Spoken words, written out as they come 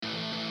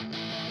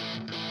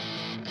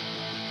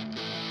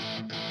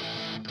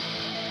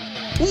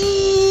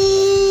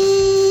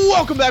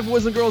Welcome back,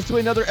 boys and girls, to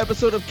another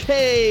episode of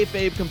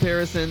Kayfabe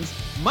Comparisons.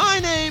 My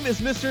name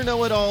is Mr.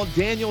 Know-It-All,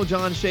 Daniel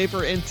John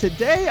Schaefer, and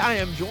today I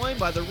am joined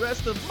by the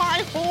rest of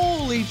my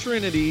holy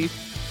trinity,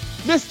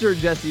 Mr.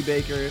 Jesse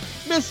Baker,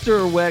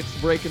 Mr. Wex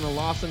breaking the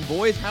Lawson.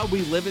 Boys, how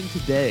we living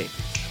today?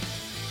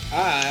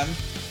 I'm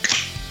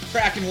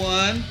cracking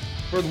one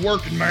for the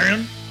working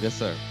man. Yes,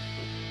 sir.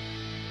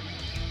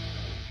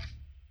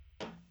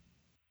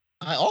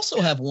 I also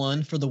have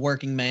one for the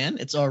working man.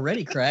 It's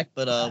already cracked,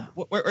 but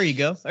where you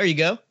go? There you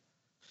go.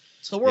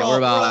 So we're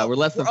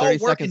less than 30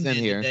 seconds in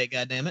here. Today,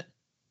 God damn it.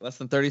 Less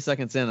than 30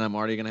 seconds in, and I'm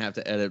already going to have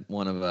to edit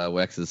one of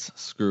Wex's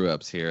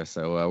screw-ups here.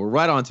 So we're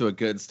right on to a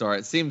good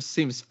start.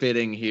 Seems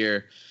fitting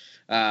here.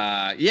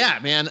 Yeah,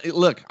 man.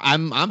 Look,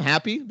 I'm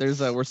happy.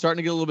 We're starting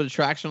to get a little bit of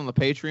traction on the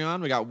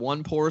Patreon. We got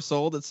one poor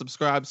soul that's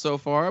subscribed so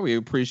far. We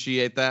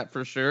appreciate that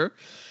for sure.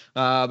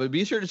 But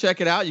be sure to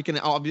check it out. You can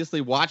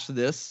obviously watch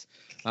this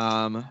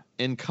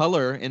in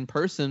color, in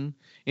person,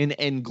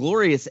 in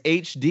glorious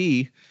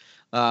HD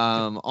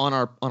on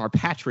our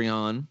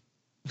Patreon.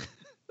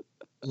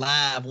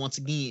 Live once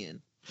again.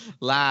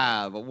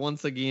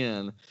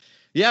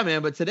 Yeah,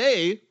 man. But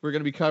today we're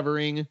going to be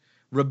covering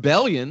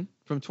Rebellion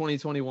from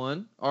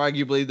 2021,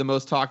 arguably the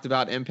most talked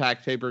about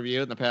Impact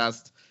pay-per-view in the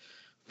past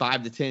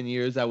 5 to 10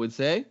 years, I would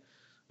say,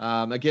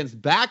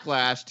 against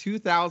Backlash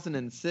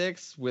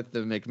 2006 with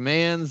the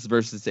McMahons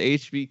versus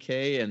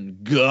HBK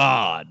and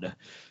God.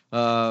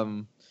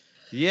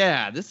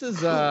 Yeah, these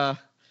are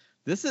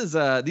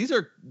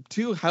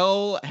two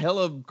hell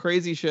of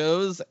crazy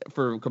shows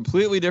for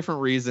completely different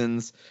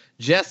reasons.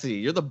 Jesse,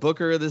 you're the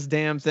booker of this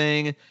damn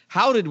thing.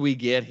 How did we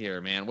get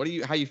here, man?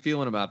 How you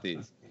feeling about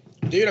these?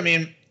 Dude, I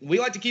mean, we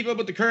like to keep up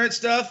with the current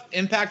stuff.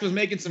 Impact was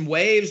making some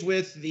waves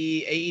with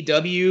the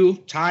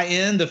AEW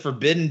tie-in, the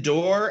Forbidden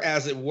Door,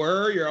 as it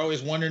were. You're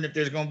always wondering if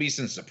there's going to be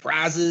some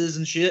surprises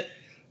and shit.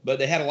 But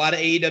they had a lot of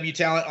AEW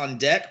talent on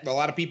deck, a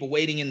lot of people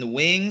waiting in the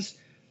wings,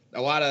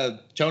 a lot of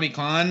Tony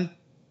Khan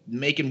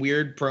making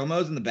weird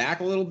promos in the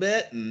back a little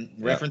bit and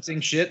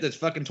referencing shit that's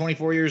fucking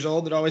 24 years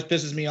old that always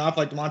pisses me off,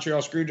 like the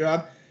Montreal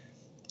Screwjob.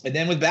 And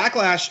then with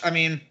Backlash, I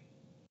mean,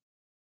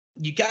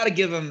 you got to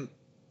give him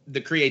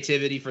the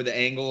creativity for the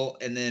angle,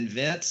 and then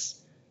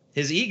Vince,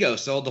 his ego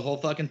sold the whole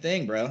fucking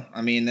thing, bro.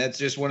 I mean, that's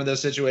just one of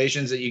those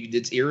situations that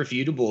it's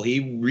irrefutable.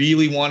 He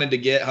really wanted to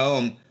get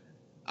home.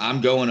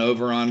 I'm going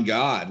over on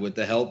God with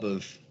the help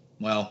of,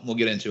 well, we'll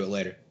get into it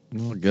later.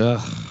 Oh,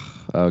 God.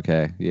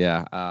 Okay.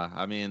 Yeah.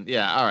 I mean,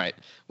 yeah. All right.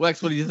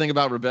 Wex, what do you think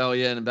about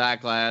Rebellion and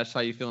Backlash?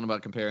 How you feeling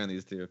about comparing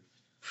these two?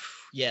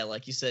 Yeah,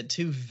 like you said,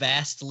 two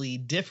vastly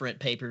different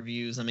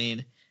pay-per-views. I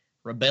mean,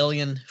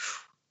 Rebellion,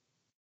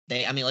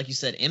 like you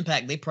said,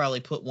 Impact, they probably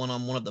put one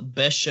on one of the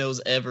best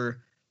shows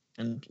ever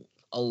in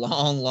a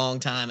long, long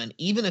time. And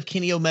even if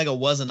Kenny Omega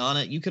wasn't on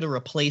it, you could have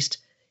replaced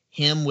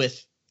him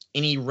with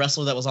any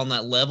wrestler that was on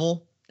that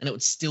level, and it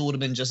would have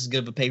been just as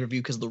good of a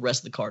pay-per-view because the rest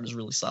of the card is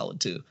really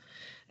solid too.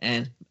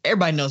 And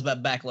everybody knows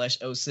about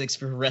Backlash 06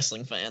 for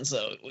wrestling fans,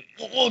 so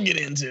we'll get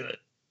into it.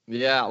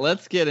 Yeah,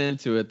 let's get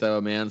into it,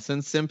 though, man.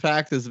 Since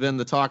Impact has been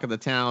the talk of the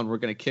town, we're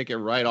going to kick it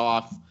right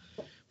off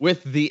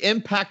with the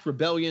Impact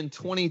Rebellion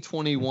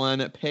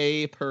 2021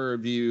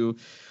 pay-per-view.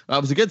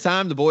 It was a good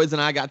time. The boys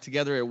and I got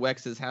together at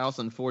Wex's house.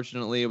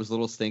 Unfortunately, it was a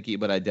little stinky,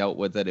 but I dealt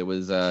with it. It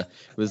was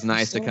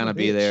nice to kind of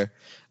be there.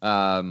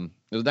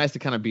 It was nice to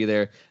kind of be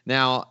there.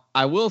 Now,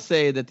 I will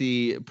say that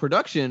the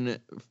production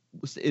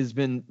has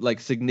been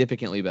like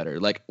significantly better.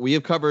 Like, we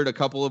have covered a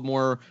couple of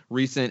more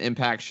recent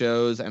Impact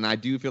shows, and I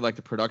do feel like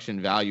the production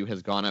value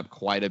has gone up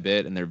quite a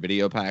bit in their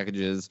video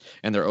packages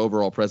and their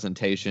overall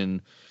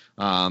presentation.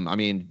 I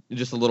mean,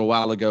 just a little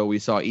while ago, we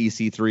saw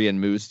EC3 and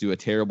Moose do a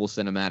terrible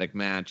cinematic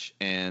match,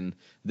 and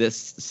this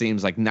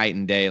seems like night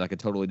and day, like a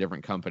totally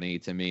different company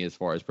to me as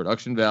far as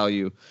production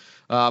value.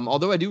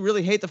 Although I do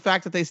really hate the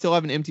fact that they still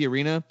have an empty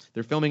arena.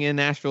 They're filming in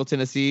Nashville,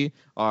 Tennessee,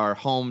 our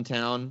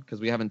hometown, because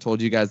we haven't told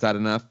you guys that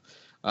enough.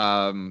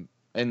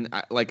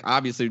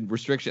 Obviously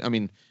restriction. I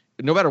mean,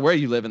 no matter where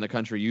you live in the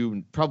country,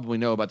 you probably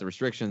know about the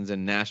restrictions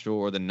in Nashville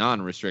or the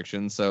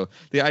non-restrictions. So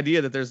the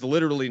idea that there's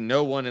literally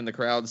no one in the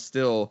crowd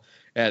still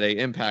at a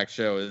Impact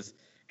show is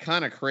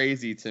kind of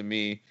crazy to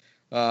me.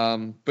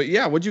 But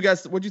yeah, what'd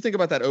you think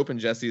about that open,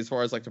 Jesse, as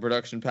far as like the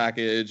production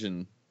package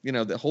and, you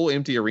know, the whole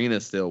empty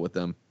arena still with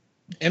them?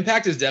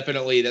 Impact is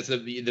definitely, that's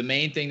the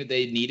main thing that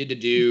they needed to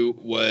do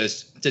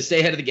was to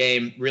stay ahead of the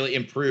game, really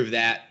improve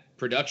that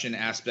production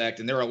aspect.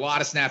 And there were a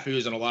lot of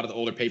snafus on a lot of the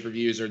older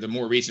pay-per-views, or the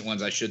more recent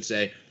ones, I should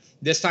say.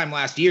 This time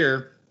last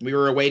year, we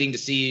were waiting to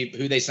see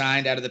who they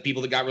signed out of the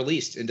people that got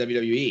released in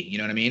WWE. You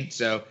know what I mean?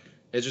 So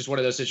it's just one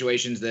of those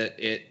situations that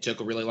it took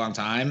a really long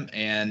time,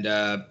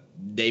 and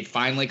they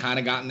finally kind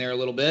of gotten there a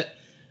little bit.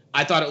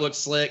 I thought it looked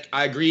slick.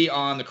 I agree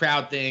on the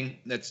crowd thing.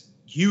 That's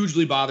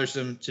hugely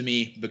bothersome to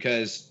me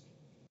because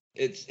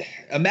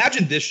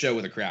imagine this show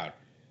with a crowd.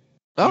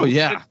 Oh,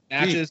 yeah.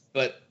 Matches,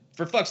 but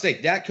for fuck's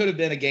sake, that could have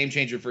been a game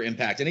changer for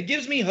Impact. And it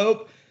gives me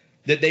hope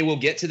that they will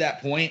get to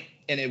that point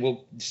and it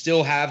will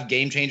still have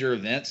game changer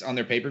events on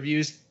their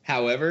pay-per-views.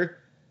 However,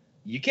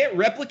 you can't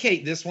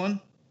replicate this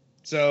one.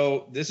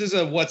 So this is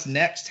a what's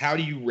next. How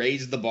do you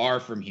raise the bar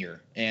from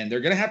here? And they're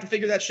gonna have to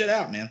figure that shit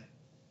out, man.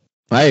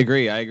 I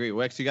agree.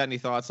 Wex, you got any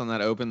thoughts on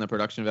that open, the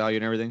production value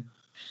and everything?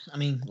 I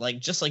mean, like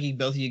just like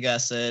both of you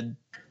guys said,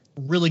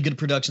 really good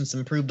productions,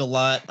 improved a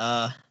lot.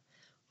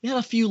 We had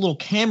a few little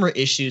camera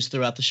issues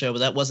throughout the show, but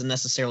that wasn't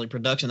necessarily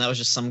production. That was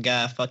just some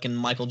guy fucking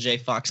Michael J.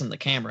 Fox in the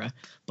camera.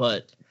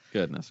 But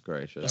goodness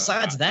gracious.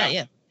 Besides that,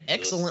 yeah,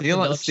 excellent.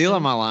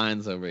 Stealing my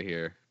lines over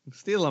here.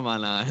 Stealing my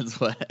lines,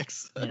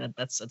 Wex. Yeah,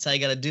 that's how you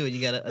got to do it.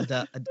 You got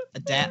to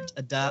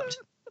adapt,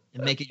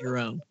 and make it your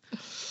own.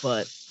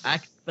 But I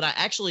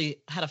actually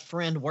had a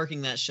friend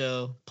working that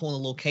show, pulling a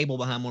little cable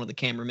behind one of the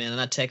cameramen, and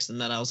I texted him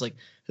that. I was like,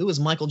 "Who was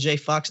Michael J.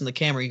 Fox in the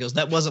camera?" He goes,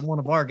 "That wasn't one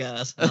of our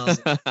guys." And I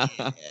was like,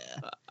 "Yeah."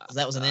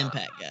 That was an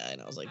Impact guy,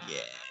 and I was like,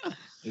 "Yeah."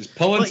 Is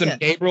pulling some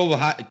cable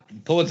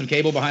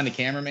behind the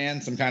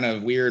cameraman some kind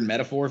of weird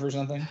metaphor for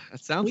something?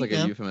 That sounds like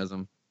a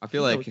euphemism. I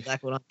feel like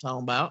exactly what I'm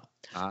talking about.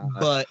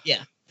 But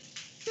yeah,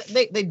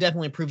 they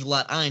definitely improved a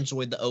lot. I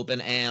enjoyed the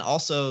open, and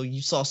also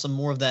you saw some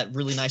more of that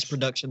really nice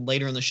production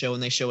later in the show,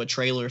 and they show a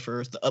trailer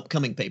for the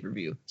upcoming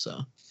pay-per-view.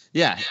 So.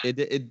 Yeah,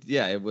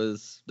 it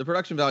was the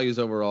production values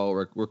overall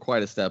were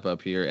quite a step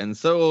up here, and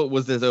so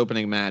was this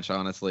opening match.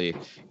 Honestly,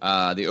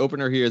 the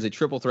opener here is a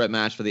triple threat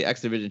match for the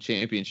X Division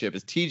Championship.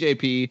 It's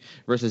TJP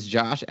versus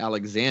Josh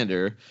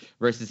Alexander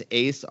versus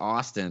Ace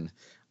Austin.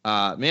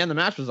 Man, the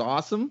match was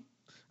awesome.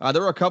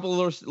 There were a couple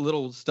of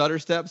little stutter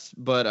steps,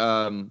 but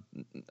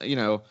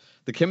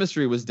the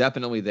chemistry was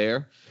definitely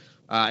there.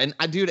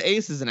 Dude,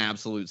 Ace is an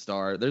absolute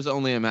star. There's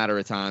only a matter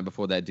of time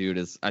before that dude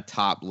is a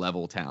top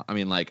level talent. I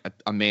mean, like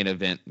a main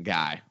event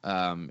guy.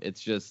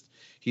 It's just,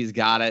 he's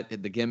got it.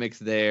 The gimmick's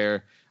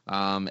there.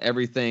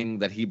 Everything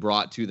that he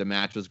brought to the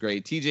match was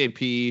great.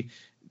 TJP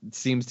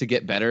seems to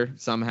get better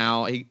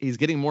somehow. He's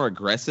getting more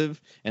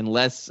aggressive and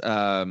less,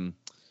 I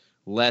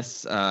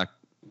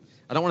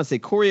don't want to say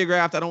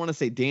choreographed. I don't want to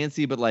say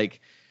dancey, but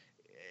like,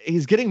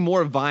 he's getting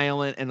more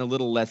violent and a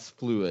little less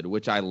fluid,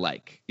 which I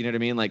like. You know what I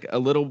mean? Like a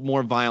little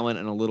more violent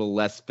and a little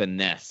less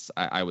finesse,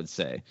 I would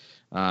say.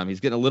 He's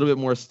getting a little bit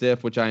more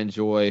stiff, which I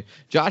enjoy.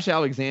 Josh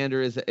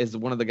Alexander is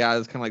one of the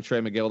guys, kind of like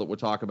Trey Miguel, that we'll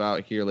talk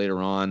about here later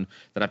on,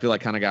 that I feel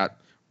like kind of got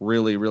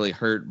really, really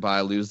hurt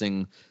by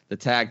losing the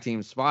tag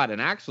team spot.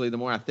 And actually, the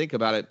more I think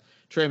about it,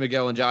 Trey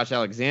Miguel and Josh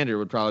Alexander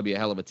would probably be a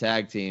hell of a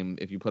tag team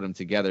if you put them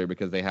together,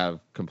 because they have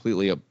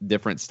completely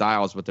different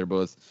styles, but they're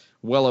both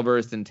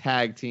well-versed in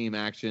tag team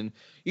action.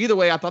 Either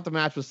way, I thought the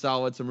match was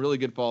solid. Some really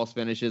good false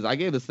finishes. I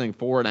gave this thing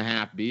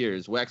 4.5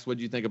 beers. Wex, what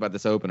did you think about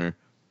this opener?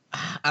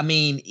 I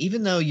mean,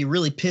 even though you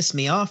really pissed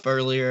me off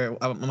earlier,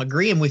 I'm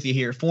agreeing with you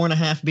here.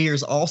 4.5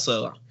 beers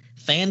also.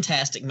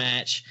 Fantastic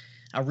match.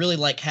 I really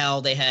like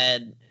how they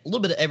had a little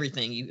bit of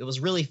everything. It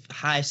was really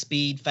high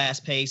speed,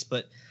 fast paced,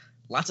 but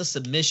lots of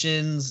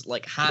submissions,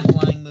 like high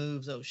flying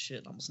moves. Oh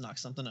shit, almost knocked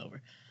something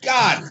over.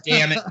 God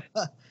damn it.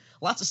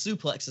 Lots of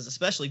suplexes,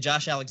 especially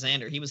Josh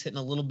Alexander. He was hitting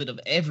a little bit of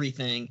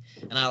everything.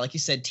 And like you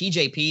said,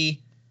 TJP,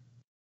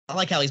 I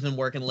like how he's been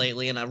working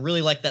lately. And I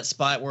really like that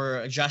spot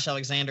where Josh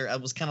Alexander, I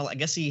was kind of, I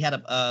guess he had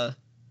him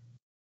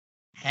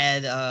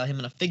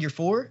in a figure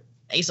four,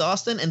 Ace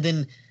Austin. And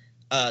then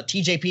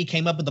TJP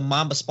came up with the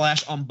Mamba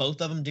Splash on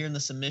both of them during the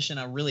submission.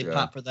 I really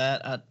popped for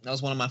that. That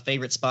was one of my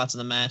favorite spots in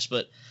the match.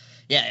 But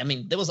yeah, I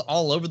mean, it was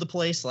all over the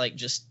place, like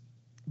just,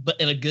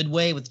 but in a good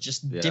way, with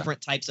just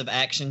different types of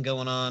action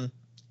going on.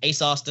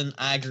 Ace Austin,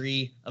 I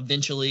agree,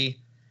 eventually,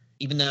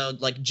 even though,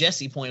 like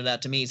Jesse pointed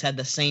out to me, he's had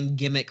the same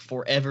gimmick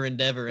forever and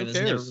ever, and has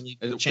never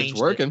really changed. It's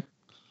working.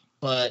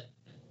 But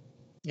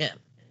yeah,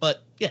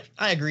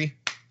 I agree.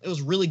 It was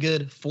really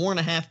good.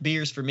 4.5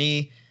 beers for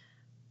me.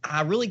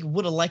 I really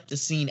would have liked to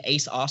seen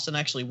Ace Austin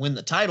actually win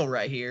the title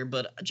right here,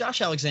 but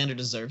Josh Alexander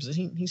deserves it.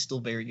 He's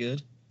still very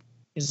good.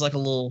 He's like a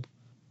little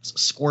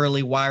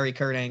squirrely, wiry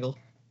Kurt Angle.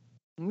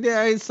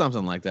 Yeah, he's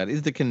something like that.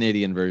 He's the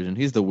Canadian version.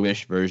 He's the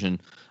Wish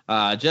version.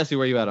 Jesse,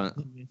 where you at on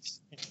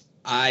it?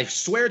 I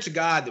swear to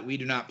God that we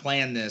do not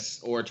plan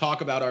this or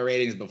talk about our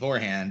ratings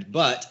beforehand,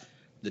 but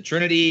the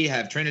Trinity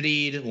have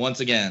Trinitied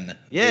once again.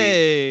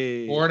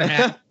 Yay!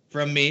 4.5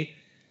 from me.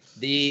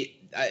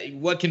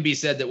 What can be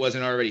said that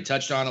wasn't already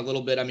touched on a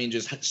little bit? I mean,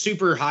 just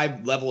super high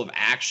level of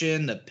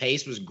action. The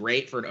pace was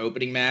great for an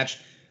opening match.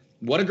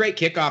 What a great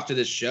kickoff to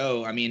this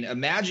show. I mean,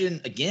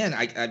 imagine, again,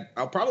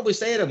 I'll probably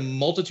say it a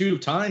multitude of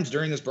times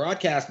during this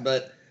broadcast,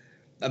 but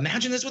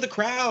imagine this with a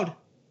crowd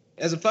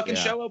as a fucking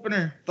show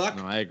opener. Fuck.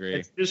 No, I agree.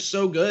 It's just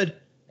so good.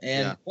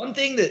 And one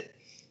thing that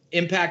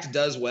Impact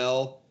does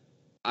well,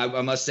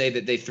 I must say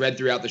that they thread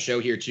throughout the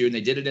show here too, and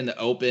they did it in the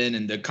open,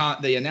 and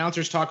the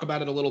announcers talk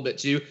about it a little bit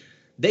too.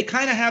 They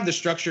kind of have the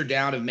structure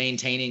down of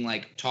maintaining,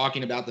 like,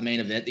 talking about the main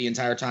event the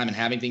entire time and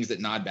having things that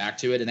nod back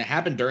to it. And it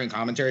happened during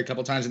commentary a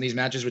couple times in these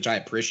matches, which I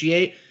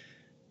appreciate.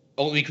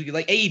 Only,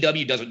 like,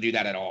 AEW doesn't do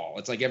that at all.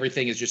 It's like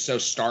everything is just so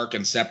stark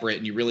and separate,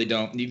 and you really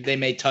don't. They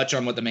may touch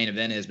on what the main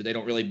event is, but they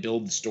don't really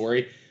build the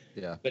story.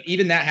 Yeah. But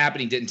even that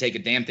happening didn't take a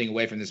damn thing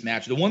away from this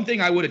match. The one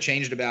thing I would have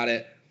changed about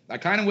it, I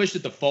kind of wish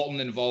that the Fulton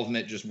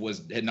involvement just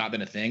had not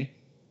been a thing,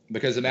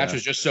 because the match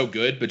was just so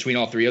good between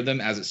all three of them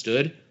as it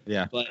stood.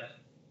 Yeah. But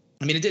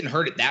I mean, it didn't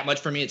hurt it that much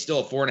for me. It's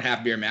still a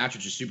 4.5 beer match,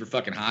 which is super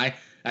fucking high.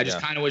 I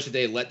just kind of wish that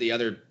they had let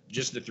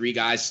just the 3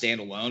 guys stand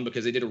alone,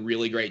 because they did a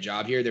really great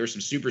job here. There were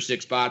some super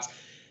sick spots.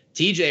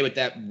 TJ with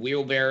that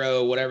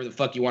wheelbarrow, whatever the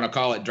fuck you want to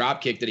call it,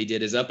 drop kick that he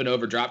did, his up and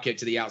over drop kick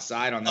to the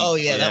outside on that. Oh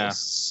yeah, that was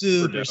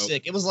super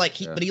sick. It was like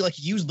but he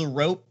like used the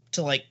rope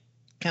to like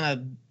kind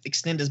of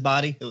extend his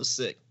body. It was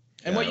sick.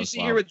 And what you see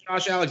here with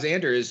Josh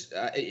Alexander is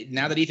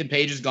now that Ethan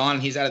Page is gone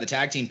and he's out of the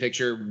tag team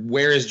picture,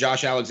 where is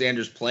Josh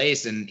Alexander's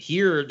place? And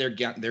here they're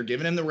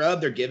giving him the rub.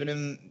 They're giving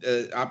him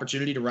the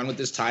opportunity to run with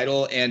this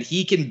title, and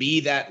he can be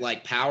that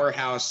like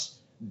powerhouse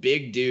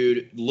big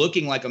dude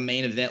looking like a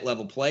main event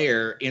level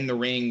player in the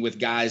ring with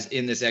guys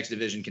in this X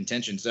Division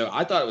contention. So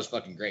I thought it was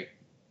fucking great.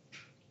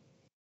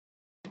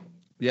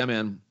 Yeah,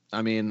 man.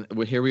 I mean,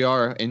 here we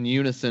are in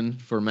unison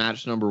for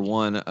match number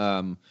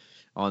 1.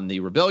 On the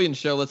Rebellion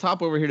show. Let's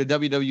hop over here to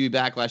WWE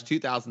Backlash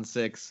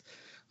 2006.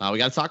 We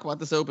got to talk about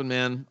this open,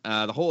 man.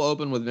 The whole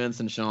open with Vince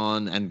and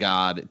Shawn and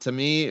God. To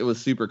me, it was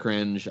super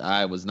cringe.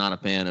 I was not a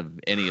fan of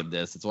any of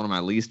this. It's one of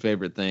my least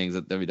favorite things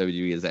that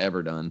WWE has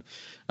ever done.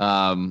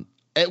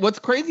 What's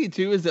crazy,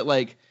 too, is that,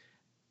 like,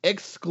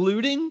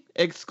 excluding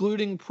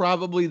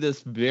probably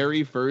this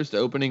very first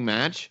opening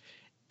match,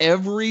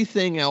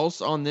 everything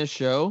else on this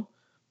show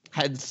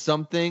had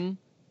something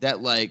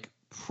that, like,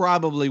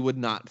 probably would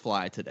not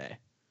fly today.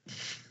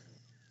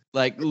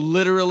 Like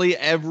literally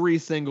every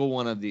single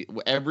one of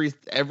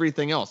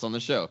everything else on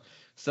the show.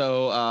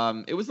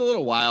 So it was a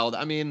little wild.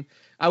 I mean,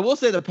 I will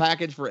say the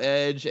package for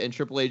Edge and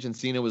Triple H and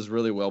Cena was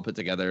really well put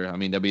together. I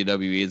mean,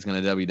 WWE is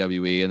going to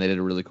WWE, and they did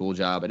a really cool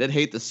job. I did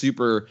hate the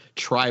super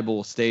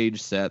tribal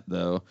stage set,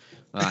 though.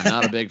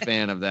 Not a big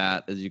fan of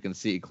that, as you can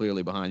see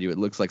clearly behind you. It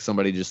looks like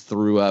somebody just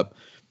threw up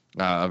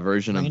a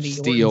version of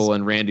Steel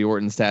and Randy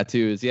Orton's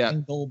tattoos. Yeah,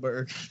 and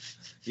Goldberg.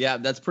 Yeah,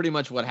 that's pretty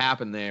much what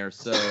happened there.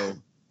 So.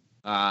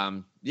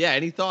 Yeah,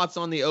 any thoughts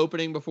on the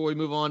opening before we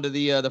move on to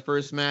the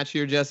first match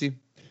here, Jesse?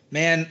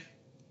 Man,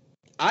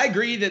 I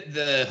agree that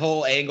the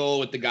whole angle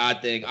with the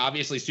God thing,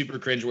 obviously super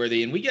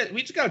cringeworthy, and we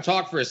just got to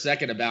talk for a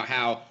second about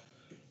how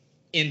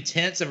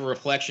intense of a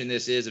reflection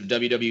this is of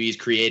WWE's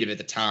creative at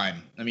the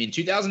time. I mean,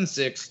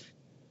 2006,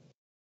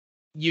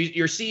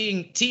 you're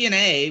seeing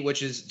TNA,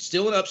 which is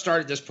still an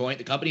upstart at this point.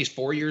 The company's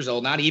 4 years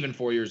old, not even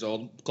 4 years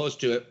old, close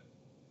to it,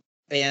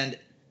 and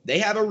they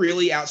have a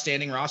really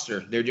outstanding roster.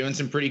 They're doing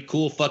some pretty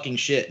cool fucking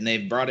shit, and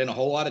they've brought in a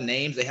whole lot of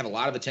names. They have a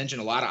lot of attention,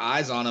 a lot of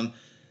eyes on them.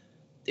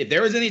 If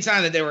there was any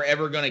time that they were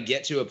ever going to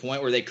get to a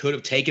point where they could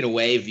have taken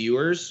away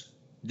viewers,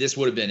 this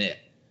would have been it.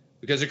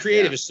 Because the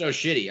creative is so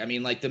shitty. I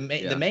mean, like the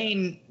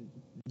main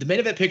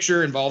event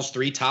picture involves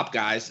 3 top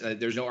guys.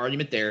 There's no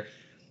argument there.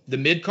 The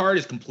mid card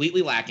is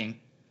completely lacking.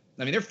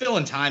 I mean, they're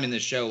filling time in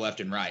this show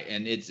left and right,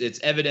 and it's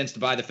evidenced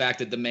by the fact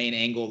that the main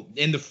angle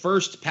in the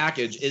first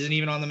package isn't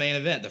even on the main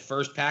event. The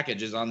first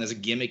package is on this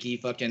gimmicky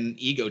fucking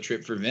ego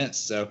trip for Vince.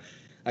 So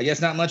I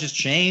guess not much has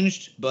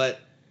changed, but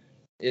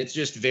it's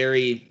just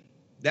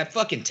that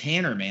fucking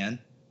Tanner, man.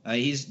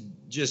 He's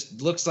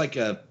just looks like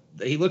George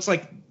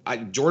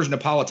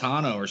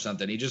Napolitano or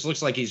something. He just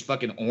looks like he's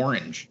fucking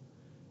orange.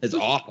 It's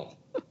awful.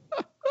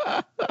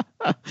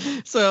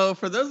 So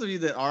for those of you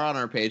that are on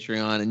our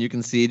Patreon and you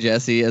can see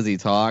Jesse as he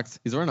talks,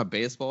 he's wearing a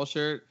baseball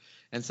shirt.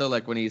 And so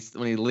like when he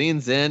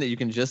leans in, you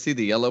can just see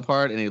the yellow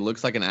part and he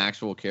looks like an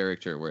actual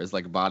character, where his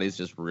like body's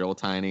just real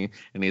tiny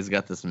and he's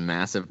got this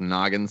massive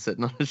noggin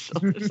sitting on his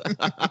shoulders.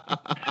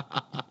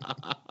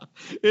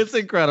 It's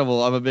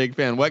incredible. I'm a big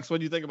fan. Wex, what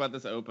do you think about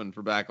this open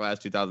for Backlash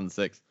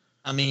 2006?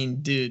 I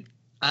mean, dude,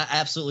 I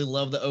absolutely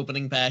love the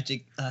opening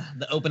package.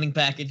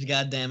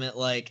 God damn it.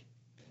 Like,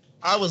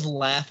 I was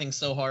laughing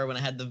so hard when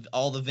I had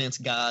all the Vince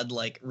God,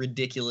 like,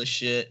 ridiculous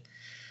shit.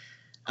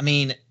 I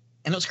mean,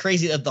 and it was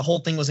crazy that the whole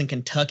thing was in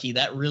Kentucky.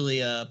 That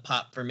really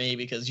popped for me,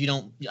 because I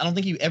don't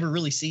think you ever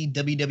really see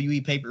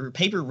WWE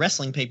paper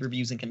wrestling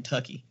pay-per-views in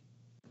Kentucky.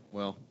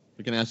 Well,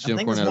 we can ask Jim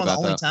Cornette about that. I think it was one of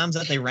the only times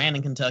that they ran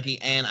in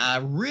Kentucky, and I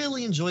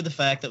really enjoyed the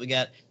fact that we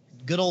got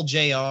good old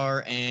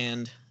JR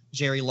and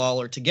Jerry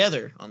Lawler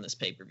together on this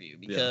pay-per-view,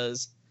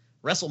 because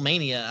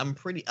WrestleMania, I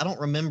don't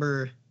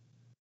remember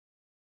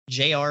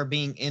JR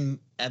being in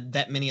at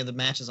that many of the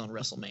matches on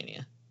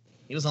WrestleMania.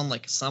 He was on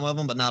like some of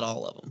them, but not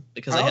all of them,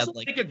 because I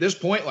think at this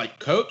point, like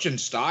Coach and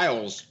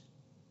Styles,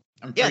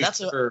 I'm pretty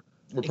sure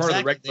were part of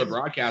the regular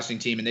broadcasting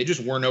team, and they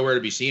just were nowhere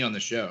to be seen on the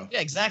show. Yeah,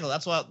 exactly.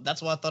 That's why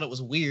I thought it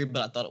was weird,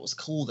 but I thought it was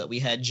cool that we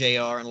had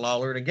JR and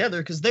Lawler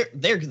together, because they're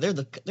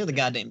the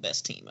goddamn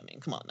best team. I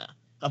mean, come on now,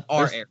 of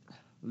our era.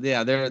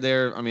 Yeah,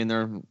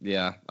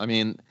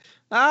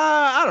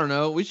 I don't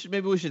know.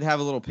 Maybe we should have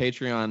a little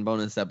Patreon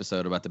bonus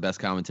episode about the best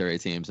commentary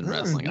teams in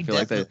wrestling. I feel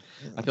like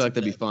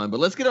that'd be fun. But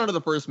let's get on to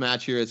the first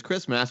match here. It's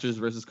Chris Masters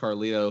versus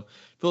Carlito.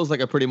 Feels like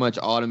a pretty much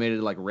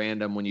automated, like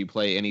random when you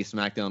play any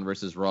SmackDown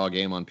versus Raw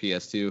game on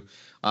PS2.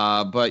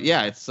 But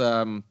yeah, it's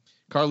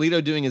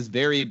Carlito doing his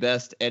very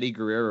best Eddie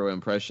Guerrero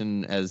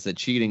impression as a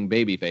cheating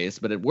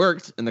babyface, but it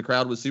worked and the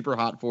crowd was super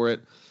hot for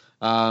it.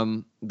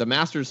 The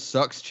Masters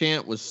sucks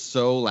chant was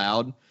so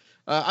loud.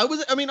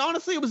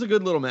 Honestly, it was a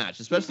good little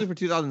match, especially for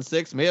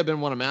 2006. May have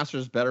been one of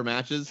Masters' better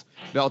matches,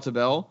 bell to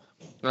bell.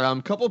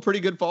 Couple pretty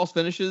good false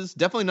finishes.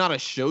 Definitely not a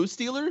show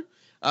stealer,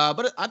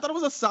 but I thought it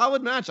was a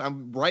solid match.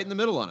 I'm right in the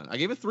middle on it. I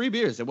gave it 3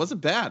 beers. It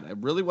wasn't bad. It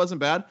really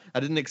wasn't bad. I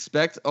didn't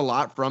expect a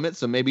lot from it,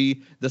 so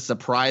maybe the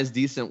surprise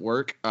decent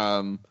work,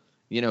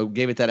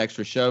 gave it that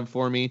extra shove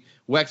for me.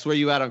 Wex, where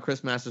you at on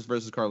Chris Masters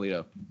versus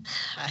Carlito?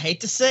 I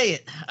hate to say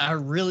it. I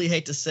really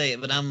hate to say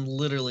it, but I'm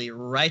literally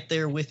right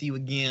there with you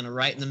again,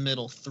 right in the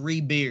middle.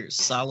 3 beers,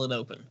 solid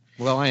open.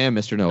 Well, I am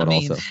Mr. Know-It-All,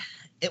 also.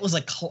 It was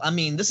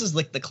this is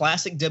like the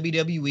classic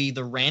WWE,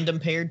 the random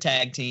paired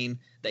tag team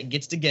that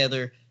gets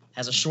together,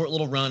 has a short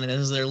little run, and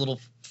has their little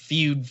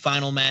feud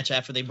final match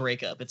after they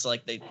break up. It's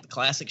like the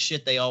classic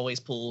shit they always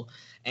pull.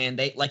 And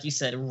they, like you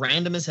said,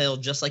 random as hell,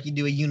 just like you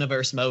do a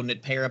universe mode, and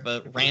it pair up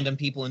a random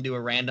people and do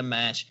a random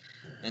match.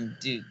 And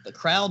dude, the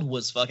crowd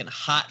was fucking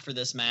hot for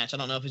this match. I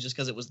don't know if it's just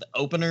because it was the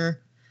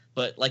opener,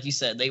 but like you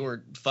said, they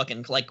were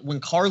fucking, like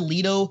when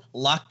Carlito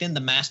locked in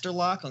the master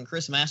lock on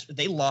Chris Masters,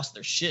 they lost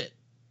their shit.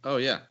 Oh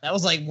yeah, that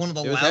was like one of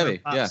the louder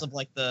pops of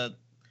like the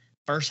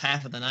first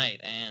half of the night.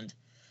 And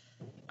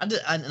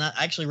I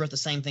actually wrote the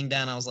same thing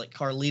down. I was like,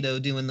 Carlito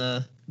doing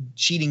the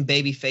cheating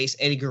babyface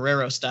Eddie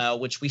Guerrero style,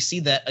 which we see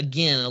that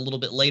again a little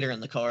bit later in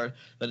the card,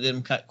 but it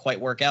didn't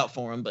quite work out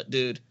for him. But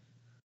dude,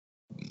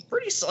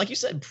 like you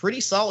said,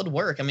 pretty solid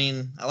work. I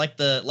mean, I like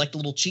the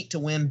little cheat to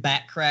win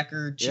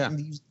backcracker,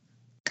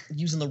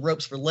 using the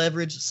ropes for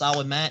leverage.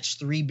 Solid match.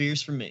 3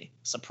 beers for me.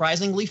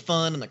 Surprisingly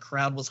fun, and the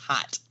crowd was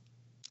hot.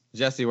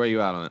 Jesse, where you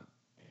at on it?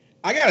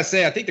 I gotta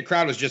say, I think the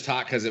crowd was just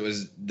hot because it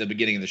was the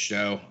beginning of the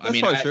show.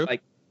 That's true.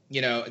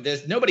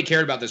 Nobody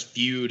cared about this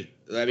feud.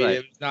 I mean,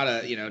 It was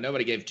not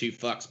nobody gave 2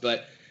 fucks.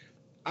 But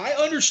I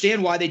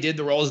understand why they did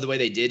the roles the way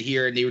they did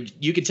here, and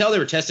you could tell they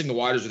were testing the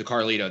waters with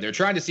Carlito. They're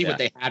trying to see what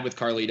they had with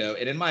Carlito,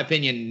 and in my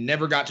opinion,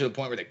 never got to a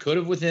point where they could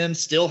have with him.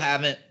 Still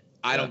haven't.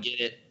 I don't get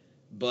it,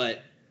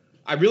 but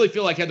I really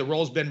feel like had the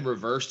roles been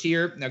reversed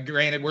here. Now,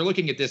 granted, we're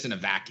looking at this in a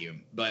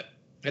vacuum, but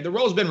had the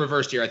roles been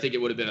reversed here, I think it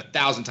would have been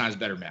 1,000 times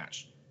better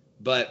match.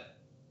 But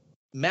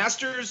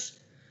Masters,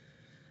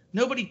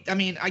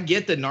 I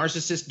get the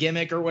narcissist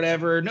gimmick or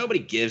whatever. Nobody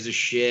gives a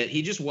shit.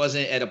 He just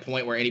wasn't at a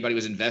point where anybody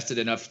was invested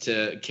enough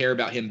to care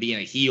about him being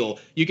a heel.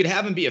 You could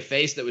have him be a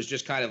face that was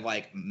just kind of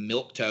like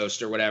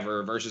milquetoast or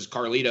whatever versus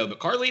Carlito. But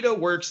Carlito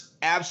works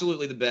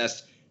absolutely the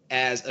best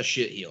as a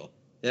shit heel.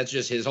 That's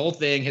just his whole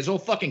thing. His whole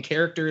fucking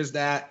character is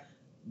that.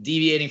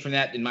 Deviating from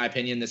that, in my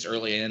opinion, this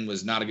early in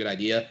was not a good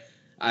idea.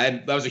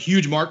 That was a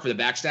huge mark for the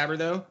backstabber,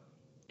 though.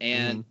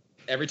 And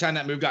every time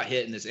that move got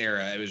hit in this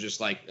era, it was just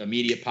like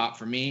immediate pop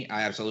for me.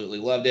 I absolutely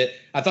loved it.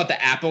 I thought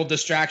the apple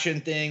distraction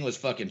thing was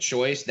fucking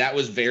choice. That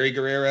was very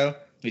Guerrero.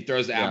 He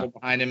throws the apple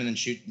behind him and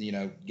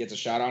then gets a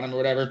shot on him or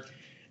whatever.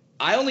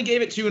 I only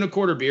gave it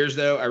 2.25 beers,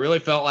 though. I really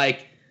felt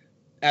like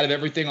out of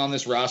everything on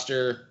this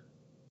roster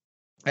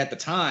at the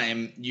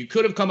time, you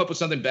could have come up with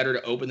something better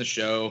to open the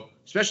show,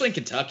 especially in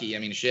Kentucky. I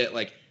mean, shit,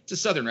 like it's a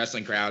Southern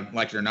wrestling crowd,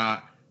 like it or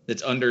not,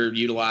 that's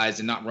underutilized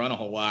and not run a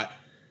whole lot.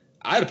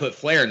 I'd have put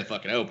Flair in the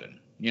fucking open.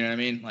 You know what I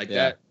mean? Like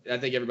that. I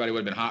think everybody would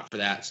have been hot for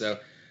that. So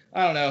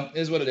I don't know. It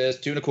is what it is.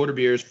 2.25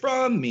 beers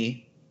from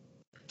me.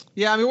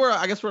 Yeah, I mean,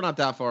 I guess we're not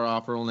that far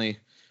off. We're only,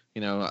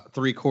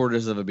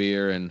 3/4 of a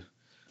beer, and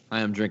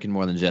I am drinking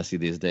more than Jesse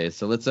these days.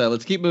 So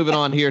let's keep moving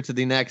on here to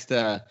the next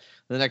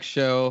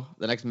show,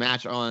 the next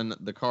match on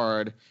the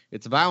card.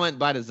 It's Violent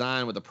by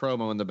Design with a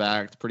promo in the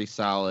back. It's pretty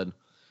solid.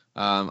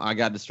 I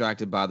got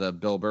distracted by the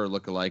Bill Burr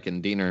lookalike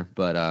and Diener,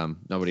 but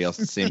nobody else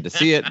seemed to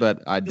see it.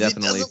 But I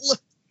definitely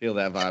feel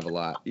that vibe a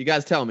lot. You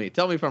guys tell me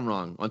if I'm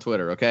wrong on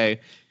Twitter, okay?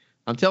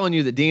 I'm telling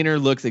you that Diener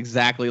looks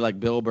exactly like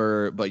Bill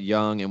Burr, but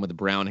young and with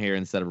brown hair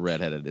instead of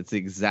redheaded. It's the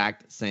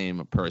exact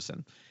same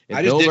person.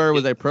 If Bill Burr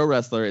was a pro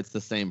wrestler, it's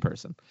the same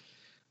person.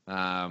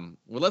 Well,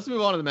 let's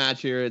move on to the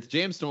match here. It's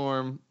James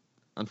Storm,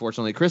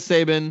 unfortunately, Chris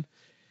Sabin,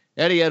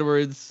 Eddie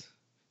Edwards,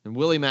 and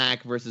Willie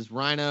Mack versus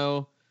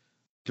Rhino,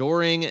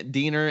 Doring,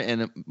 Diener,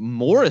 and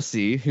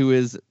Morrissey, who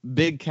is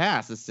Big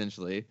Cass,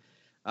 essentially.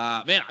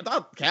 Man, I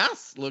thought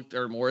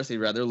Morrissey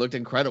looked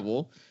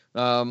incredible.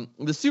 The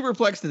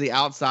superplex to the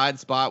outside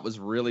spot was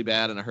really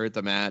bad, and it hurt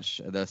the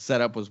match. The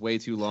setup was way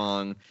too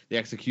long. The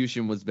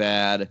execution was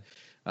bad.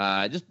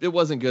 It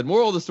wasn't good.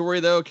 Moral of the story,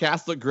 though,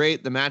 Cass looked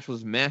great. The match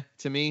was meh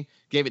to me.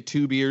 Gave it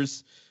 2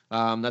 beers.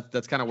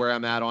 That's kind of where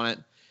I'm at on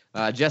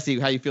it. Jesse,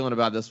 how you feeling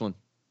about this one?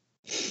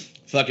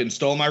 Fucking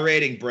stole my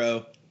rating,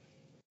 bro.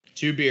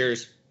 2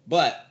 beers,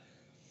 but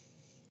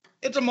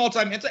it's an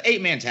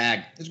 8-man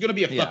tag. It's gonna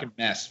be a fucking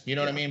mess. You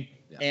know what I mean?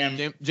 Yeah.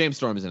 And James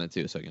Storm is in it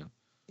too, so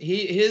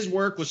his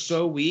work was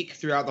so weak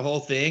throughout the whole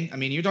thing. I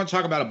mean, you don't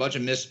talk about a bunch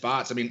of missed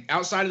spots. I mean,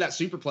 outside of that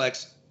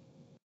superplex,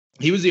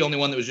 he was the only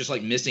one that was just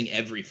like missing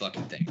every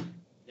fucking thing.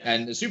 Yeah.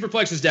 And the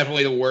superplex is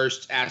definitely the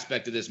worst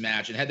aspect of this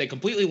match. And had they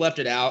completely left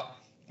it out,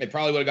 it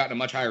probably would have gotten a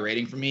much higher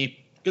rating from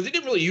me because they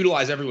didn't really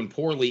utilize everyone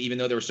poorly, even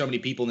though there were so many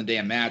people in the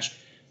damn match.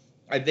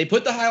 They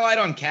put the highlight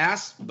on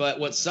Cass, but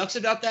what sucks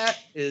about that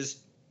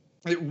is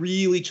it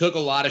really took a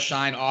lot of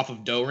shine off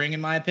of Doring,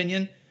 in my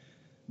opinion,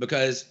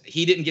 because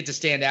he didn't get to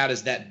stand out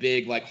as that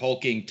big, like,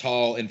 hulking,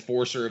 tall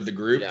enforcer of the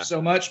group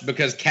so much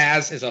because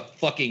Cass is a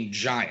fucking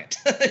giant.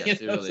 Yes,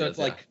 really so it's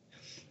like,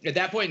 at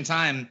that point in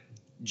time,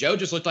 Joe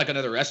just looked like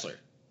another wrestler.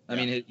 I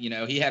mean,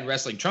 he had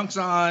wrestling trunks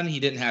on. He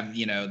didn't have,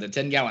 the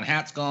 10-gallon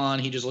hat's gone.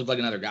 He just looked like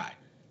another guy.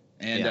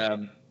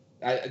 And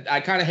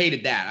I kind of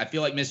hated that. I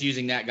feel like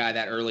misusing that guy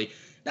that early.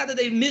 Not that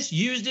they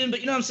misused him, but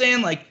you know what I'm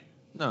saying? Like,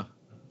 no.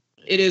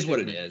 It is what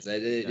it is.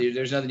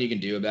 There's nothing you can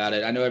do about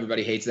it. I know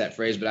everybody hates that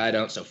phrase, but I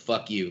don't, so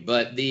fuck you.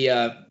 But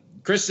the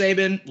Chris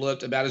Sabin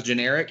looked about as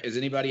generic as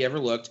anybody ever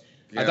looked.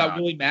 Yeah. I thought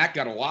Willie Mack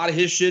got a lot of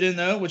his shit in,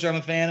 though, which I'm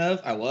a fan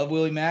of. I love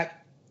Willie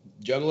Mack.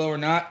 Juggalo or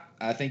not,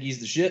 I think he's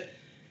the shit.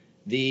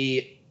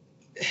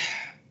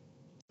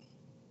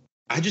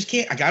 I just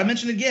can't. I got to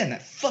mention it again,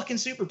 that fucking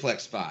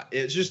superplex spot.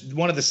 It's just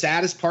one of the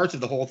saddest parts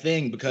of the whole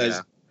thing because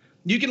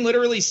you can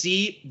literally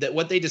see that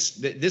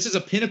this is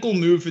a pinnacle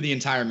move for the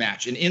entire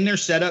match. And in their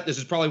setup, this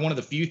is probably one of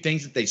the few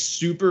things that they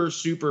super,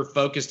 super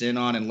focused in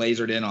on and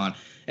lasered in on.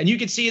 And you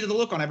can see the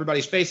look on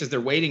everybody's face as they're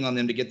waiting on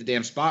them to get the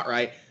damn spot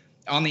right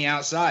on the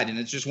outside. And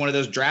it's just one of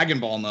those Dragon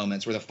Ball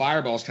moments where the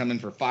fireball's coming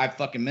for 5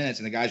 fucking minutes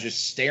and the guy's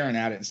just staring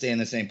at it and staying in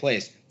the same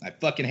place. I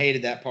fucking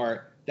hated that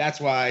part.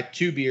 That's why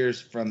 2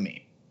 beers from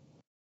me.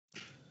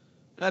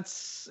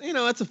 That's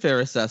a fair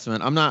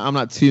assessment. I'm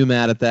not too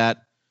mad at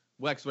that.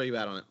 Wex, where you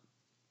at on it?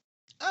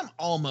 I'm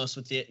almost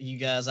with you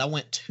guys. I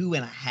went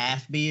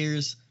 2.5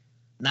 beers.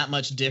 Not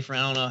much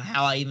different. I don't know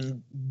how I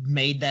even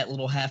made that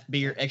little half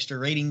beer extra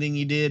rating thing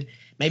you did.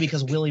 Maybe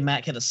because Willie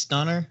Mack had a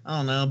stunner. I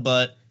don't know.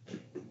 But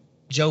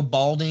Joe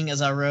Balding,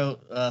 as I wrote,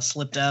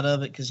 slipped out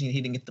of it because he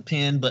didn't get the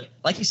pin. But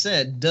like you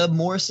said, W.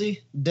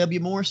 Morrissey.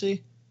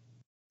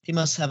 He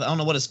must have. I don't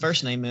know what his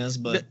first name is,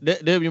 but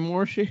W.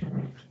 Morrissey.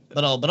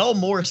 But old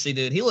Morrissey,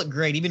 dude, he looked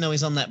great, even though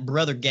he's on that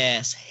brother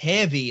gas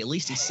heavy. At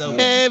least he's sober.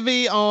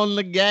 Heavy on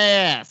the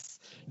gas.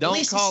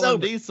 Don't call him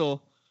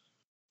Diesel.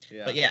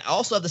 Yeah. But yeah, I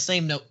also have the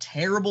same note.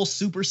 Terrible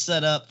super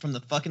setup from the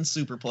fucking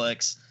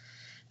superplex.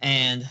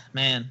 And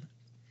man,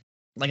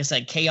 like I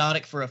said,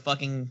 chaotic for a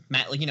fucking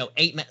like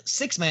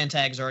 6-man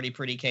tags are already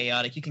pretty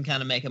chaotic. You can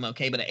kind of make them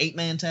okay, but an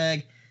 8-man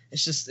tag,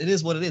 it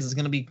is what it is. It's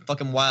gonna be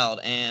fucking wild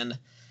and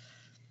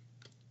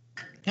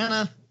kind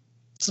of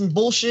some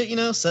bullshit,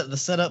 the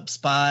setup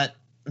spot,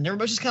 and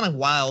everybody's just kind of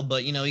wild.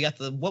 But you got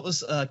what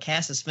was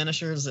Cass's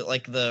finisher? Is it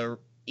like the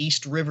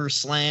East River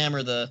Slam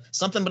or the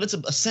something? But it's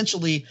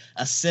essentially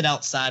a sit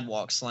out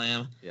sidewalk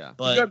slam. Yeah,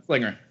 but the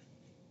gunslinger.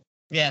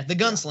 Yeah, the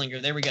gunslinger. Yeah.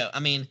 There we go. I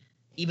mean,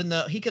 even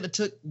though he could have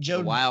took the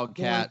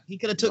Wildcat, he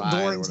could have took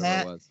Doran's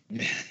hat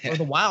or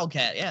the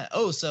Wildcat. Yeah.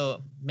 Oh,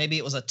 so maybe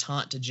it was a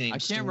taunt to James. I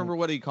can't remember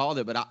what he called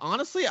it, but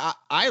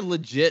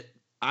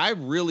I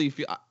really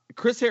feel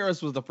Chris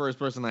Harris was the first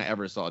person I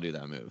ever saw do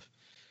that move.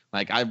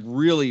 Like, I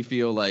really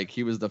feel like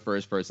he was the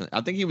first person.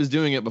 I think he was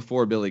doing it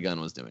before Billy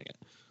Gunn was doing it.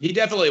 He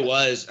definitely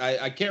was.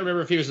 I can't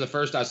remember if he was the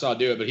first I saw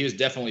do it, but he was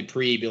definitely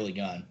pre-Billy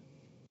Gunn.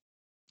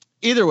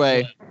 Either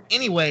way.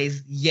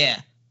 Anyways, yeah.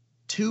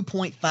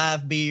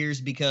 2.5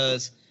 beers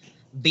because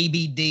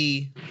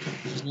BBD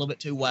was a little bit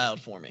too wild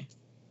for me.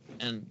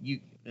 And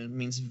it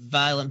means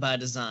violent by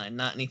design,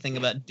 not anything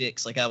about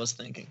dicks like I was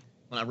thinking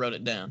when I wrote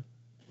it down.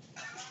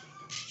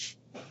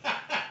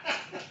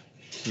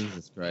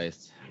 Jesus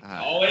Christ.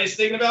 Always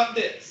thinking about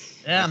dicks.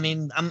 Yeah, I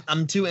mean,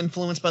 I'm too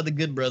influenced by the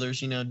Good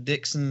Brothers,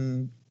 dicks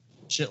and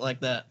shit like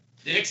that.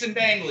 Dicks and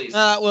Banglies.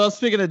 Well,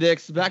 speaking of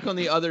dicks, back on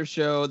the other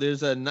show,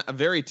 there's a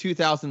very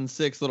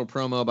 2006 little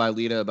promo by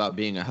Lita about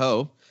being a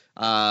hoe.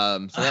 So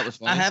that was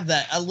funny. I have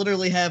that. I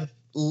literally have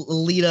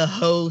Lita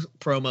hoe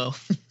promo.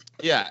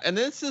 Yeah, and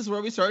this is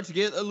where we start to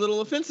get a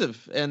little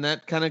offensive, and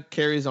that kind of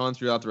carries on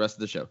throughout the rest of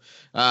the show.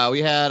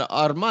 We had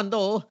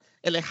Armando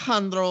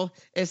Alejandro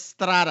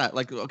Estrada.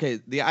 Like, okay,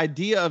 the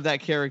idea of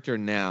that character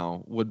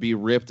now would be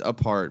ripped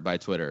apart by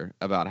Twitter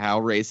about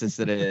how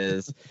racist it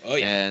is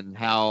and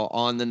how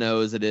on the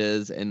nose it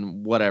is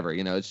and whatever.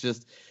 It's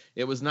just,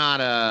 it was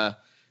I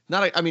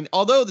mean,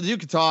 although the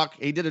dude could talk,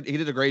 he did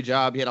a great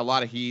job. He had a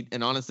lot of heat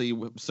and honestly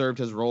served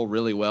his role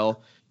really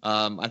well.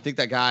 I think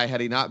that guy, had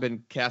he not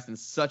been cast in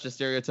such a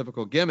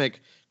stereotypical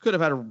gimmick, could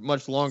have had a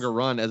much longer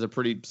run as a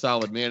pretty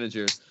solid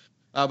manager.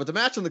 But the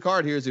match on the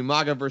card here is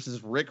Umaga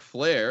versus Ric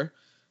Flair.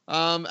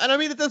 And I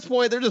mean, at this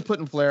point, they're just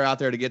putting Flair out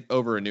there to get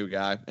over a new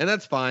guy. And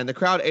that's fine. The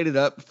crowd ate it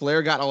up.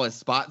 Flair got all his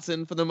spots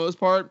in for the most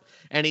part.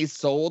 And he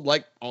sold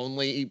like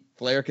only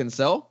Flair can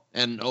sell.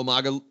 And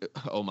Umaga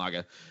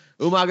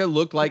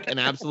looked like an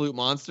absolute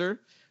monster.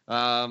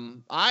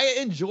 I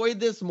enjoyed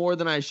this more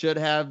than I should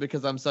have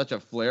because I'm such a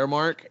Flair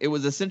mark. It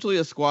was essentially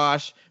a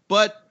squash,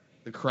 but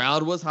the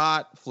crowd was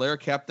hot. Flair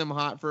kept them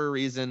hot for a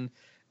reason.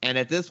 And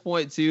at this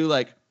point, too,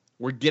 like,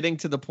 we're getting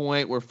to the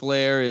point where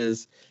Flair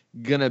is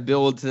going to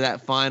build to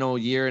that final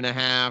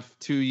 1.5 to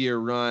 2 year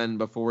run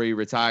before he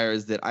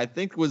retires that I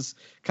think was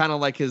kind of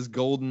like his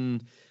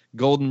golden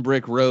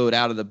brick road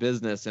out of the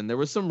business. And there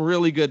were some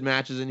really good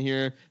matches in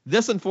here.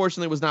 This,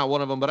 unfortunately, was not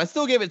one of them, but I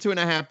still gave it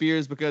 2.5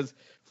 beers because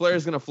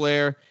Flair's going to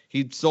Flair.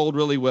 He sold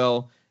really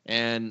well.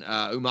 And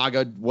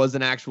Umaga was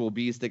an actual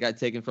beast that got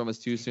taken from us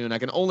too soon. I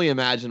can only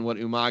imagine what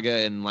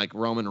Umaga and like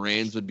Roman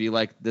Reigns would be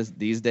like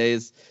these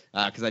days,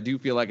 because I do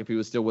feel like if he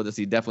was still with us,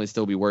 he'd definitely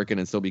still be working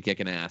and still be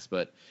kicking ass.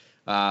 But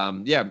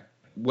yeah,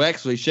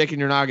 Wex, was shaking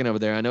your noggin over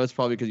there. I know it's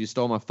probably because you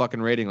stole my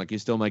fucking rating, like you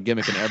stole my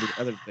gimmick and every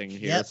other thing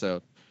here. Yep.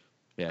 So,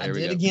 yeah, I here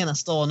we did go. again. I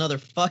stole another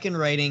fucking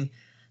rating.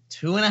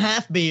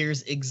 2.5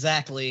 beers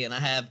exactly, and I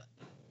have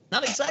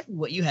not exactly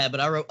what you had, but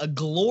I wrote a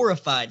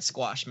glorified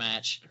squash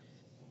match.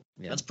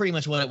 Yeah. That's pretty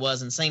much what it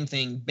was. And same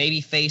thing,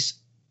 babyface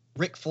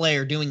Ric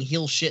Flair doing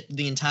heel shit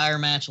the entire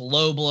match,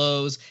 low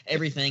blows,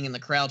 everything, and the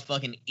crowd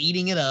fucking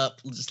eating it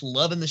up, just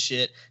loving the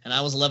shit, and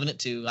I was loving it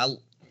too.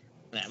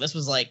 This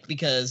was like,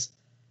 because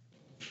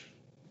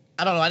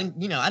I don't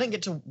know, I didn't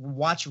get to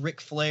watch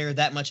Ric Flair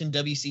that much in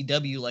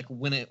WCW like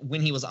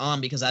when he was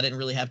on, because I didn't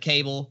really have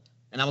cable,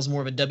 and I was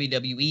more of a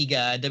WWE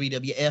guy,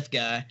 WWF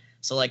guy.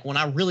 So like when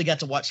I really got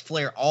to watch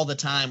Flair all the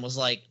time was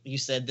like you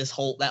said, that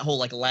whole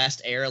like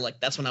last era, like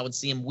that's when I would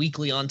see him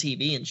weekly on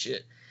TV and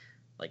shit.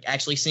 Like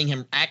actually seeing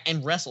him act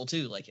and wrestle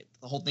too, like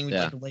the whole thing we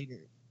talked later.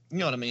 You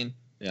know what I mean?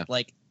 Yeah.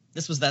 Like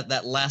this was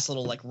that last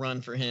little like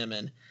run for him,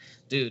 and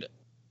dude,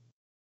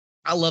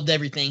 I loved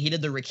everything. He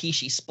did the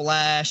Rikishi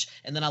splash,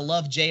 and then I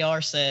love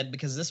JR said,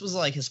 because this was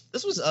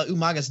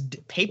Umaga's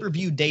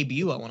pay-per-view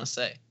debut, I want to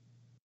say.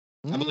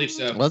 I believe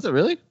so. Was it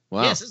really?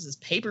 Wow. Yes, this is his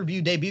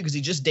pay-per-view debut, because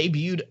he just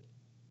debuted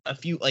a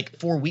few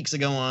 4 weeks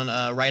ago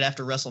on right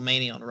after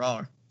WrestleMania on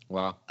Raw.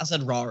 Wow. I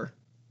said Raw.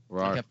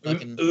 Raw. Like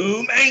fucking,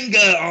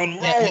 Umanga on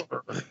Raw.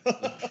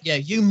 yeah,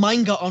 you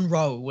manga on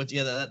Raw.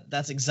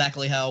 That's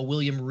exactly how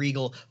William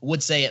Regal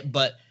would say it.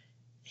 But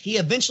he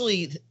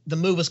eventually, the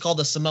move was called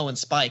the Samoan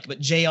Spike. But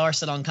JR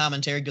said on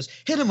commentary, he goes,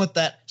 hit him with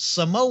that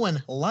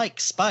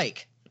Samoan-like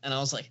spike. And I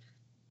was like,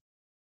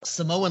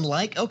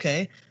 Samoan-like?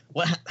 Okay.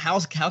 What? How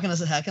can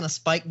a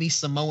spike be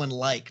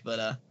Samoan-like?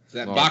 But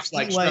that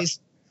box-like anyways,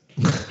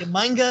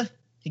 manga,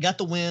 he got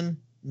the win.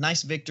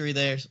 Nice victory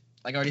there.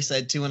 Like I already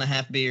said,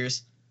 2.5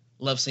 beers.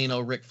 Love seeing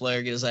old Ric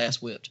Flair get his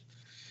ass whipped.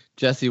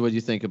 Jesse, what did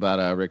you think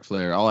about Ric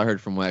Flair? All I heard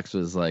from Wex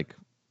was like,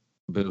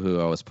 boo-hoo,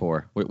 I was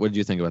poor. What did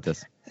you think about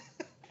this?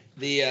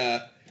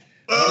 The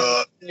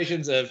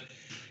situations of,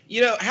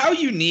 how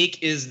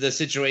unique is the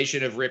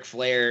situation of Ric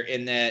Flair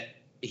in that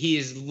he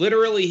is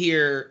literally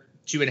here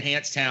to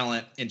enhance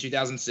talent in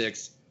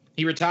 2006.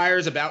 He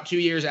retires about 2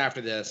 years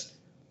after this.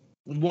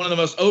 One of the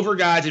most over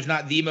guys, if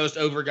not the most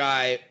over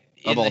guy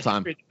of all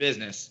time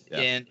business.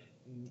 Yeah. And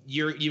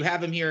you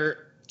have him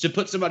here to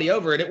put somebody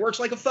over, and it works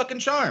like a fucking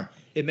charm.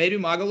 It made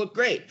Umaga look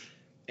great.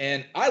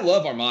 And I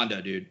love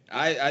Armando, dude.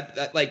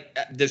 I like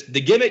this.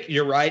 The gimmick,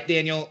 you're right,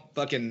 Daniel,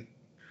 fucking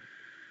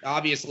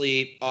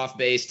obviously off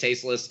base,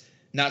 tasteless,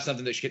 not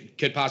something that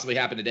could possibly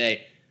happen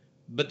today.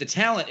 But the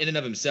talent in and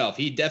of himself,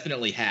 he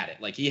definitely had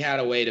it. Like, he had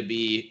a way to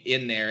be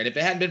in there. And if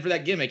it hadn't been for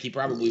that gimmick, he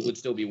probably would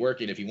still be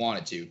working if he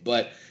wanted to.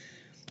 But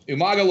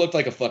Umaga looked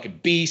like a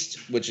fucking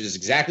beast, which is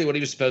exactly what he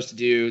was supposed to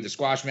do. The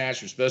squash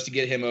match was supposed to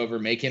get him over,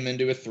 make him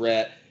into a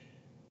threat.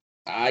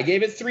 I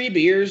gave it 3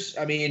 beers.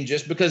 I mean,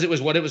 just because it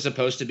was what it was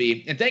supposed to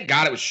be. And thank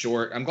God it was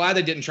short. I'm glad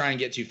they didn't try and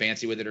get too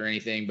fancy with it or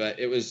anything. But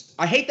it was –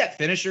 I hate that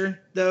finisher,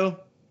 though.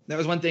 That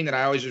was one thing that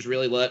I always just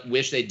really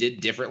wish they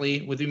did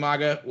differently with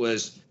Umaga,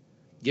 was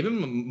give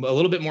him a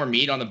little bit more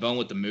meat on the bone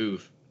with the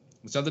move.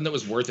 Something that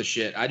was worth a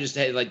shit. I just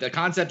had, like, the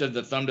concept of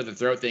the thumb to the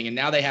throat thing. And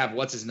now they have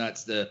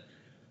what's-his-nuts, the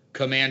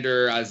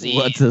Commander Aziz.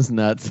 What's his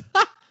nuts?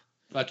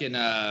 Fucking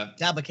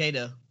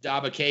Dabba-Kato,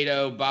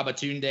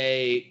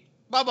 Babatunde.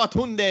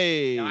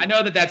 Babatunde. I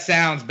know that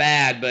sounds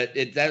bad, but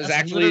that was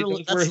actually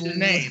those were his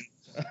name.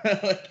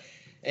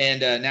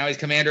 And now he's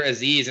Commander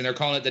Aziz, and they're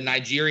calling it the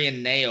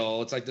Nigerian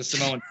Nail. It's like the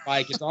Samoan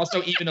Spike. It's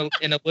also even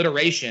an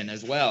alliteration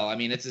as well. I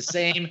mean, it's the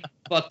same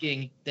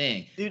fucking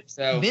thing. Dude,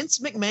 so Vince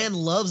McMahon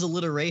loves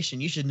alliteration.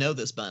 You should know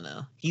this by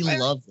now. He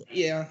loves it.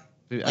 Yeah.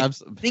 Dude, Like,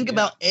 think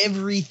about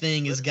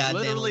everything is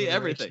goddamn literally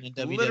alliteration everything.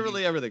 in WWE.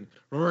 Literally everything.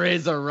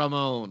 Razor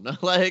Ramon.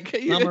 Like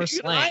I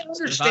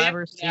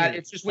understand that.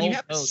 It's just when you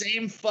have the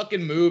same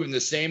fucking move and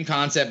the same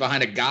concept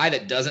behind a guy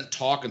that doesn't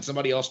talk and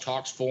somebody else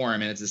talks for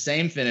him, and it's the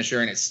same finisher,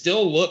 and it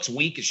still looks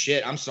weak as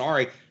shit. I'm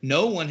sorry.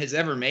 No one has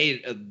ever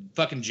made a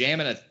fucking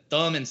jamming a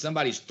thumb in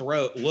somebody's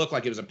throat look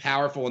like it was a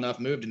powerful enough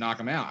move to knock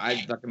him out.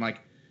 I fucking like.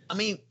 I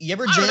mean, you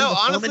ever jam the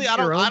thumb into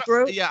your own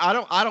throat? Yeah,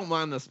 I don't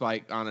mind the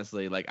spike,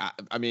 honestly. Like,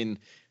 I mean,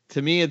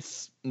 to me,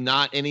 it's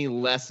not any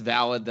less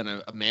valid than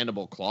a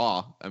mandible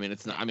claw. I mean,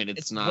 it's not. I mean,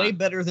 it's not. Way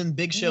better than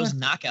Big Show's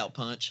knockout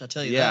punch. I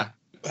tell you that.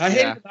 I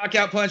hate the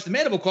knockout punch. The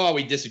mandible claw,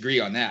 we disagree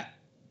on that.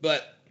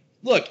 But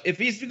look, if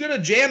he's going to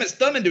jam his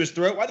thumb into his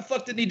throat, why the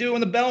fuck didn't he do it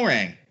when the bell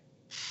rang?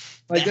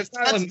 Like, that's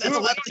what I think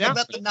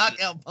about the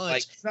knockout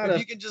punch. Like,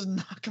 you can just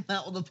knock him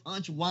out with a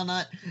punch, why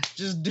not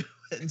just do it?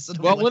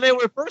 Well, when they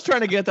were first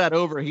trying to get that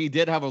over, he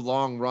did have a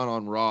long run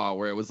on Raw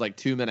where it was like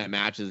 2-minute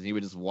matches, and he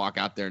would just walk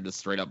out there and just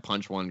straight up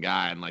punch one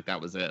guy, and like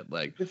that was it.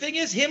 Like, the thing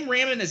is, him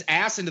ramming his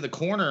ass into the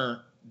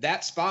corner,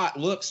 that spot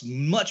looks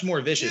much more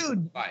vicious.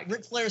 Dude,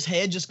 Ric Flair's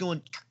head just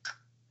going.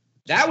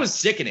 That was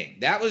sickening.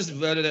 That was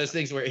one of those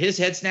things where his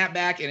head snapped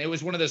back, and it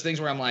was one of those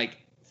things where I'm like,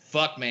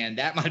 fuck, man,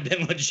 that might have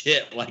been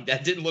legit. Like,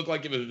 that didn't look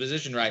like it was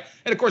positioned right.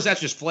 And of course, that's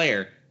just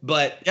Flair.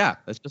 But yeah,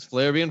 that's just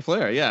Flair being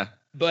Flair. Yeah.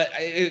 But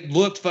it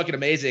looked fucking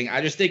amazing.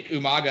 I just think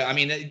Umaga, I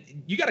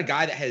mean, you got a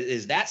guy that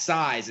is that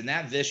size and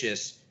that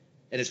vicious,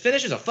 and his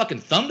finish is a fucking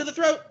thumb to the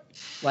throat.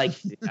 Like,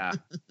 Yeah.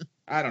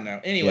 I don't know.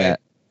 Anyway, Yeah.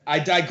 I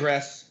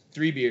digress.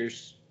 3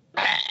 beers.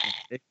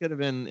 It could have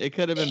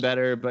been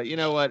better, but you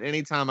know what?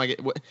 Anytime I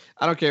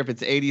don't care if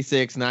it's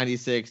 86,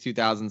 96,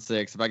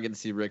 2006. If I get to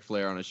see Ric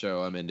Flair on a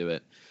show, I'm into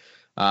it.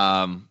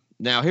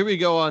 Now here we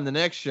go on the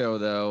next show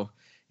though.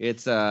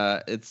 It's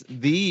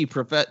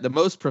the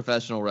most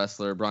professional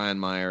wrestler, Brian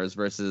Myers,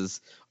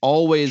 versus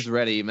always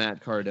ready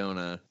Matt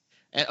Cardona.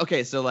 And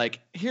okay, so like,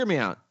 hear me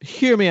out,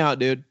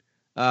 dude.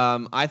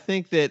 I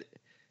think that,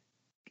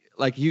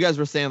 like you guys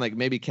were saying, like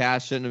maybe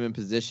Cass shouldn't have been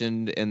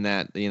positioned in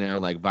that,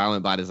 like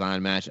Violent by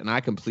Design match, and I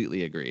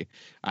completely agree.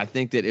 I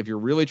think that if you're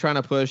really trying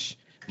to push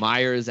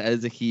Myers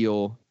as a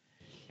heel,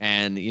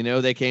 and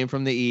they came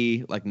from the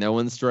E, like no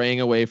one's straying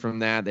away from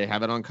that. They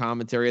have it on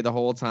commentary the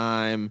whole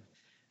time.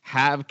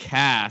 Have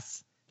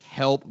Cass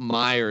help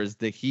Myers,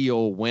 the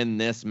heel, win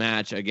this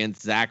match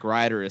against Zack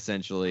Ryder,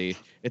 essentially.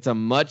 It's a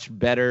much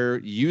better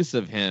use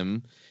of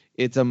him.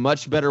 It's a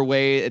much better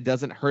way. It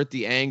doesn't hurt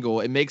the angle.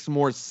 It makes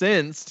more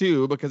sense,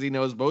 too, because he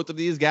knows both of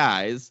these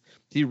guys.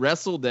 He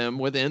wrestled them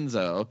with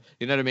Enzo.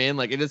 You know what I mean?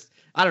 Like,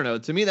 I don't know.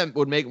 To me, that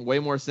would make way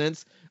more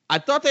sense. I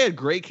thought they had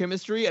great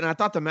chemistry, and I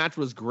thought the match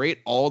was great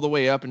all the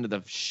way up into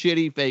the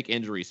shitty fake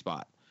injury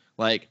spot.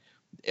 Like,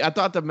 I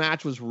thought the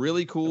match was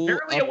really cool.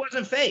 Apparently it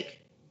wasn't fake.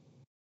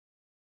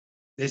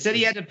 They said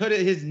he had to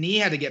his knee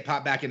had to get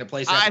popped back into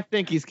place. I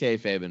think he's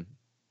kayfabing.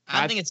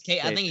 I think he's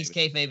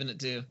kayfabing it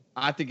too.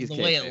 I think he's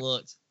the way it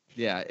looked.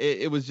 Yeah,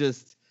 it was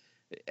just,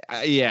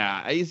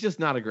 he's just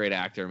not a great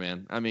actor,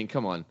 man. I mean,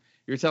 come on.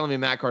 You're telling me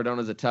Matt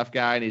Cardona's a tough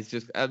guy, and he's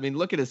just, I mean,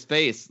 look at his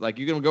face. Like,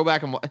 you're going to go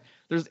back and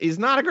he's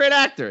not a great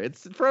actor.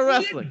 It's pro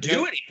wrestling. He didn't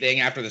do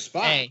anything after the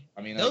spot. Hey,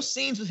 I mean, those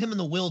scenes with him in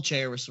the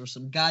wheelchair were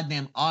some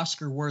goddamn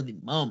Oscar-worthy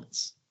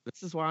moments.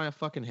 This is why I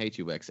fucking hate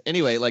you, Wex.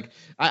 Anyway, like,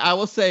 I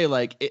will say,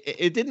 like,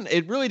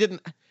 it really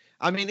didn't,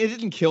 I mean, it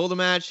didn't kill the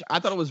match. I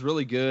thought it was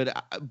really good,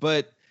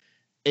 but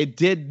it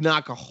did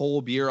knock a whole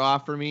beer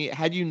off for me.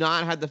 Had you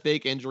not had the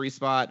fake injury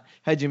spot,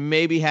 had you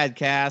maybe had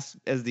Cass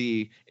as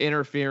the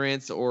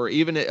interference or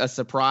even a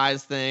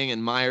surprise thing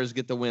and Myers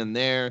get the win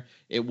there,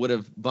 it would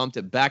have bumped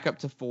it back up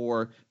to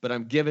 4, but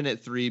I'm giving it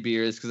 3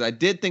 beers because I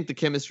did think the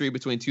chemistry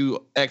between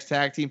two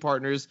ex-tag team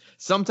partners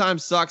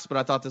sometimes sucks, but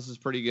I thought this was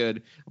pretty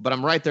good. But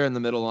I'm right there in the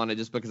middle on it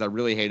just because I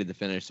really hated the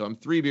finish. So I'm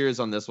 3 beers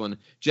on this one.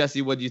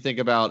 Jesse, what do you think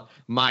about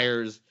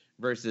Myers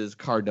versus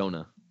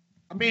Cardona?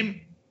 I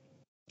mean,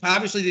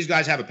 obviously, these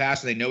guys have a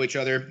past and they know each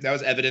other. That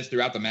was evidence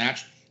throughout the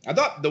match. I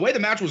thought the way the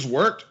match was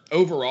worked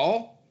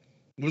overall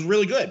was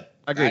really good.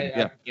 I agree.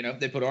 Yeah.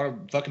 They put on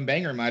a fucking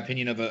banger, in my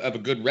opinion, of a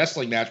good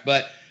wrestling match.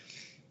 But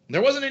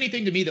there wasn't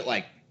anything to me that,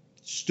 like,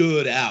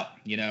 stood out,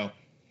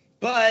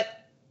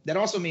 But that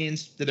also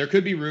means that there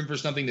could be room for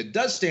something that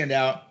does stand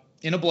out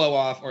in a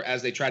blow-off or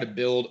as they try to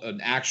build an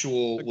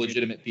actual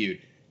legitimate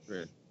feud.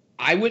 Right.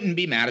 I wouldn't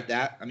be mad at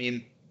that. I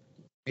mean,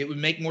 it would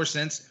make more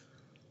sense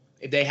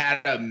if they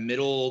had a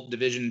middle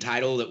division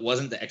title that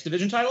wasn't the X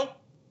Division title,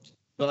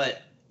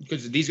 but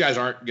because these guys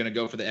aren't going to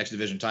go for the X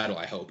Division title,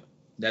 I hope.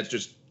 That's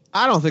just.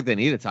 I don't think they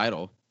need a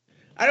title.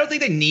 I don't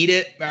think they need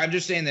it. I'm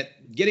just saying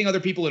that getting other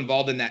people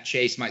involved in that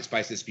chase might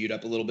spice this feud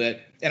up a little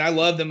bit. And I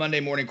love the Monday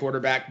Morning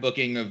Quarterback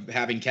booking of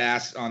having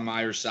Cass on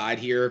Myers' side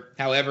here.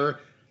 However,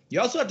 you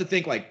also have to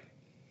think, like,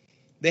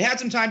 they had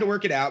some time to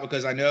work it out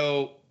because I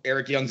know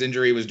Eric Young's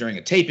injury was during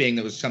a taping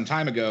that was some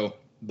time ago,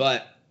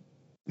 but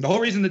the whole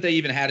reason that they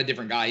even had a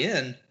different guy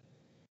in,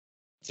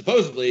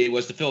 supposedly,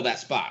 was to fill that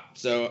spot.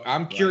 So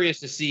I'm curious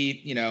to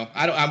see,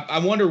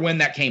 I wonder when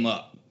that came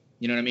up.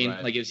 You know what I mean?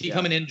 Right. Like, is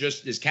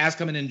Cass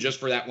coming in just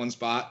for that one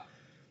spot?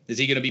 Is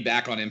he going to be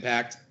back on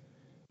Impact?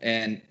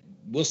 And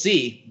we'll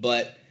see,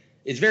 but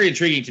it's very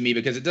intriguing to me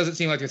because it doesn't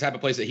seem like the type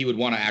of place that he would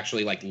want to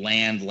actually, like,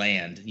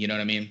 land. You know what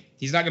I mean?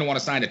 He's not going to want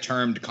to sign a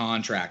termed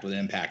contract with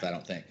Impact, I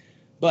don't think.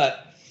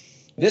 But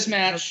this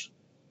match,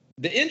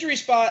 the injury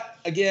spot,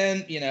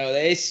 again,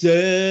 they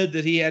said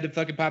that he had to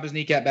fucking pop his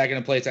kneecap back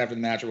into place after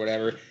the match or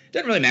whatever. It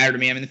doesn't really matter to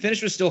me. I mean, the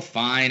finish was still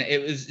fine.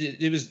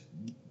 It was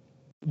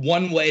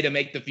one way to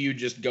make the feud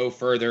just go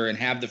further and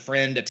have the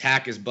friend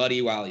attack his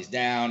buddy while he's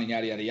down and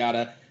yada, yada,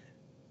 yada.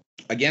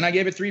 Again, I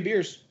gave it 3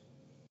 beers.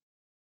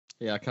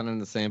 Yeah, kind of in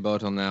the same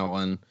boat on that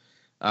one.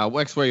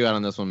 Wex, where you at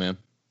on this one, man?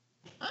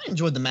 I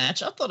enjoyed the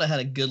match. I thought it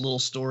had a good little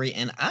story,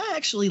 and I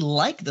actually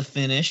like the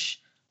finish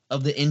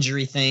of the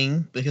injury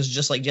thing because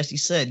just like Jesse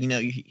said,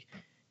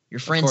 your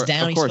friend's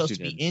down, he's supposed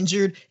to be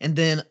injured, and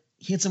then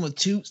he hits him with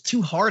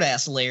two hard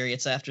ass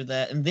lariats after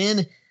that, and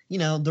then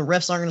the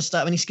refs aren't going to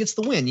stop, and he gets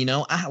the win.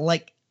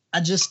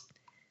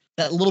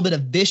 That little bit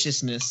of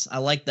viciousness, I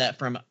like that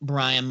from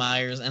Brian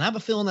Myers, and I have a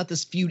feeling that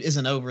this feud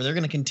isn't over. They're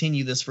going to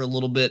continue this for a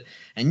little bit,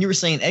 and you were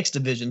saying X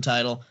Division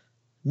title,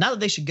 not that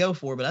they should go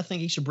for, but I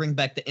think he should bring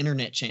back the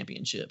Internet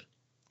Championship.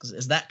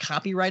 Is that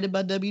copyrighted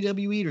by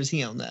WWE, or does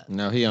he own that?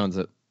 No, he owns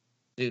it.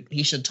 Dude,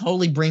 he should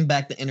totally bring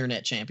back the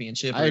Internet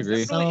Championship. I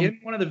agree. It's in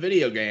one of the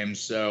video games,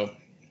 so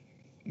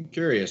I'm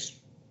curious.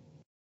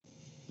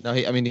 No,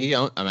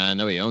 I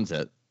know he owns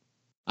it.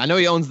 I know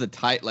he owns the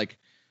title. Like,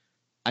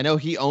 I know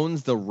he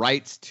owns the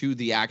rights to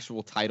the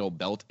actual title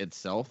belt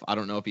itself. I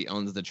don't know if he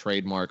owns the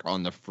trademark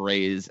on the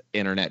phrase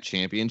Internet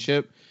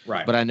Championship.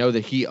 Right. But I know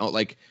that he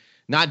like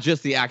not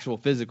just the actual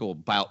physical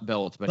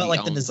belt, but he like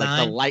owns the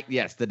design.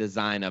 the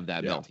design of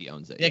that belt. He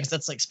owns it. Yeah, because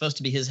that's like supposed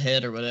to be his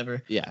head or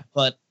whatever. Yeah.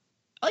 But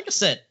like I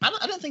said,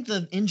 I don't think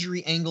the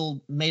injury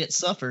angle made it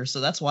suffer, so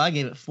that's why I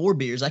gave it 4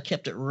 beers. I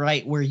kept it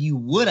right where you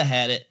would have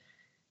had it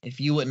if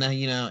you wouldn't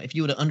have, if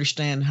you would have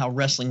understand how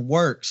wrestling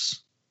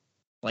works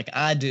like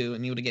I do,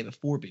 and you would have gave it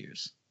 4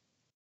 beers.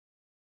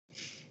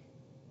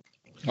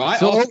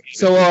 Well,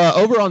 so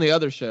over on the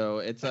other show,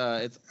 it's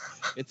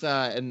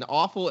an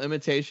awful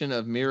imitation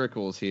of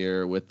Miracles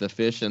here with the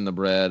fish and the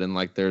bread, and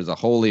like there's a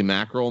holy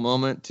mackerel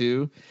moment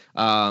too.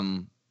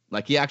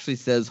 Like he actually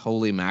says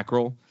holy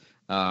mackerel.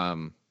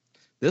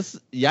 This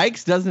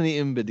yikes doesn't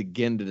even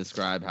begin to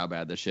describe how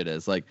bad this shit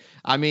is. Like,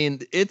 I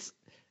mean, this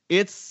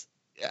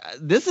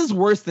is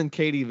worse than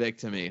Katie Vick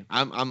to me.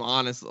 I'm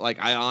honest. Like,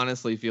 I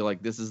honestly feel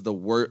like this is the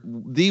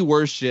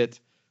worst shit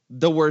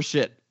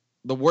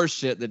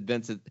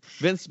that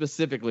Vince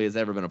specifically has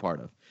ever been a part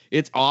of.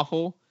 It's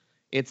awful.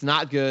 It's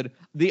not good.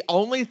 The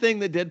only thing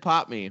that did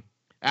pop me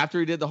after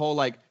he did the whole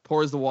like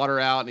pours the water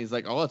out and he's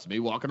like, oh, it's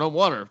me walking on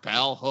water,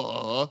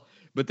 pal.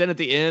 But then at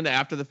the end,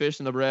 after the fish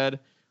and the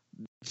bread,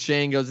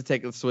 Shane goes to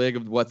take a swig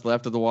of what's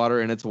left of the water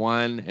and it's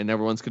wine and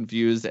everyone's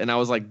confused. And I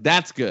was like,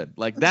 that's good.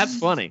 Like, that's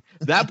funny.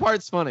 That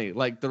part's funny.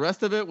 Like the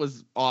rest of it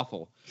was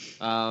awful.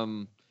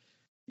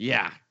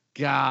 Yeah.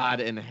 God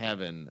in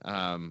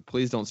heaven.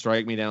 Please don't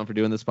strike me down for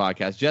doing this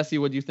podcast. Jesse,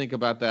 what do you think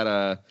about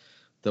that?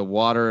 The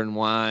water and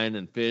wine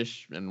and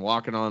fish and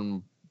walking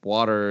on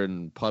water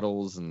and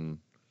puddles and.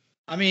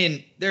 I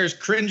mean, there's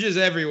cringes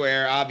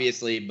everywhere,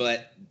 obviously,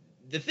 but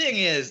the thing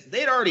is,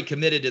 they'd already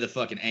committed to the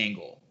fucking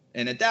angle.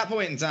 And at that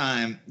point in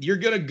time, you're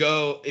going to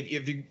go, if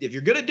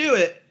you're going to do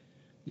it,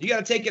 you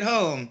got to take it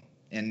home.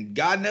 And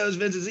God knows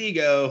Vince's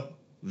ego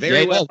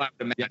very well. I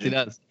would imagine.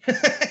 Yes, he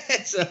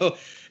does. So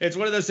it's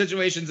one of those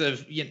situations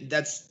of,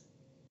 that's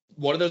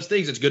one of those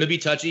things. It's going to be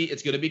touchy.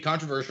 It's going to be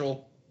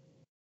controversial.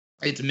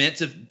 It's meant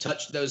to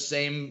touch those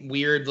same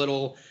weird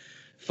little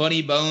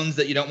funny bones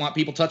that you don't want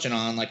people touching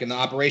on, like in the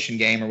Operation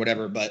game or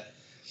whatever. But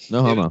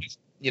no homo.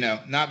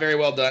 Not very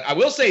well done. I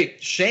will say,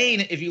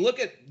 Shane, if you look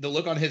at the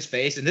look on his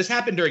face, and this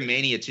happened during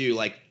Mania too,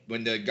 like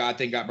when the God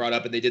thing got brought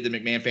up and they did the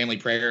McMahon family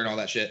prayer and all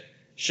that shit.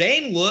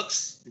 Shane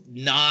looks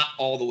not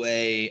all the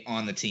way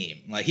on the team.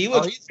 Like he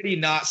looks pretty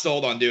not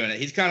sold on doing it.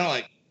 He's kind of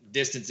like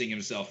distancing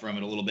himself from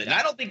it a little bit. And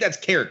I don't think that's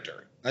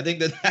character. I think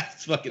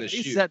that's fucking a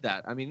shoot. He said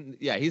that. I mean,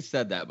 yeah, he's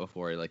said that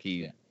before. Like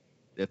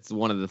it's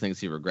one of the things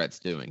he regrets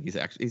doing.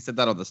 He said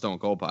that on the Stone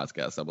Cold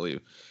podcast, I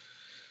believe.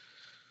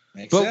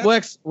 Makes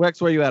sense.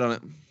 Wex, where you at on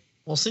it?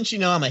 Well, since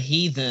I'm a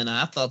heathen,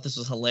 I thought this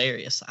was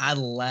hilarious. I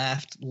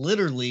laughed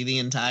literally the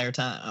entire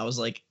time. I was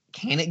like,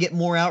 can it get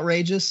more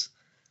outrageous?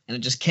 And it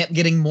just kept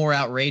getting more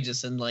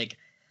outrageous. And like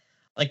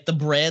the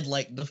bread,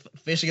 like the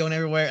fish going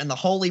everywhere, and the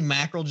holy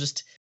mackerel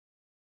just.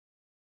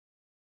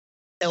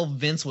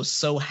 Vince was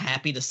so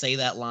happy to say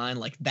that line.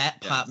 Like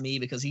that popped me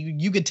because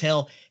you could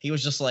tell he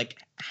was just like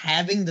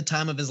having the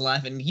time of his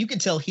life. And you could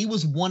tell he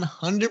was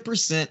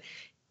 100%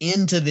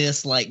 into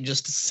this, like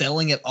just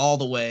selling it all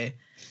the way.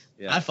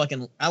 Yeah.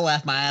 I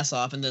laughed my ass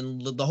off. And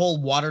then the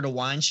whole water to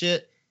wine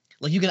shit,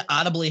 like you can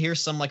audibly hear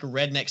some like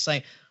redneck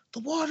saying, the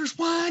water's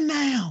wine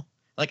now.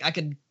 Like I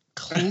could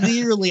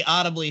clearly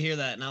audibly hear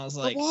that. And I was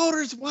like, the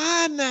water's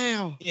wine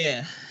now.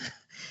 Yeah.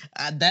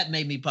 That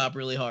made me pop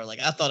really hard.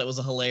 Like I thought it was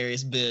a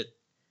hilarious bit.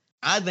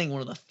 I think one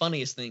of the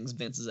funniest things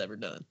Vince has ever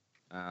done.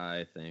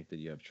 I think that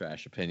you have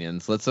trash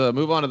opinions. Let's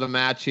move on to the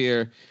match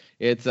here.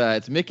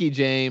 It's Mickie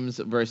James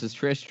versus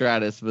Trish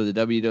Stratus for the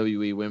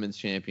WWE Women's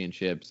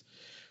Championships.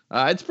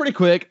 It's pretty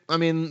quick. I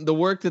mean, the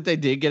work that they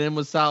did get in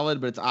was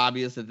solid, but it's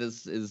obvious that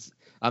this is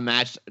a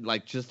match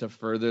like just to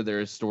further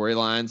their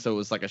storyline. So it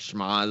was like a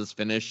schmozz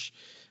finish.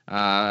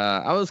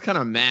 I was kind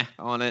of meh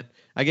on it.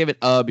 I gave it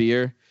a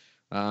beer.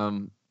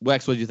 Wex,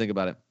 what did you think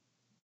about it?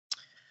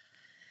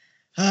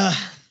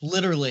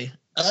 Literally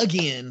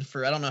again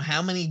for I don't know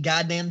how many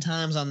goddamn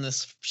times on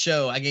this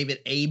show I gave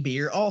it a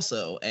beer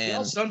also. And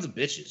y'all sons of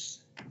bitches.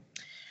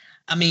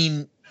 I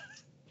mean,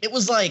 it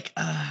was like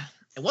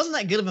it wasn't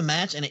that good of a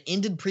match, and it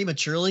ended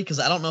prematurely because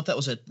I don't know if that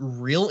was a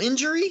real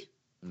injury.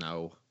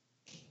 No.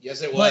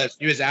 Yes, it was.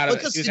 He was out of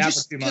it. He was out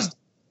for 2 months.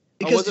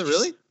 Oh, was it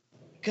really?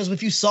 Because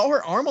if you saw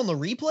her arm on the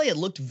replay, it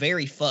looked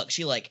very fucked.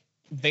 She like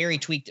very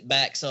tweaked it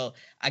back. So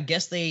I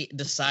guess they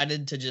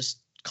decided to just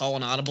call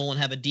an audible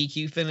and have a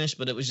DQ finish,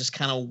 but it was just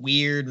kind of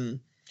weird and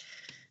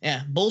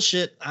yeah,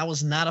 bullshit. I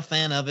was not a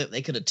fan of it.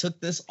 They could have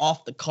took this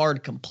off the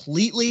card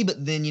completely,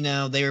 but then,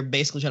 they were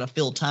basically trying to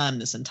fill time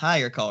this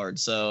entire card.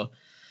 So,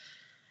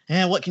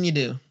 yeah, what can you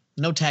do?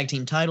 No tag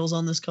team titles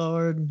on this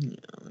card.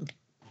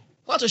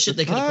 Lots of shit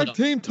they could have put on.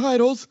 Tag team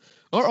titles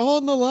are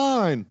on the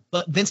line.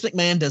 But Vince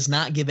McMahon does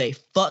not give a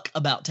fuck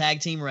about tag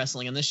team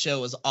wrestling, and this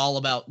show is all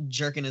about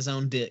jerking his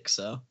own dick,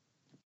 so.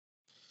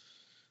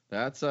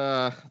 That's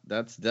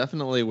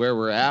definitely where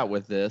we're at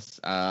with this.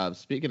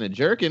 Speaking of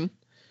jerking,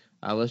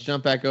 let's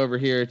jump back over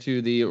here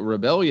to the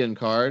Rebellion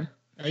card.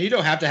 You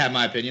don't have to have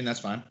my opinion. That's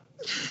fine.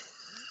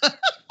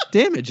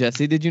 Damn it,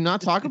 Jesse. Did you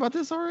not talk about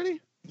this already?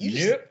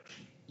 Yep.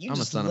 I'm a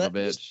son of a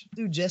bitch.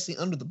 Do Jesse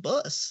under the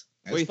bus.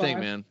 What do you think,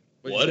 man?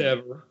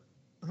 Whatever.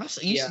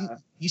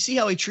 You see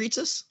how he treats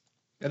us?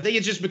 I think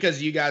it's just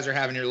because you guys are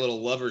having your little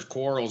lovers'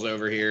 quarrels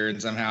over here,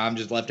 and somehow I'm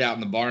just left out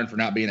in the barn for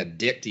not being a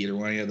dick to either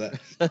one of you.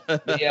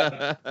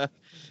 Yeah.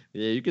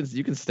 Yeah, you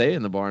can stay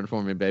in the barn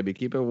for me, baby.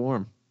 Keep it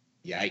warm.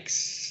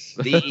 Yikes.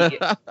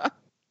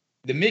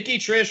 The Mickey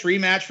Trish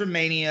rematch from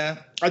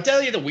Mania. I'll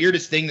tell you the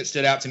weirdest thing that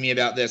stood out to me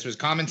about this was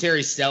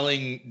commentary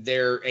selling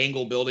their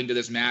angle building to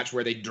this match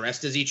where they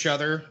dressed as each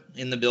other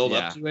in the build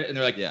up to it. And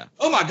they're like,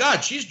 oh my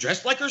God, she's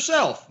dressed like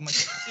herself. I'm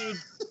like,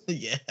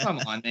 dude, yeah. Come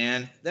on,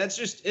 man. That's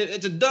just,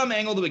 it's a dumb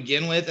angle to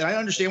begin with. And I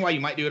understand why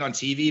you might do it on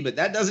TV, but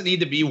that doesn't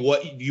need to be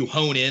what you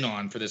hone in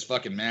on for this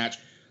fucking match.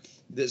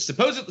 So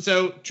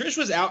Trish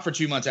was out for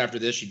 2 months after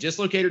this. She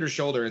dislocated her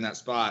shoulder in that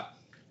spot.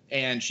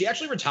 And she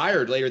actually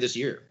retired later this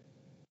year.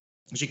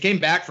 She came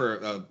back for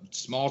a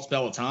small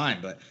spell of time,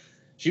 but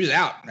she was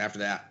out after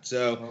that.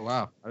 So, oh,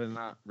 wow. I did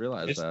not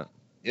realize that.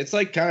 It's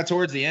like kind of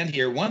towards the end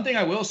here. One thing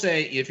I will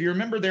say, if you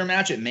remember their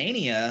match at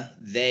Mania,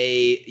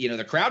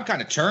 the crowd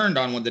kind of turned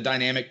on the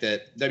dynamic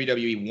that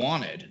WWE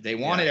wanted. They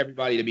wanted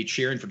everybody to be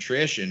cheering for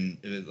Trish and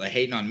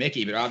hating on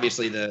Mickey, but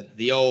obviously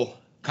the old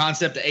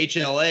concept of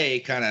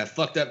HLA kind of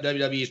fucked up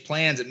WWE's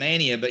plans at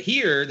Mania. But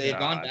here they've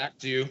gone back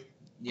to,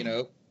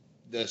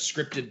 the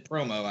scripted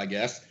promo, I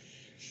guess.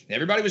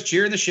 Everybody was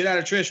cheering the shit out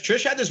of Trish.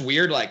 Trish had this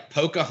weird, like,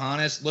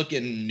 Pocahontas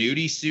looking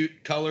nudie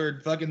suit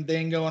colored fucking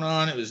thing going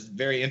on. It was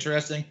very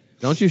interesting.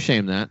 Don't you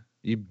shame that.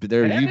 You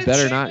better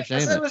not shame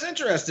it. It was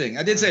interesting.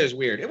 I did say it was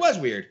weird. It was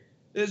weird.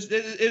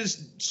 It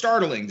was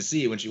startling to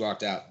see when she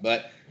walked out.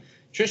 But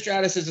Trish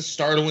Stratus is a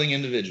startling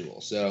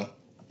individual, so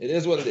it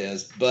is what it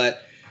is.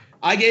 But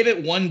I gave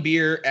it 1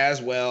 beer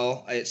as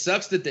well. It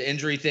sucks that the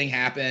injury thing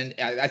happened.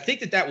 I think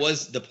that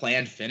was the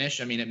planned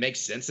finish. I mean, it makes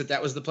sense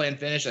that was the planned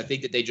finish. I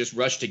think that they just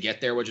rushed to get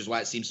there, which is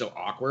why it seems so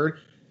awkward.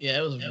 Yeah,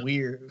 it was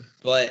weird.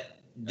 But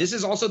this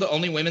is also the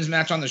only women's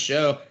match on the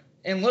show.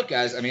 And look,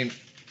 guys, I mean,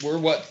 we're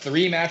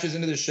 3 matches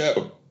into the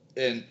show,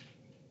 and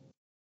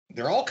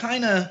they're all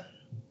kind of.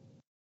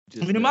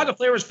 I mean, Umaga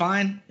Flair was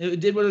fine.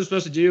 It did what it was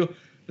supposed to do.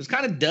 It was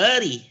kind of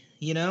duddy,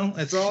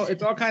 It's all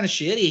kind of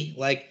shitty.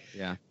 Like.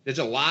 Yeah. There's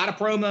a lot of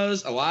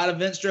promos, a lot of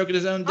Vince stroking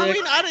his own dick. I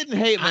mean, I didn't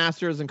hate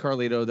Masters and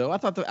Carlito though. I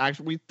thought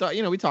we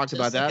talked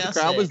about that. The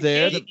crowd was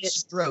there.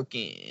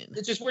 Stroking.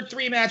 It's just we're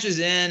 3 matches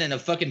in and a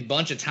fucking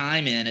bunch of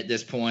time in at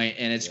this point,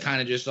 and it's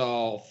kind of just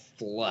all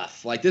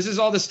fluff. Like this is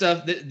all the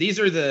stuff. These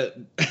are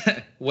the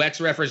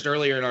Wex referenced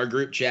earlier in our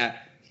group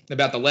chat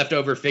about the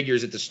leftover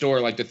figures at the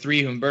store, like the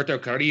 3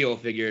 Humberto Carrillo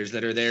figures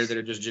that are there that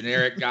are just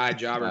generic guy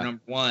jobber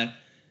number 1.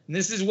 And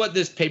this is what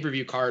this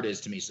pay-per-view card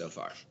is to me so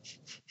far.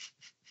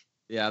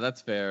 Yeah,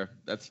 that's fair.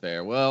 That's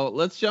fair. Well,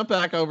 let's jump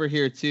back over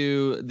here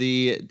to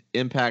the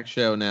Impact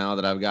show now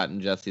that I've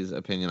gotten Jesse's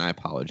opinion. I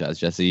apologize,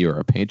 Jesse. You are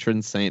a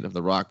patron saint of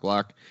the Rock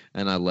Block,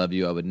 and I love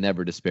you. I would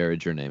never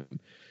disparage your name.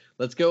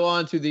 Let's go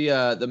on to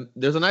the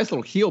there's a nice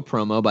little heel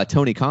promo by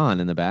Tony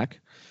Khan in the back,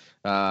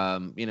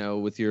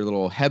 with your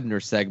little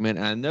Hebner segment.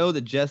 And I know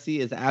that Jesse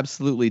is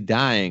absolutely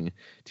dying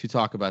to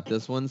talk about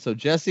this one. So,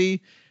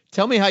 Jesse,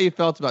 tell me how you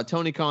felt about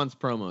Tony Khan's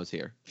promos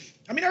here.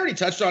 I mean, I already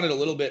touched on it a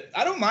little bit.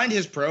 I don't mind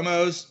his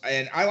promos,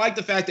 and I like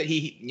the fact that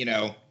he,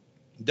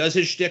 does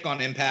his shtick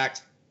on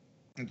Impact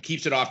and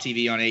keeps it off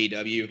TV on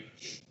AEW.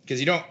 Because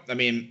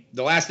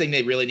the last thing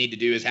they really need to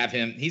do is have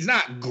him. He's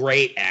not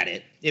great at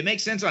it. It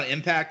makes sense on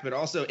Impact, but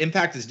also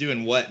Impact is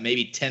doing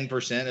maybe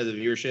 10% of the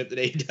viewership that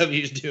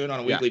AEW is doing on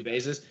a weekly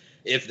basis,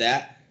 if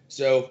that.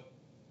 So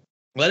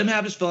let him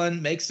have his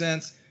fun. Makes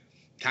sense.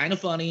 Kind of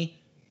funny.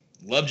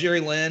 Love Jerry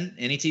Lynn.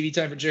 Any TV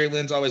time for Jerry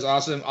Lynn's always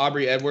awesome.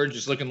 Aubrey Edwards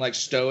just looking like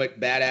stoic,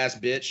 badass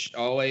bitch.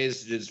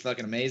 Always just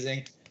fucking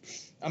amazing.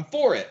 I'm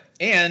for it.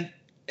 And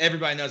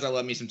everybody knows I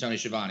love me some Tony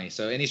Schiavone.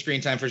 So any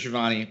screen time for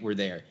Schiavone, we're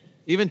there.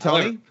 Even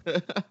Tony?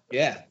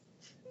 Yeah.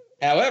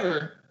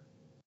 However,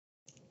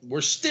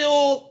 we're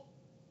still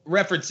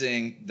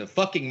referencing the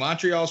fucking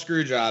Montreal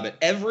Screwjob at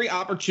every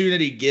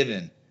opportunity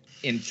given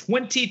in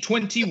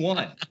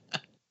 2021.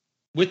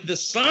 With the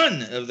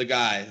son of the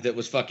guy that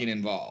was fucking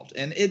involved.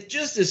 And it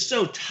just is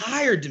so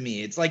tired to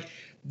me. It's like,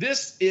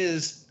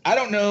 I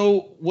don't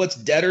know what's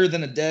deader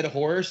than a dead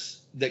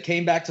horse that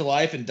came back to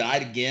life and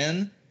died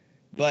again.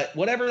 But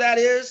whatever that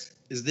is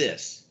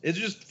this. It's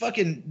just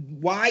fucking,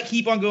 why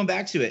keep on going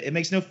back to it? It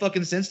makes no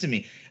fucking sense to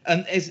me.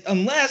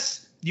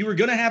 Unless you were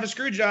going to have a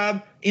screw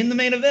job in the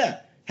main event.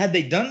 Had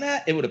they done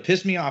that, it would have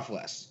pissed me off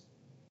less.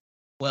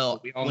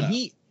 Well,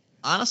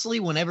 honestly,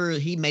 whenever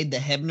he made the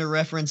Hebner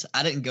reference,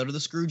 I didn't go to the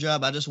screw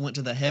job. I just went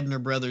to the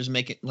Hebner brothers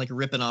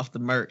ripping off the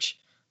merch.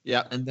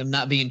 Yeah, and them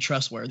not being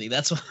trustworthy.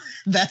 That's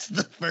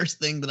the first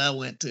thing that I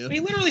went to. He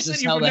literally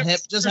said how the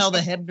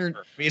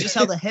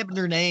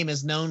Hebner name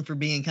is known for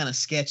being kind of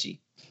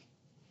sketchy.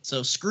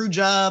 So screw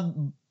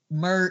job,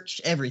 merch,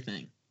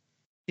 everything.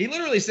 He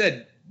literally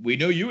said we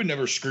know you would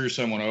never screw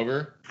someone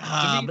over.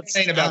 To me, But it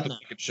ain't about the no.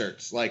 fucking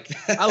shirts. Like,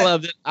 I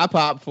loved it. I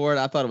popped for it.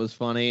 I thought it was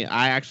funny.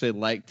 I actually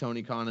like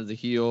Tony Khan as a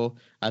heel.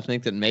 I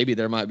think that maybe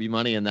there might be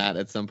money in that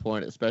at some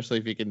point, especially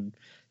if he can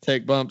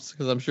take bumps,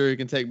 because I'm sure he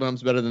can take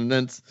bumps better than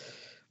Vince.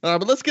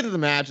 But let's get to the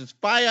match. It's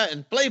Fire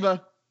and Flavor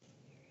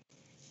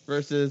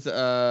versus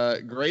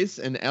Grace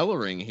and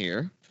Ellering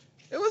here.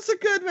 It was a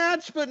good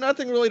match, but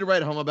nothing really to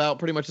write home about.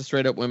 Pretty much a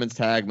straight-up women's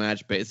tag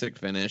match, basic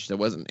finish. There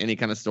wasn't any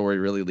kind of story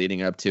really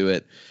leading up to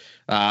it.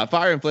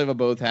 Fire and Flavor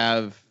both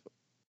have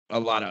a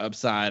lot of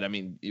upside. I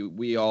mean,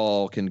 we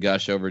all can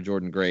gush over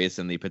Jordynne Grace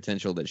and the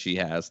potential that she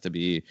has to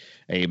be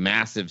a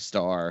massive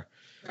star.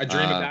 I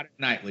dream about it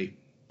nightly.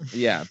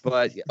 Yeah,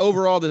 but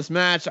overall, this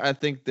match, I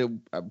think that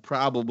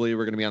probably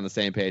we're going to be on the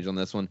same page on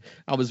this one.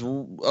 I was a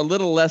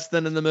little less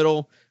than in the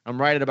middle.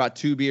 I'm right at about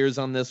 2 beers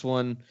on this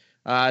one.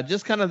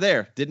 Just kind of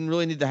there. Didn't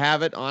really need to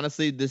have it.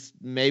 Honestly, this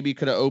maybe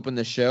could have opened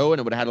the show and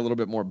it would have had a little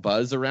bit more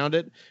buzz around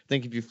it. I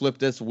think if you flip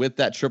this with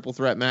that triple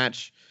threat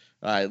match,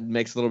 it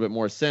makes a little bit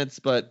more sense.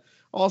 But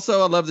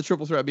also, I love the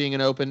triple threat being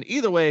an open.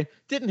 Either way,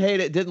 didn't hate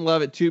it, didn't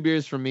love it. 2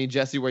 beers from me.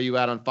 Jesse, where you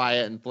at on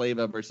Fire and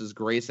Flavor versus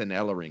Grace and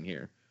Ellering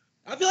here?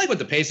 I feel like with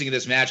the pacing of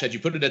this match, had you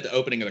put it at the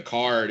opening of the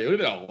card, it would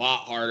have been a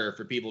lot harder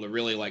for people to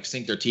really like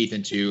sink their teeth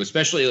into,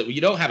 especially you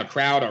don't have a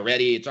crowd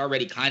already. It's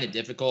already kind of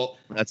difficult.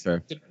 That's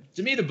fair.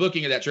 To me, the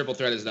booking of that triple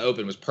threat as the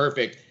open was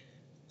perfect.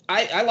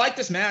 I like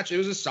this match. It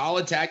was a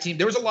solid tag team.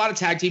 There was a lot of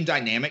tag team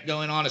dynamic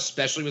going on,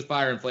 especially with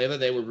Fire and Flavor.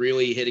 They were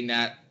really hitting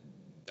that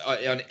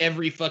on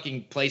every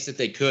fucking place that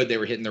they could. They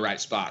were hitting the right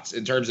spots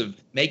in terms of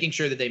making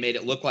sure that they made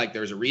it look like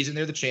there's a reason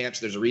they're the champs.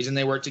 There's a reason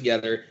they work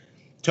together.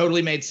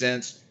 Totally made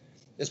sense.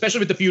 Especially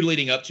with the feud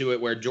leading up to it,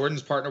 where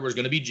Jordan's partner was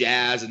going to be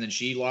Jazz, and then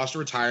she lost a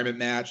retirement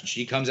match, and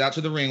she comes out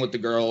to the ring with the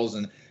girls.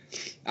 And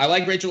I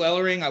like Rachel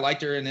Ellering. I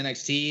liked her in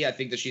NXT. I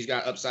think that she's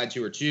got upside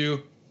to her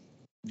too.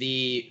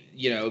 We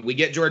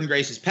get Jordynne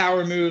Grace's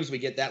power moves. We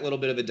get that little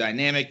bit of a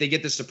dynamic. They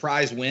get the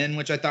surprise win,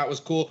 which I thought was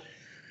cool.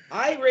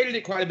 I rated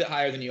it quite a bit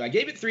higher than you. I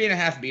gave it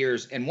 3.5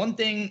 beers. And one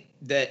thing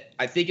that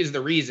I think is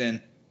the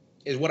reason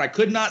is what I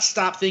could not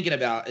stop thinking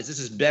about is this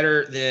is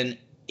better than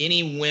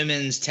any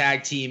women's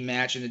tag team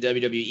match in the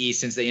WWE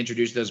since they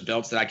introduced those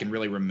belts that I can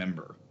really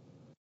remember.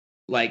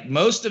 Like,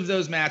 most of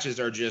those matches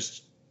are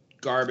just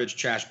garbage,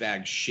 trash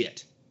bag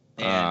shit.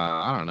 And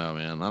I don't know,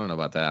 man. I don't know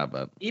about that,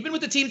 but even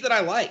with the teams that I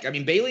like, I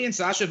mean, Bayley and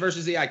Sasha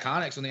versus the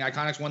Iconics, when the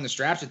Iconics won the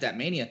straps at that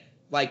Mania,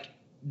 like,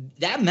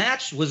 that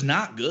match was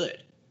not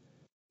good.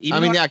 The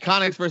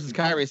Iconics versus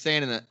Kairi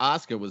Sane and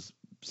Asuka was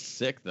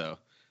sick, though.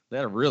 They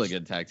had a really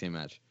good tag team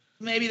match.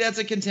 Maybe that's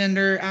a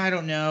contender. I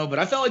don't know, but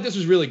I felt like this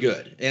was really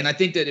good. And I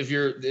think that if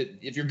you're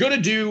going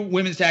to do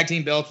women's tag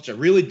team belts, which I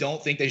really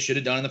don't think they should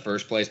have done in the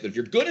first place, but if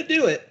you're going to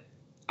do it,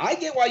 I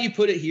get why you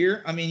put it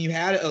here. I mean, you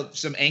had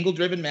some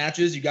angle-driven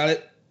matches. You got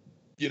it,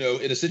 in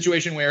a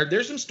situation where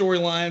there's some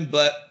storyline,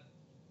 but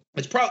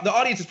the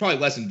audience is probably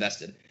less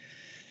invested.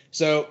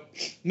 So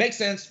makes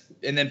sense.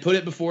 And then put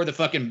it before the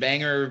fucking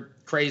banger,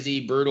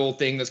 crazy, brutal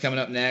thing that's coming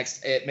up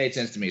next. It made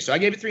sense to me. So I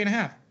gave it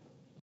 3.5.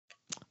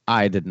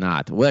 I did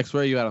not. Lex,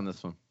 where are you at on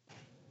this one?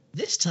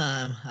 This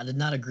time, I did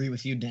not agree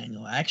with you,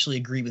 Daniel. I actually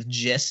agree with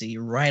Jesse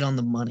right on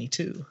the money,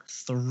 too.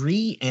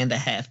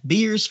 3.5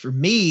 beers for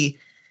me,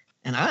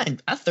 and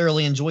I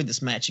thoroughly enjoyed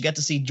this match. You got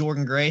to see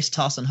Jordynne Grace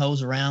tossing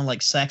hoes around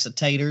like sacks of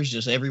taters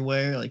just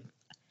everywhere. Like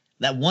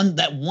that one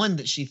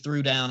that she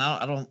threw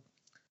down,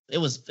 it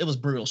was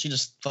brutal. She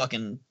just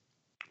fucking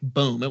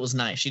boom. It was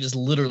nice. She just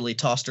literally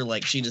tossed her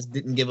like she just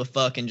didn't give a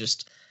fuck and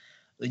just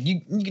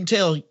you can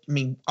tell. I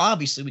mean,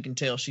 obviously we can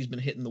tell she's been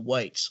hitting the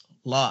weights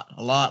a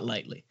lot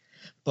lately.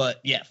 But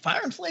yeah,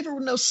 Fire and Flavor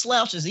were no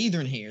slouches either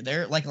in here.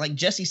 They're like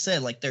Jesse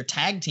said, like their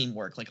tag team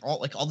work, like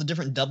all the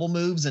different double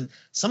moves and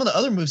some of the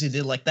other moves he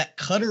did, like that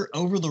cutter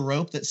over the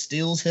rope that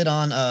Steels hit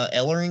on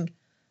Ellering.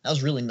 That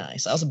was really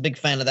nice. I was a big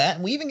fan of that.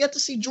 And we even got to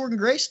see Jordynne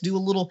Grace do a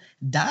little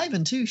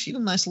diving too. She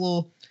did a nice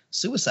little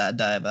suicide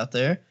dive out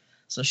there.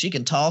 So she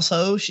can toss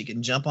hoes, she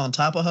can jump on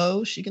top of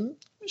hoes, she can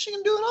do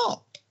it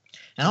all.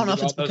 And I don't know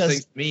if it's because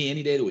things to me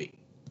any day of the week.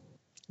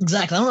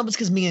 Exactly. I don't know if it's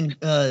because me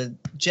and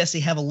Jesse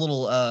have a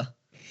little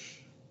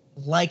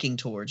liking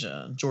towards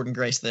Jordynne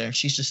Grace there.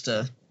 She's just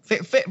a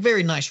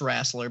very nice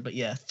wrestler. But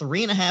yeah,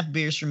 3.5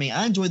 beers for me.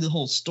 I enjoyed the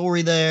whole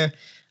story there.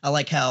 I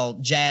like how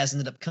Jazz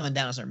ended up coming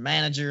down as her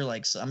manager.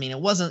 Like, so, I mean, it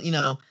wasn't,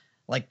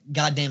 like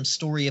goddamn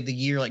story of the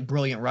year, like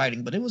brilliant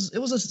writing, but it was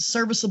a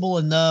serviceable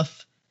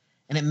enough.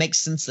 And it makes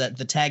sense that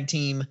the tag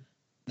team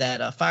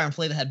that Fire and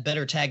Flavor had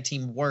better tag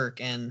team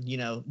work, and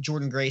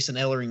Jordynne Grace and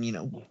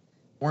Ellering,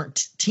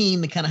 weren't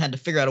team. They kind of had to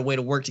figure out a way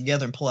to work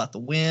together and pull out the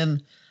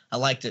win. I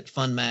liked it.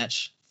 Fun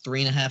match.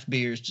 3.5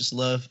 beers. Just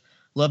love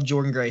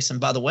Jordynne Grace. And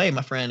by the way,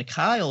 my friend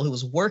Kyle, who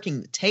was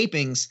working the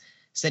tapings,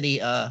 said he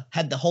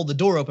had to hold the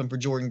door open for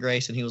Jordynne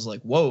Grace, and he was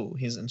like, "Whoa!"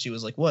 And she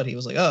was like, "What?" He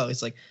was like, "Oh,"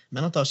 he's like,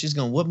 "Man, I thought she was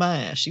gonna whoop my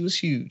ass. She was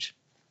huge."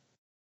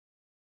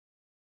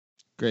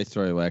 Great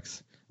story,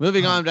 Lex.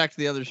 Moving on back to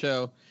the other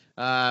show.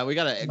 We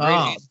got a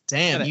great.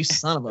 Damn, you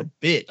son of a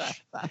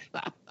bitch.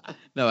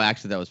 No,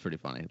 actually, that was pretty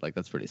funny. Like,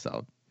 that's pretty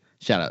solid.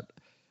 Shout out.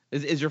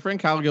 Is your friend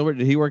Kyle Gilbert?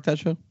 Did he work that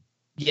show?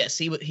 Yes,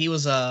 he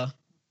was.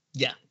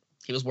 Yeah,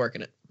 he was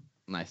working it.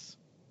 Nice.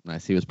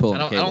 He was pulling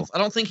the cable. I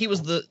don't think he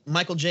was the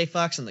Michael J.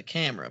 Fox in the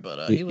camera,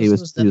 but he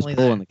was definitely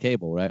pulling there. the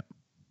cable, right?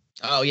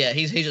 Oh yeah,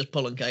 he's just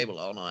pulling cable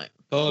all night.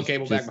 Pulling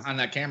cable back behind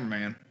that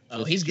cameraman.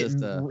 Oh, he's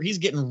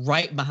getting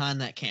right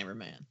behind that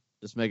cameraman.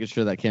 Just making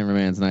sure that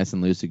cameraman's nice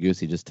and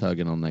loosey-goosey, just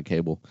tugging on that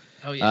cable.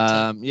 Oh,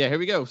 yeah. Yeah, here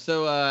we go.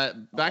 So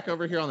back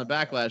over here on the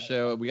Backlash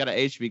show, we got an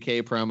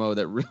HBK promo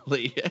that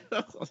really...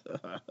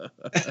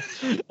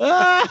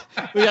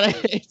 we got an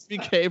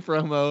HBK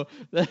promo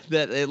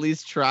that at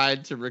least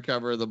tried to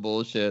recover the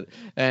bullshit.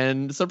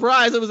 And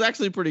surprise, it was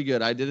actually pretty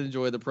good. I did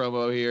enjoy the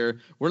promo here.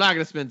 We're not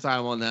going to spend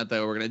time on that,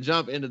 though. We're going to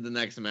jump into the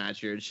next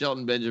match here. It's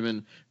Shelton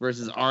Benjamin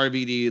versus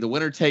RVD, the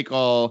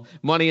winner-take-all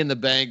Money in the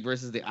Bank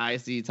versus the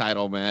IC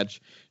title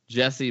match.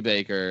 Jesse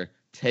Baker,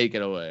 take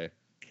it away.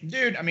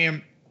 Dude, I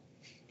mean,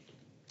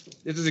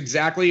 this is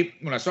exactly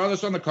when I saw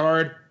this on the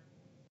card.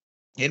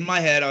 In my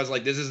head, I was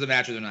like, this is the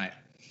match of the night.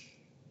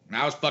 And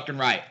I was fucking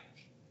right.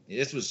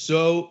 This was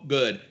so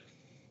good.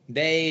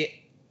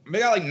 They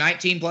got like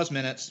 19 plus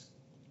minutes,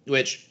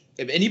 which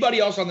if anybody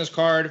else on this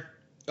card,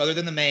 other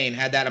than the main,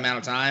 had that amount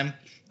of time,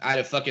 I'd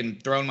have fucking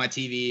thrown my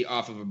TV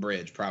off of a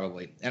bridge,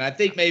 probably. And I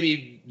think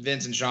maybe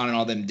Vince and Sean and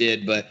all them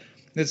did, but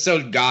it's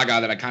so gaga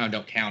that I kind of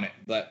don't count it.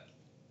 But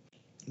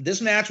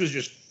this match was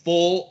just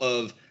full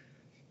of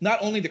not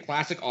only the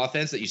classic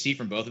offense that you see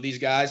from both of these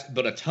guys,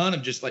 but a ton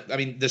of just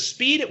the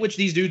speed at which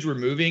these dudes were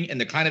moving and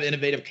the kind of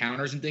innovative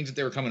counters and things that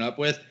they were coming up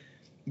with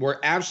were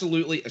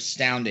absolutely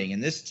astounding.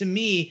 And this, to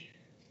me,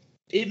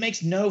 it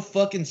makes no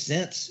fucking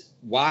sense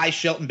why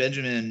Shelton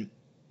Benjamin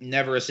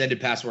never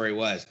ascended past where he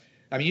was.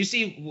 I mean, you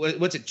see,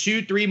 what's it,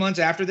 2-3 months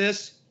after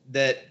this,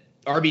 that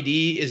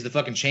RBD is the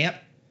fucking champ?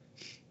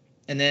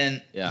 And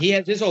then he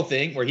has his whole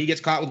thing where he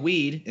gets caught with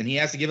weed and he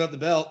has to give up the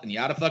belt and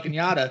yada fucking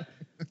yada.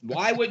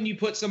 Why wouldn't you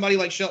put somebody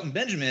like Shelton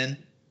Benjamin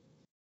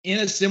in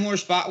a similar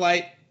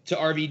spotlight to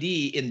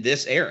RVD in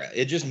this era?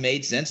 It just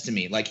made sense to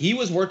me. Like, he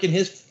was working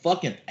his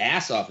fucking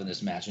ass off in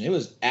this match, and it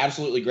was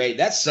absolutely great.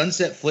 That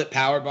sunset flip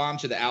powerbomb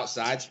to the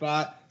outside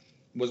spot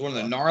was one of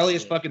the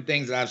gnarliest fucking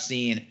things that I've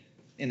seen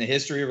in the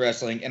history of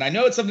wrestling. And I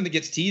know it's something that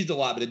gets teased a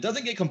lot, but it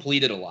doesn't get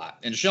completed a lot.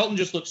 And Shelton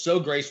just looked so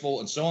graceful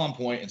and so on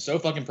point and so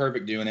fucking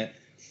perfect doing it.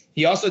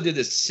 He also did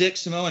this sick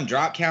Samoan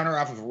drop counter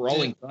off of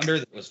Rolling Thunder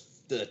that was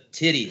the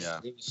titties.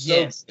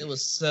 Yeah. It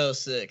was so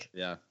sick.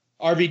 Yeah.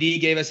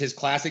 RVD gave us his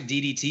classic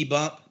DDT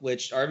bump,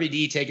 which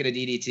RVD taking a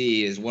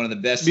DDT is one of the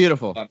best.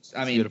 Beautiful. Bumps.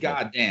 I mean,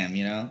 goddamn,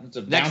 you know. It's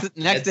a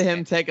next to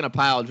him taking a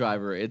pile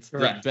driver, it's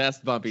the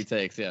best bump he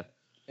takes. Yeah.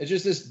 It's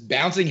just this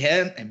bouncing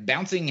head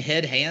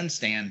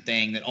handstand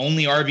thing that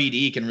only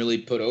RVD can really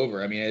put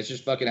over. I mean, it's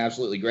just fucking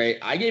absolutely great.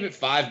 I gave it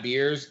 5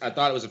 beers. I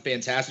thought it was a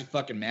fantastic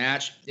fucking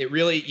match. It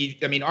really,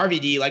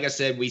 RVD, like I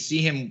said, we see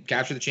him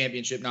capture the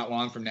championship not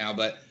long from now,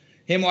 but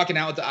him walking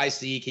out with the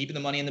IC, keeping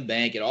the Money in the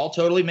Bank, it all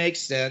totally makes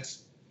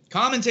sense.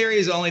 Commentary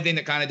is the only thing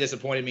that kind of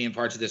disappointed me in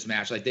parts of this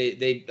match. Like,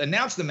 they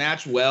announced the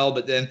match well,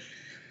 but then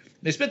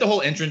they spent the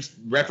whole entrance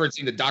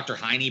referencing the Dr.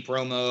 Heine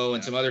promo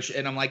and some other shit.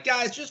 And I'm like,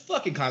 guys, just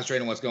fucking concentrate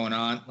on what's going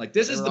on. Like,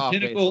 this is the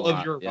pinnacle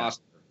of your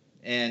roster.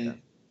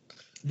 And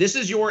this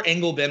is your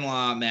Angle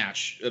Benoit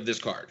match of this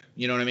card.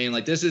 You know what I mean?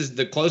 Like, this is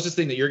the closest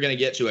thing that you're going to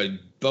get to a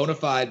bona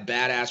fide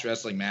badass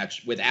wrestling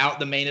match without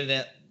the main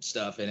event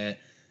stuff in it.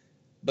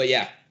 But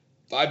yeah,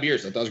 5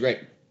 beers. I thought it was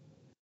great.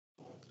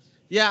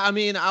 Yeah, I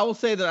mean, I will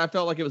say that I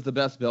felt like it was the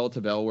best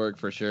bell-to-bell work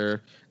for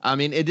sure. I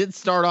mean, it did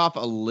start off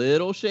a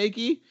little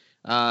shaky.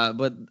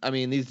 But I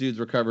mean, these dudes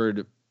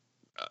recovered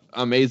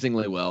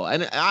amazingly well.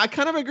 And I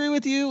kind of agree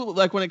with you.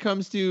 Like, when it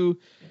comes to,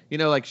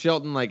 like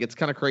Shelton, like, it's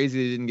kind of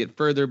crazy they didn't get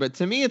further, but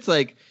to me, it's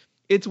like,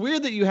 it's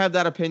weird that you have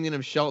that opinion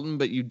of Shelton,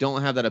 but you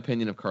don't have that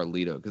opinion of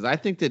Carlito. Cause I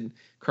think that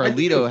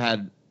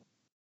Carlito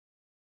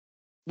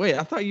wait,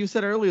 I thought you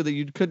said earlier that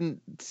you couldn't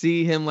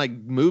see him like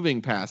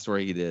moving past where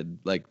he did,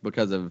 like,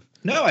 because of.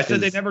 No, I said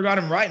they never got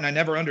him right, and I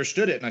never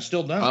understood it, and I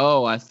still don't.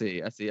 Oh, I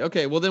see.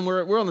 Okay, well then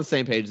we're on the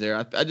same page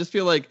there. I just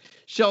feel like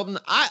Shelton.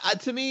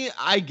 To me,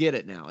 I get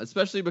it now,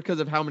 especially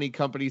because of how many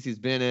companies he's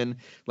been in.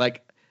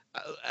 Like,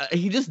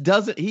 he just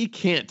doesn't. He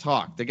can't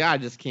talk. The guy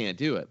just can't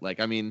do it.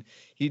 Like, I mean,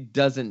 he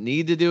doesn't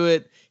need to do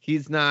it.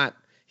 He's not.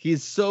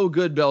 He's so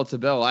good bell to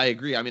bell. I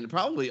agree. I mean,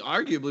 probably,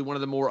 arguably, one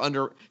of the more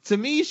under. To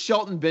me,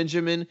 Shelton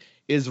Benjamin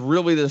is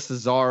really the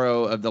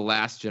Cesaro of the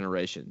last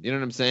generation. You know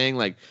what I'm saying?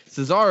 Like,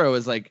 Cesaro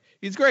is like,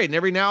 he's great, and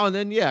every now and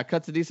then,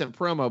 cuts a decent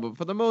promo, but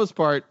for the most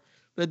part,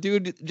 the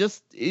dude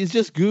he's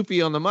just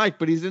goofy on the mic,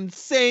 but he's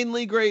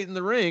insanely great in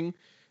the ring.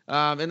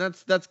 And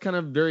that's kind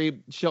of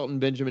very Shelton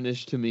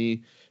Benjamin-ish to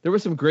me. There were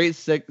some great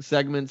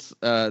segments,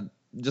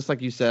 just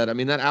like you said. I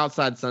mean, that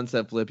outside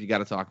sunset flip, you got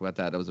to talk about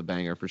that. That was a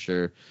banger for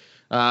sure.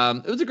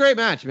 It was a great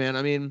match, man.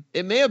 I mean,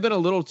 it may have been a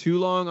little too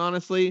long,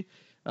 honestly.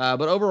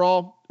 But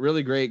overall,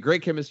 really great.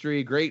 Great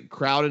chemistry, great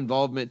crowd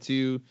involvement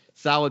too.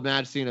 Solid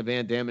match, seeing a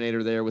Van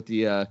Daminator there with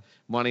the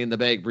Money in the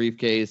Bank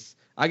briefcase.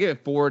 I give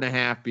it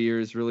 4.5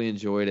 beers. Really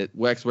enjoyed it.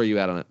 Wex, where you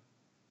at on it?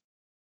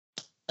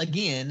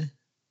 Again,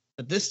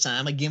 But this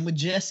time, again with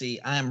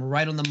Jesse, I am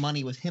right on the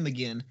money with him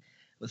again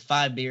with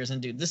 5 beers.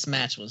 And dude, this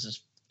match was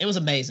just, it was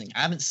amazing. I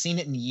haven't seen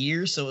it in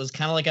years, so it was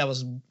kind of like I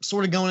was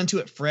sort of going into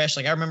it fresh.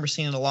 Like I remember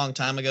seeing it a long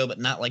time ago, but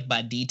not like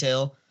by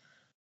detail.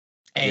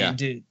 And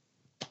dude,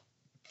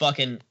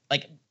 fucking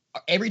like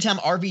every time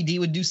RVD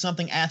would do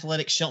something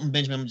athletic, Shelton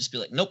Benjamin would just be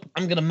like, nope,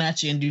 I'm going to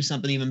match you and do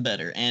something even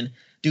better. And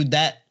dude,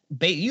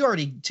 you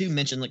already too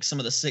mentioned like some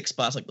of the sick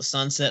spots, like the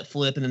sunset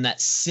flip and then that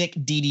sick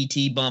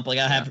DDT bump. Like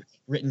I have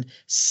written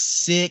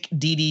sick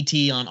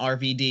DDT on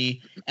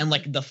RVD and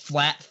like the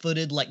flat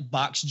footed like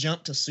box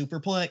jump to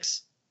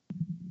superplex.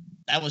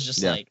 That was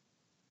just like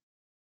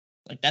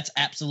that's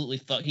absolutely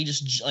fuck. He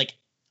just like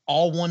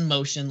all one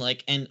motion,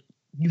 like, and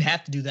you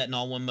have to do that in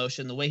all one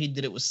motion. The way he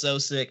did it was so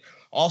sick.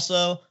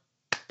 Also,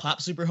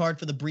 pop super hard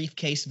for the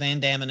briefcase Van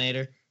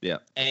Daminator. Yeah.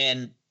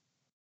 And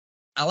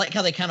I like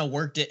how they kind of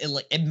worked it.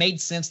 It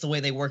made sense the way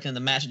they worked in the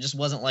match. It just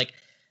wasn't like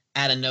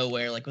out of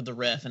nowhere, like with the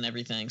ref and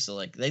everything. So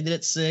like they did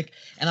it sick.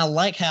 And I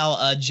like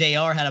how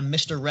JR had a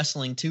Mr.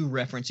 Wrestling 2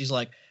 reference. He's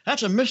like,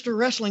 that's a Mr.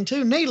 Wrestling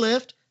 2 knee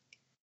lift.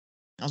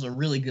 That was a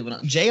really good one.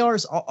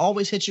 JR's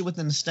always hit you with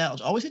the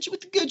nostalgia. Always hit you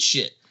with the good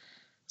shit.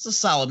 It's a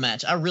solid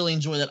match. I really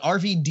enjoyed that.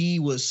 RVD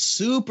was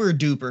super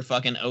duper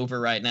fucking over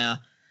right now.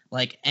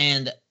 Like,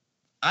 and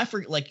I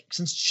forget, like,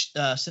 since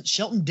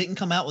Shelton didn't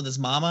come out with his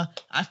mama,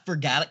 I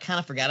kind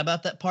of forgot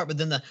about that part. But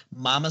then the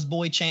mama's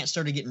boy chant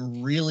started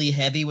getting really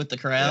heavy with the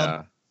crowd.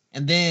 Yeah.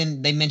 And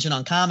then they mentioned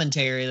on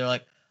commentary, they're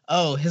like,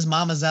 oh, his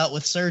mama's out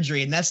with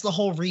surgery. And that's the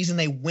whole reason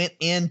they went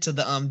into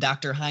the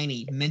Dr.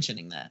 Heine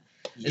mentioning that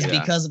is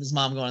because of his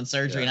mom going on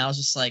surgery. And I was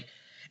just like,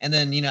 and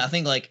then, I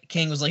think like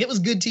King was like, it was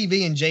good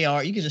TV, and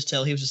JR, you could just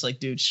tell he was just like,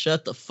 dude,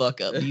 shut the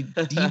fuck up. Do you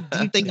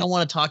think I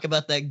want to talk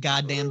about that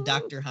goddamn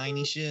Dr.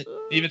 Heine shit?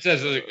 He even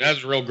says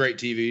that's real great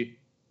TV.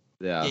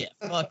 Yeah,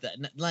 fuck that.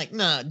 Like,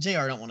 nah,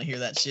 JR don't want to hear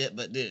that shit,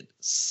 but dude,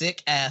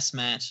 sick ass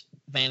match.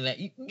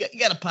 You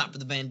got to pop for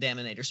the Van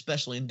Daminator,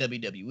 especially in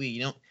WWE.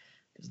 You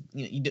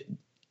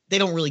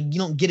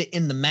don't get it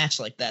in the match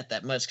like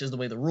that much because the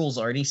way the rules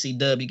are. In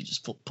ECW, you can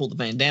just pull the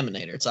Van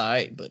Daminator. It's all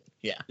right, but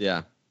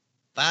yeah.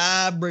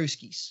 5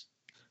 brewskis.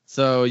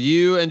 So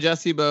you and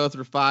Jesse both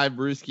were 5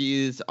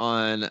 brewskis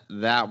on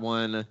that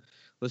one.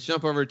 Let's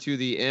jump over to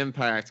the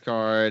Impact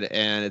card,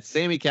 and it's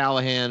Sami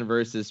Callihan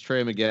versus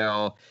Trey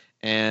Miguel.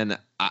 And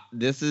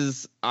this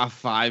is a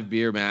 5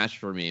 beer match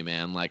for me,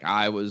 man. Like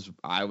I was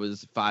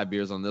 5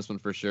 beers on this one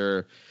for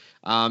sure.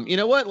 You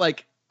know what?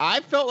 Like I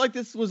felt like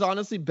this was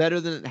honestly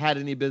better than it had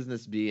any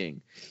business being.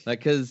 Like,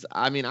 because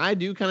I mean, I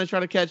do kind of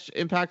try to catch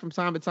Impact from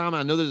time to time.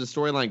 I know there's a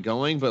storyline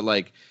going, but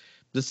like.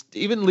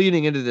 Even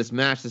leading into this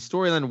match, the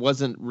storyline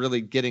wasn't really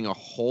getting a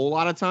whole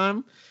lot of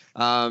time.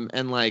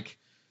 And like,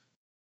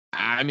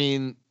 I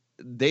mean,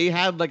 they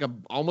had like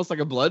almost like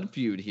a blood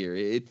feud here.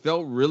 It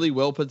felt really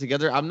well put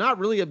together. I'm not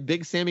really a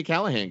big Sami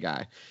Callihan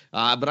guy.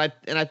 But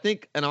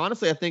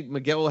honestly, I think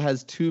Miguel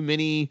has too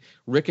many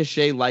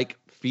Ricochet-like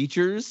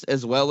features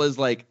as well as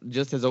like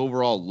just his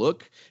overall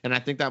look, and I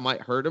think that might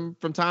hurt him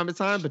from time to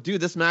time. But dude,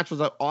 this match was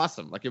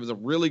awesome. Like it was a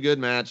really good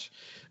match.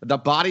 The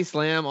body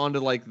slam onto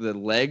like the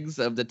legs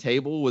of the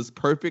table was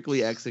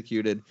perfectly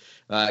executed.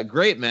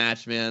 Great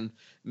match, man.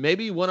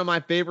 Maybe one of my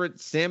favorite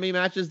Sami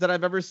matches that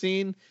I've ever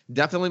seen.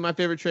 Definitely my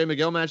favorite Trey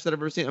Miguel match that I've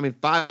ever seen. I mean,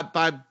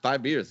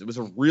 five beers. It was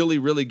a really,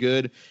 really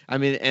good. I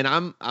mean, and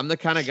I'm the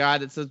kind of guy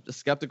that's a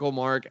skeptical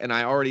Mark, and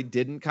I already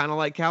didn't kind of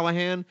like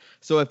Callihan.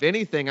 So if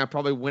anything, I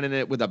probably went in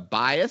it with a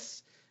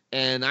bias,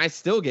 and I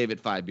still gave it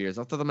 5 beers.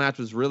 I thought the match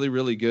was really,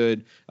 really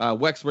good.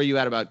 Wex, where you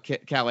at about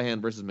Callihan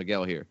versus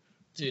Miguel here?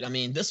 Dude, I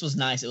mean, this was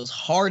nice. It was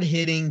hard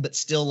hitting, but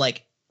still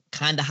like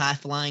kind of high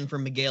flying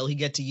from Miguel. He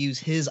got to use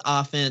his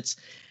offense.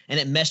 And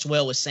it meshed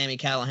well with Sami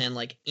Callihan.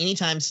 Like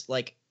anytime,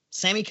 like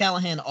Sami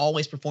Callihan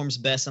always performs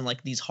best in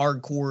like these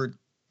hardcore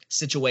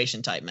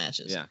situation type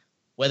matches. Yeah.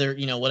 Whether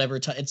whatever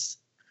if it's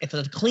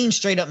a clean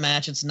straight up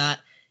match,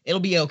 it'll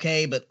be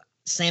okay. But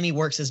Sami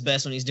works his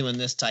best when he's doing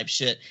this type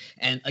shit.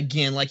 And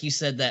again, like you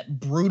said,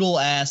 that brutal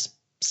ass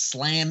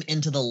slam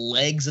into the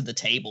legs of the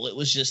table. It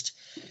was just.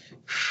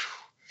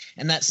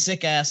 And that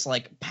sick ass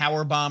like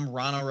power bomb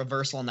Rana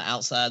reversal on the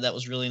outside, that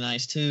was really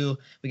nice too.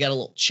 We got a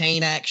little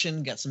chain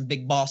action, got some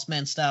big boss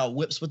man style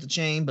whips with the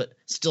chain, but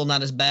still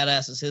not as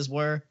badass as his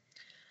were.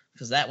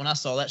 Because when I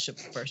saw that shit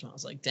for the first time, I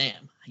was like,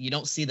 damn, you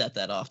don't see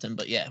that often.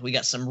 But yeah, we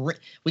got one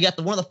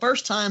of the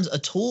first times a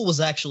tool was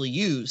actually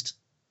used.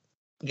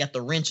 We got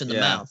the wrench in the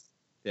mouth.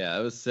 Yeah,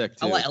 it was sick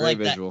too. I like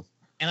visual. That.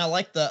 And I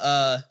like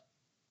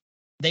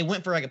they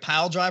went for like a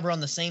pile driver on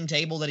the same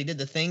table that he did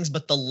the things,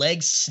 but the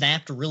legs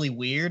snapped really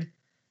weird.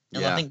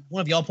 And I think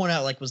one of y'all pointed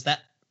out, like, was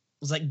that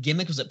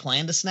gimmick? Was it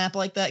planned to snap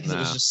like that? Because it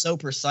was just so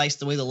precise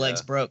the way the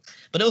legs broke.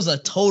 But it was a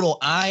total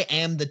I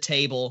am the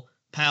table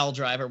pile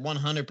driver,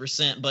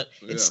 100%. But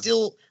it's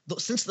still,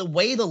 since the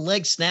way the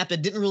leg snapped,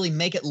 it didn't really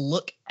make it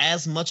look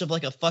as much of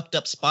like a fucked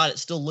up spot. It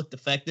still looked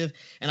effective.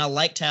 And I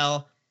liked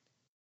how,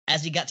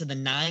 as he got to the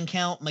 9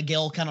 count,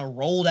 Miguel kind of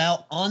rolled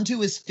out onto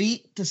his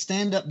feet to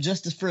stand up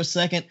just for a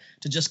second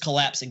to just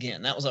collapse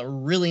again. That was a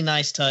really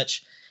nice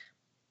touch.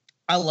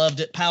 I loved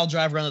it. Pile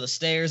driver under the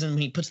stairs, and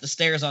when he puts the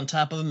stairs on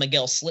top of him,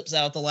 Miguel slips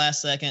out at the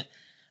last second.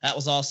 That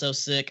was also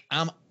sick.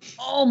 I'm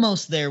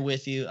almost there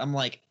with you. I'm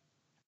like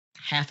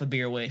half a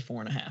beer away,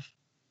 4.5.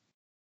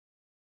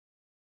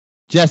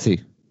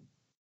 Jesse,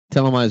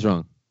 tell him I was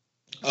wrong.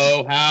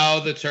 Oh, how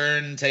the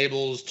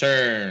turntables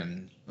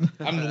turn.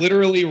 I'm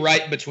literally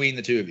right between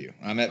the two of you.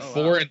 I'm at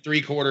 4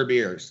 3/4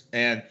 beers.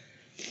 And,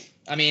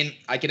 I mean,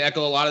 I can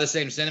echo a lot of the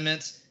same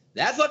sentiments.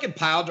 That fucking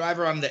pile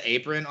driver on the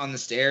apron on the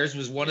stairs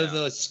was one of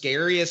the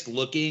scariest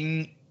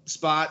looking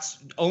spots.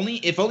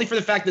 If only for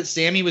the fact that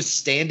Sammy was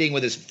standing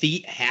with his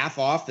feet half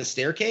off the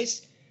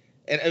staircase.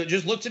 And it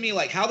just looked to me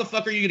like, how the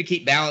fuck are you going to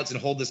keep balance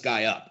and hold this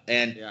guy up?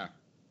 And,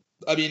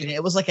 I mean,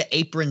 it was like an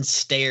apron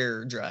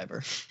stair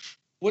driver.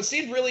 What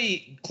seemed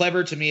really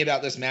clever to me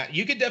about this match,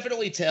 you could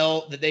definitely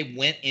tell that they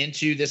went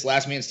into this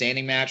last man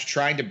standing match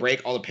trying to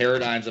break all the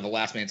paradigms of a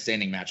last man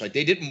standing match. Like,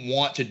 they didn't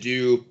want to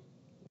do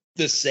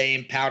the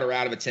same powder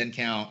out of a 10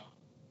 count,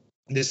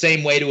 the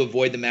same way to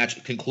avoid the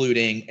match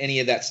concluding, any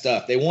of that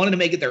stuff. They wanted to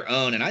make it their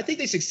own, and I think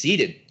they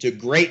succeeded to a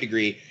great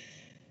degree.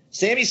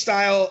 Sammy's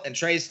style and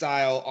Trey's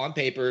style on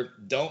paper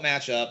don't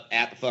match up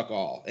at the fuck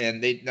all.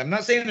 And I'm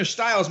not saying their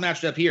styles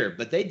matched up here,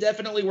 but they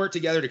definitely worked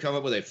together to come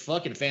up with a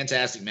fucking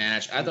fantastic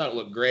match. I thought it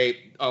looked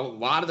great. A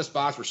lot of the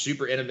spots were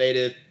super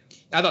innovative.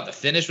 I thought the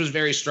finish was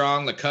very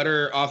strong. The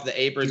cutter off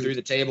the apron through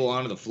the table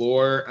onto the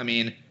floor. I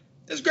mean,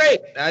 it's great.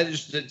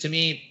 To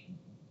me,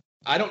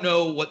 I don't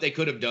know what they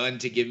could have done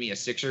to give me a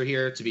sixer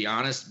here, to be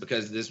honest,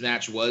 because this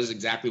match was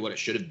exactly what it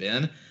should have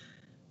been.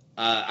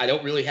 I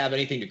don't really have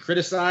anything to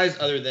criticize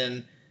other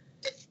than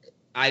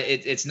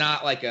it's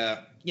not like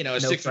a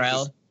Sixers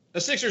crowd. A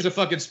Sixers a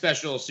fucking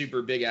special,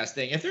 super big ass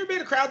thing. If there had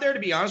been a crowd there,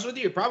 to be honest with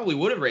you, it probably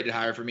would have rated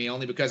higher for me,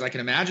 only because I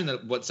can imagine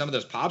what some of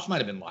those pops might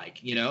have been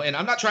like, And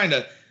I'm not trying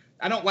to.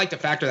 I don't like to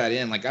factor that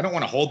in. Like, I don't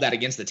want to hold that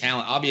against the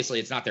talent. Obviously,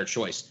 it's not their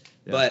choice,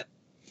 but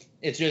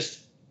it's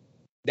just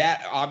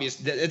that obvious.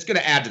 It's going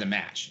to add to the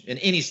match in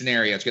any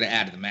scenario. It's going to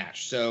add to the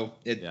match. So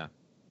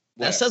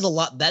that says a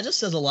lot. That just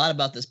says a lot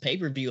about this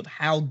pay-per-view of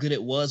how good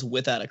it was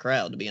without a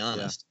crowd. To be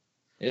honest.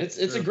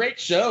 It's a great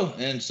show,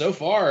 and so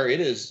far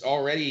it has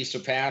already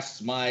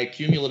surpassed my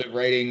cumulative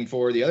rating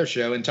for the other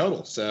show in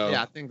total. So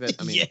I think that.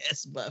 I mean,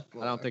 yes, but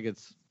I don't think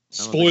it's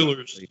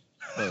spoilers.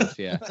 Close,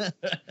 yeah.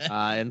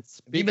 And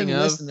speaking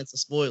of, it's a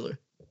spoiler.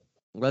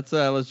 Let's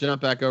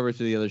jump back over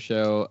to the other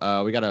show.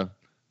 We got a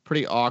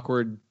pretty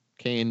awkward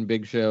Kane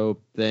Big Show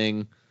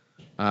thing.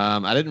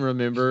 I didn't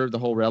remember the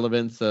whole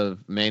relevance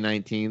of May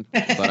 19th,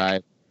 but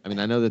I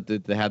know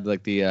that they had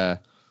like the.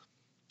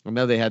 I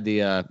know they had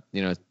the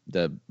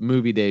the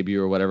movie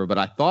debut or whatever, but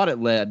I thought it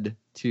led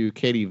to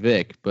Katie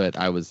Vick, but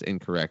I was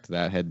incorrect.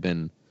 That had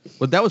been,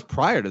 that was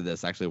prior to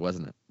this, actually,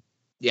 wasn't it?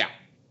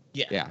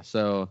 Yeah.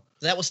 So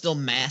that was still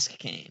Mask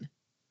Kane.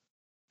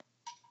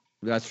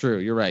 That's true.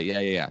 You're right.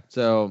 Yeah.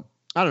 So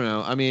I don't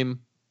know. I mean,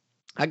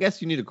 I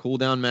guess you need a cool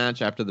down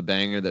match after the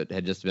banger that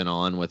had just been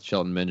on with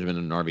Shelton Benjamin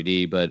and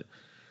RVD, but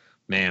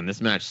man, this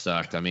match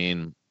sucked. I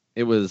mean,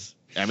 it's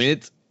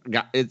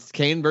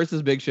Kane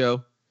versus Big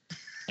Show.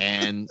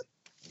 And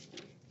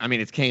I mean,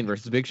 it's Kane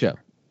versus Big Show.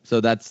 So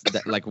that's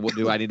like, what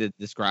do I need to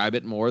describe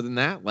it more than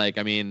that? Like,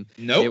 I mean,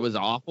 nope. It was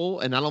awful.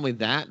 And not only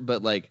that,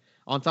 but like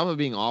on top of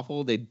being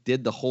awful, they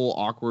did the whole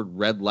awkward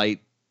red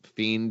light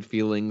fiend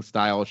feeling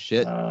style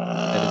shit.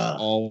 That is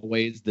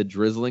always the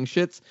drizzling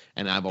shits.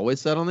 And I've always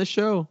said on this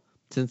show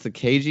since the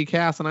KG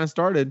cast and I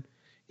started,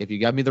 if you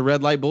got me the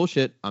red light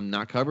bullshit, I'm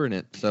not covering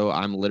it. So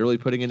I'm literally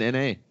putting an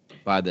NA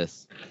by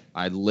this.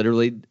 I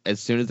literally, as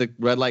soon as the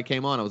red light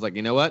came on, I was like,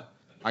 you know what?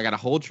 I got to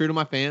hold true to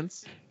my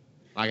fans.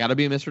 I got to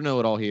be Mr.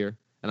 Know-It-All here,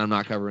 and I'm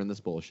not covering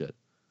this bullshit.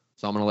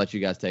 So I'm going to let you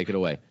guys take it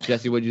away.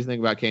 Jesse, what did you think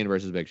about Kane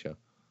versus Big Show?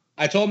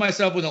 I told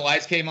myself when the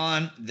lights came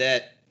on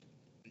that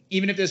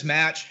even if this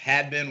match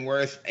had been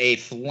worth a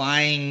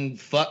flying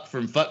fuck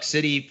from Fuck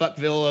City,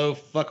 Fuckville,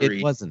 fuckery.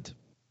 It wasn't.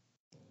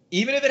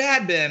 Even if it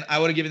had been, I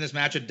would have given this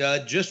match a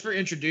dud just for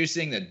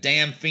introducing the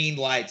damn Fiend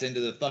lights into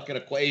the fucking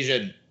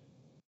equation.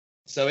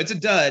 So it's a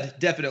dud,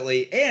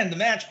 definitely. And the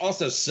match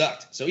also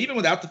sucked. So even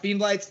without the Fiend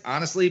lights,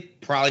 honestly,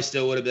 probably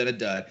still would have been a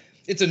dud.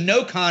 It's a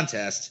no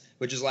contest,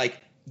 which is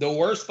like the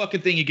worst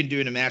fucking thing you can do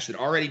in a match that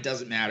already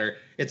doesn't matter.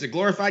 It's a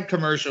glorified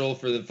commercial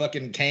for the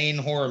fucking Kane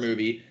horror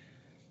movie.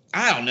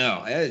 I don't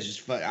know. It's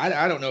just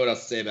I don't know what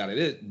else to say about it.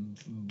 It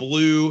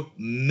blew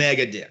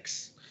mega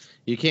dicks.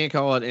 You can't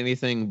call it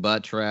anything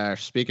but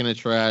trash. Speaking of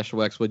trash,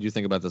 Wex, what do you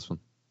think about this one?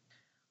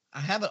 I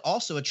have it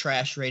also a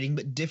trash rating,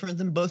 but different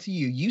than both of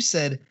you. You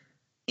said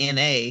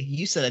NA,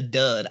 you said a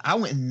dud. I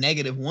went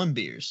 -1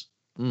 beers.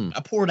 I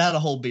poured out a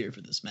whole beer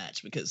for this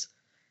match because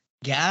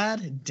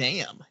god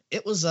damn,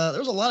 it was there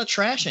was a lot of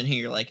trash in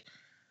here. Like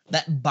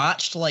that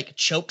botched like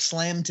choke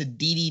slam to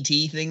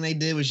DDT thing they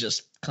did was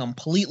just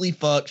completely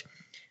fucked.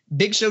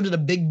 Big Show did a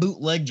big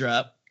boot leg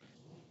drop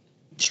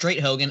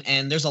straight Hogan,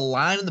 and there's a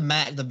line in the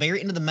match, the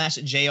very end of the match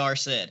that JR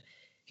said.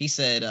 He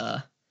said,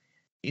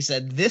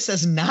 this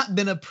has not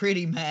been a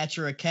pretty match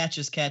or a catch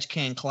as catch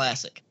can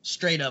classic.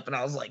 Straight up. And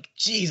I was like,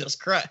 Jesus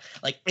Christ.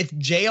 Like, if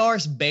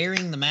JR's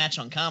bearing the match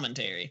on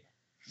commentary.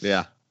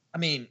 Yeah. I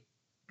mean,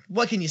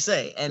 what can you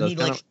say? And he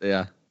like,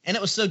 yeah. And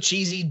it was so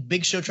cheesy.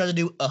 Big Show tried to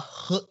do a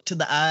hook to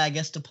the eye, I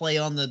guess, to play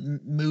on the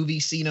movie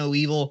See No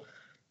Evil.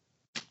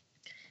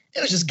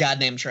 It was just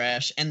goddamn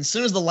trash. And as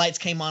soon as the lights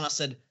came on, I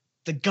said,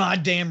 "The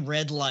goddamn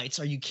red lights!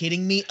 Are you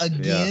kidding me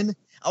again?" Yeah.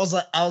 I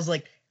was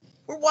like,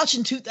 we're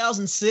watching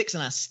 2006,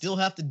 and I still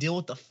have to deal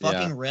with the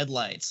fucking red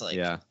lights. Like,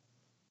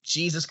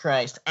 Jesus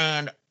Christ!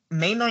 And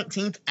May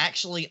 19th,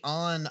 actually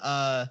on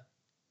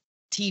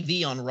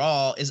TV on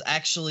Raw, is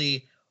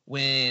actually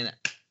when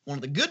one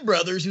of the Good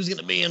Brothers, who's going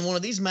to be in one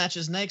of these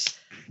matches next,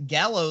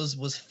 Gallows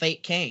was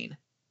fake Kane.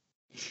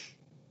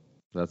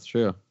 That's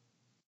true.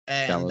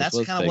 And Gallows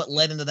that's kind of what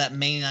led into that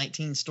May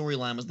 19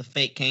 storyline, was the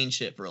fake Kane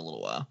shit for a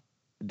little while.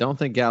 I don't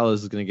think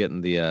Gallows is going to get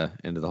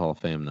into the Hall of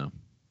Fame, though.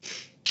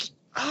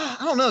 I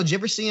don't know. Did you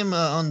ever see him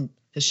on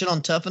his shit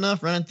on Tough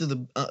Enough, running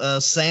through the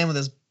sand with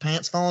his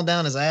pants falling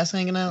down, his ass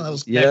hanging out? That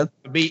was the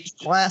beach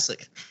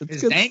classic.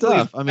 It's good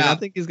stuff. I mean, I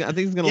think he's going to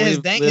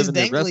live his in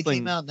the wrestling.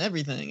 Came out and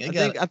everything.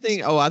 I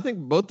think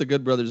both the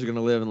Good Brothers are going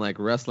to live in like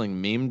wrestling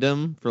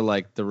memedom for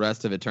like the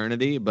rest of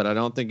eternity. But I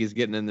don't think he's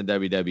getting in the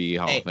WWE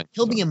Hall of Fame.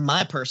 He'll be in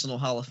my personal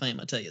Hall of Fame.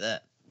 I tell you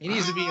that. He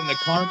needs to be in the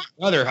Carmen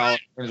Brother Hall of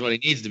Fame. Is what he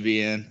needs to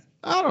be in.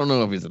 I don't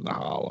know if he's in the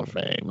Hall of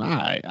Fame.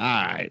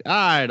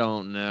 I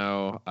don't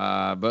know.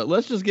 But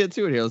let's just get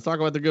to it here. Let's talk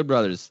about the Good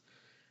Brothers.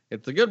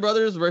 It's the Good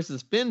Brothers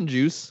versus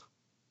FinJuice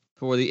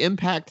for the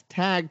Impact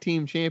Tag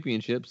Team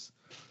Championships.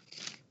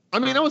 I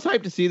mean, I was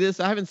hyped to see this.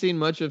 I haven't seen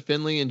much of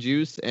Finlay and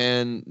Juice,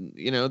 and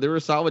you know, they were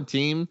a solid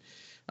team.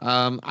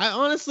 I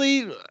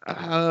honestly,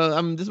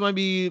 this might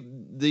be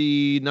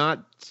the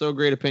not so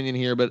great opinion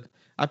here, but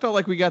I felt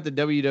like we got the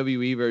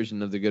WWE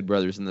version of the Good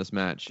Brothers in this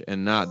match,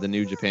 and not the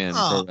New Japan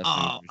Pro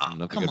Wrestling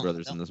version of the Good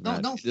Brothers in this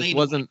match. This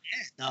wasn't.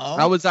 No.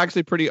 I was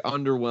actually pretty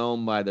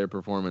underwhelmed by their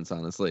performance,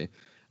 honestly.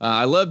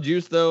 I love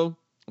Juice though.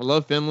 I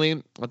love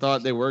Finlay. I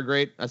thought they were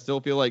great. I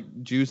still feel like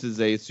Juice is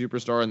a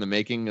superstar in the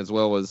making, as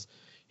well as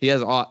he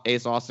has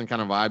Ace Austin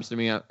kind of vibes to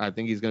me. I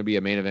think he's going to be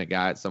a main event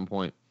guy at some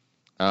point.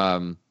 I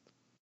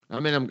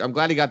mean, I'm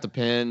glad he got the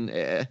pin.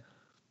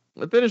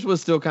 The finish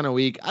was still kind of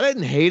weak. I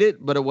didn't hate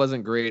it, but it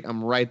wasn't great.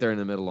 I'm right there in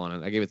the middle on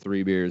it. I gave it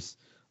 3 beers.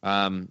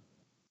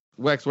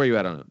 Wex, where you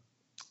at on it?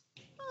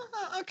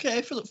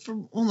 Okay, for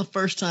one of the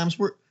first times,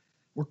 we're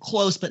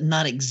close, but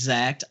not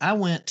exact. I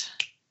went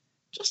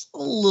just a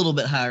little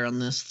bit higher on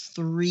this,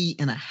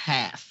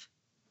 3.5.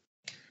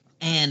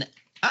 And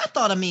I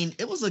thought, I mean,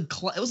 it was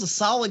a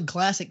solid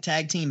classic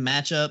tag team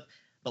matchup,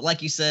 but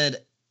like you said,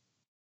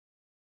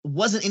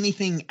 wasn't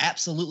anything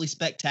absolutely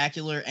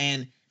spectacular.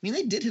 And I mean,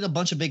 they did hit a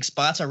bunch of big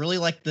spots. I really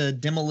liked the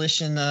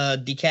demolition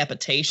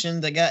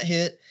decapitation that got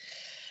hit,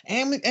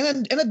 and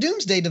a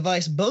doomsday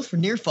device, both for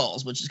near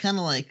falls, which is kind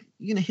of like,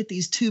 you're going to hit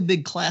these 2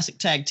 big classic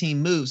tag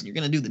team moves, and you're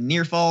going to do the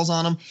near falls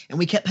on them. And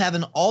we kept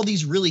having all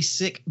these really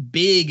sick,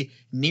 big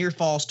near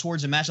falls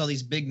towards the match, all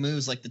these big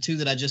moves, like the 2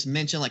 that I just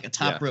mentioned, like a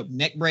top rope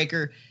neck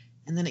breaker.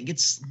 And then it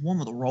gets one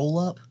with a roll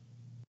up.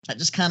 That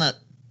just kind of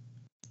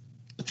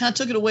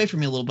took it away from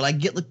me a little bit. I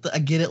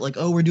get it, like,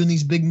 oh, we're doing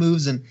these big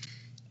moves, and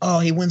oh,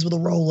 he wins with a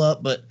roll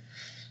up. But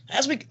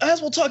as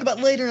we'll talk about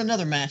later in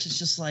another match, it's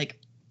just like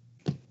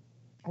a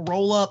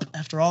roll up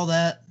after all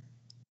that.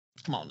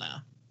 Come on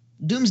now.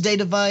 Doomsday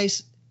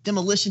device,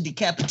 demolition,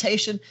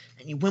 decapitation,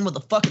 and you win with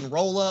a fucking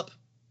roll up.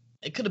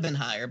 It could have been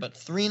higher, but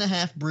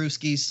 3.5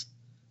 brewskis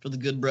for the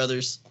Good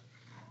Brothers.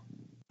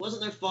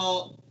 Wasn't their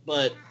fault,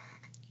 but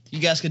you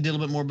guys could do a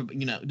little bit more,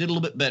 did a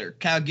little bit better.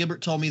 Kyle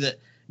Gilbert told me that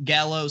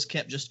Gallows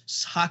kept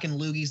just hocking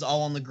loogies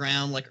all on the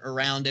ground, like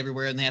around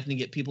everywhere, and they having to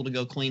get people to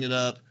go clean it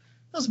up.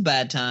 That was a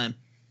bad time.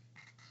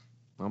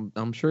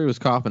 I'm sure he was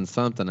coughing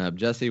something up.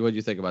 Jesse, what did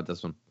you think about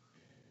this one?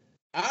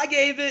 I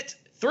gave it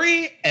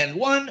 3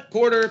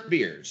 1/4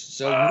 beers.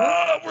 So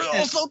we're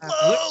all so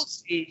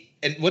close.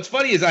 And what's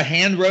funny is I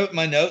hand wrote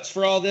my notes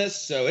for all this,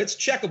 so it's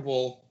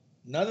checkable.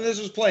 None of this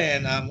was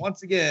planned. I'm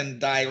once again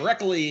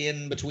directly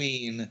in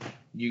between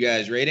you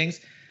guys' ratings.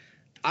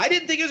 I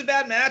didn't think it was a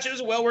bad match. It was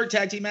a well-worked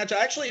tag team match.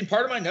 I actually, in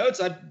part of my notes,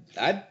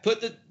 I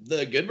put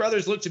the Good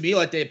Brothers looked to me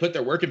like they put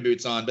their working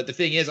boots on. But the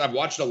thing is, I've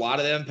watched a lot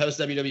of them post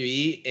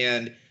WWE,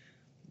 and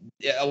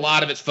a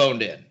lot of it's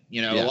phoned in.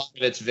 A lot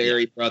of it's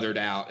very brothered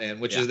out,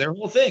 and which is their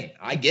whole thing.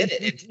 I get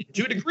it.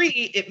 To a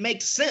degree, it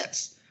makes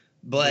sense.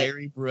 But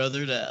very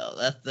brothered out.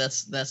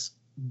 That's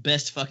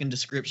best fucking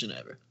description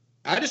ever.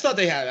 I just thought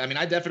they had. I mean,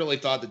 I definitely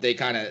thought that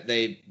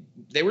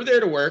they were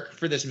there to work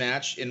for this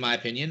match. In my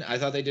opinion, I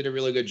thought they did a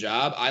really good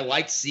job. I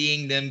liked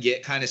seeing them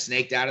get kind of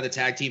snaked out of the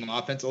tag team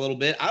offense a little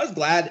bit. I was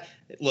glad.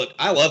 Look,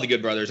 I love the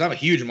Good Brothers. I'm a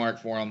huge mark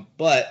for them,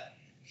 but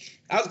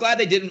I was glad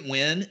they didn't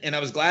win, and I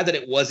was glad that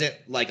it wasn't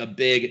like a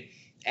big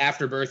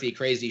afterbirthy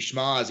crazy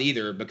schmoz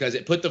either, because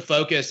it put the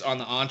focus on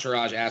the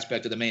entourage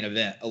aspect of the main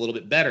event a little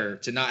bit better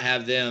to not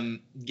have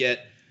them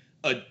get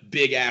a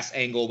big ass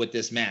angle with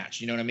this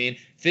match. You know what I mean?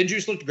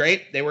 FinJuice looked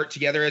great. They worked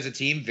together as a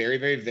team very,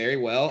 very, very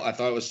well. I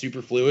thought it was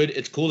super fluid.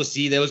 It's cool to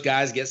see those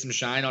guys get some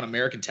shine on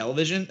American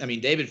television. I mean,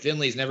 David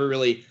Finlay's never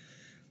really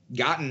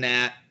gotten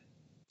that.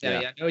 I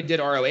mean, I know he did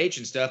ROH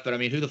and stuff, but I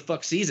mean, who the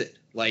fuck sees it?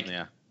 Like,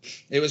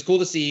 it was cool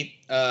to see.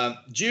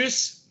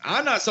 Juice,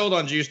 I'm not sold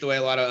on Juice the way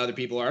a lot of other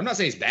people are. I'm not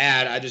saying he's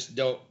bad. I just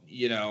don't,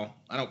 I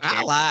don't care.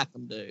 I like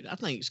him, dude. I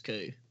think he's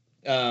cool.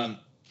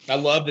 I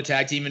love the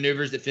tag team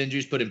maneuvers that Finn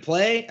Juice put in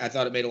play. I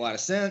thought it made a lot of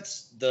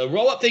sense. The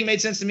roll-up thing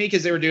made sense to me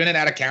because they were doing it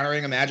out of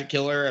countering a Magic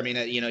Killer. I mean,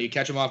 you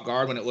catch them off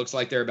guard when it looks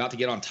like they're about to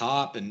get on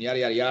top and yada,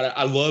 yada, yada.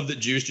 I love that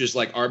Juice just,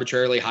 like,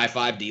 arbitrarily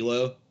high-five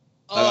D'Lo.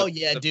 Oh,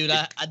 yeah, dude.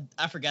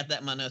 I forgot that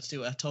in my notes,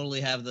 too. I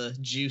totally have the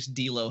Juice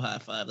D'Lo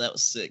high-five. That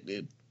was sick,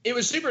 dude. It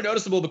was super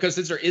noticeable because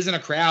since there isn't a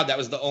crowd, that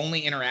was the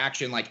only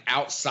interaction, like,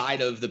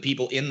 outside of the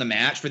people in the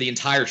match for the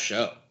entire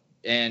show.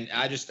 And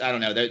I don't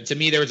know. To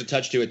me, there was a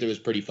touch to it that was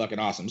pretty fucking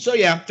awesome. So,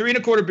 yeah, 3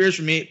 1/4 beers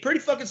for me. Pretty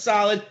fucking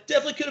solid.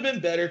 Definitely could have been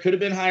better. Could have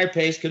been higher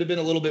pace. Could have been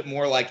a little bit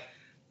more, like,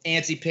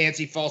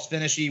 antsy-pantsy, false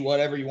finishy,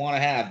 whatever you want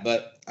to have.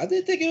 But I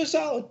did think it was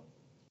solid.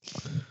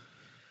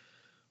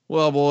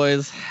 Well,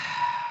 boys.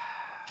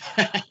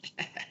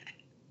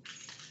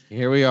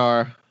 Here we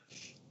are.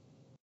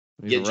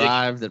 We've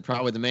arrived at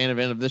probably the main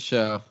event of this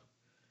show.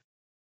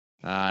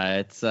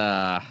 It's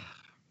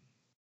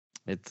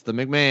the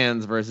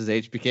McMahons versus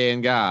HBK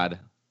and God.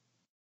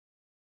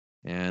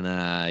 And,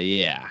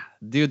 yeah.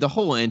 Dude, the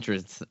whole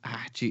entrance.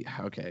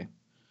 Okay.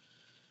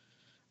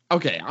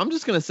 Okay, I'm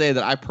just going to say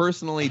that I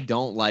personally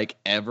don't like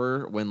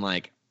ever when,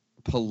 like,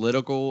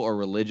 political or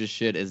religious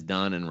shit is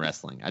done in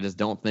wrestling. I just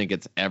don't think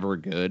it's ever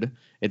good.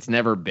 It's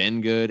never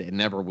been good. It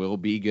never will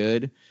be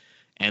good.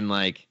 And,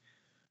 like,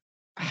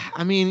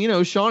 I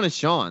mean, Sean is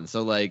Sean.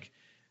 So, like,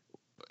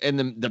 and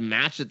the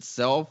match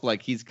itself,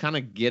 like, he's kind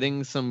of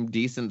getting some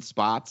decent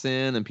spots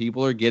in and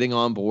people are getting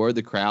on board.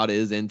 The crowd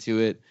is into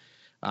it.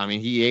 I mean,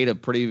 he ate a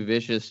pretty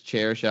vicious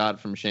chair shot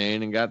from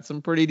Shane and got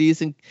some pretty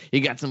decent. He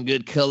got some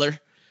good color.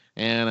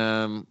 And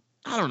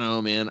I don't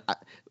know, man.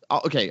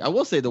 I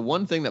will say the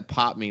one thing that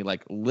popped me,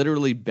 like,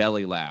 literally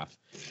belly laugh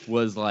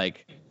was,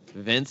 like,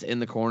 Vince in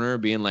the corner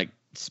being, like,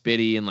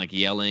 spitty and, like,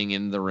 yelling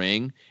in the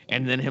ring.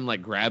 And then him,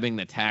 like, grabbing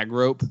the tag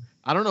rope.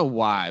 I don't know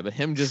why, but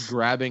him just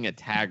grabbing a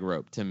tag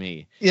rope to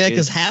me, yeah,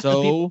 because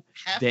so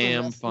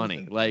damn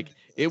funny. Like,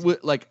 it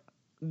would, like,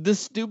 the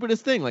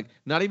stupidest thing, like,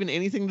 not even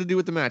anything to do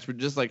with the match, but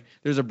just, like,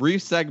 there's a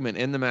brief segment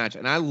in the match,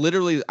 and I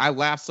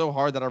laughed so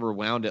hard that I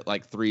rewound it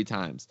like 3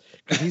 times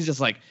because he's just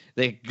like,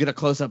 they get a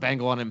close-up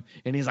angle on him,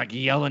 and he's like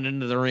yelling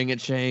into the ring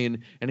at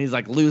Shane, and he's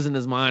like losing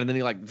his mind, and then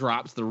he like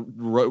drops the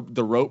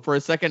rope for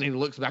a second, and he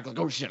looks back like,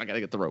 oh shit, I gotta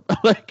get the rope.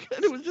 Like,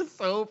 and it was just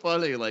so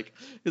funny, like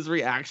his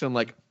reaction,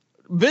 like.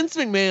 Vince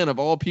McMahon, of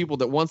all people,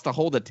 that wants to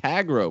hold a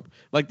tag rope,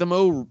 like the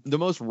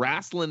most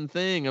wrestling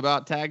thing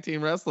about tag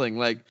team wrestling.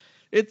 Like,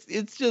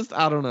 it's just,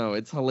 I don't know.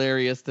 It's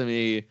hilarious to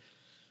me.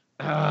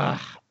 I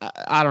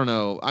don't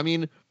know. I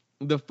mean,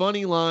 the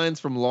funny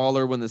lines from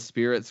Lawler when the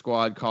Spirit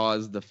Squad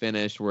caused the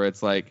finish, where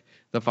it's like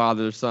the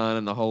Father, Son,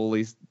 and the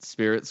Holy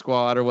Spirit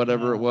Squad or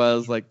whatever it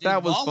was. Like, dude,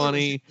 that was Lawler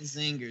funny. Was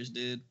zingers,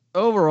 dude.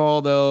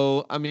 Overall,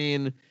 though, I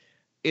mean,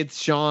 it's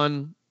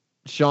Sean.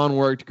 Sean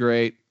worked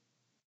great.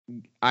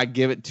 I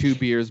give it 2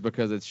 beers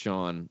because it's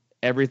Sean.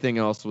 Everything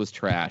else was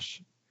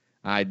trash.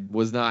 I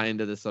was not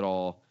into this at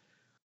all.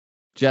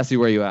 Jesse,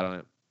 where are you at on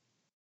it?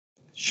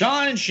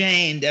 Sean and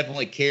Shane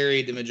definitely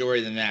carried the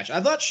majority of the match. I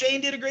thought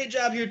Shane did a great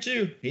job here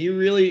too. He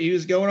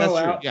was going all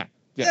out. Yeah.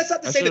 That's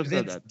not to say that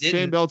Vince didn't.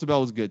 Shane Bell to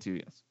Bell was good too,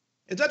 yes.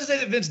 It's not to say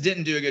that Vince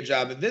didn't do a good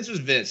job, but Vince was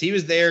Vince. He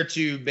was there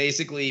to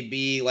basically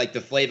be like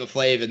the Flava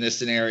Flav in this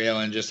scenario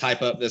and just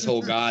hype up this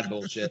whole God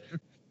bullshit.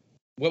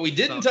 What we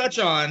didn't touch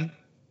on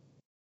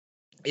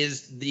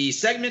is the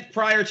segment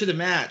prior to the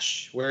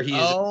match where he's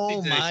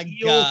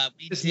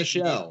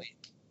Michelle,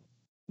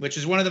 which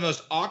is one of the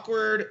most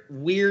awkward,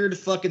 weird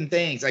fucking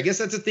things. I guess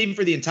that's a theme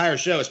for the entire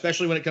show,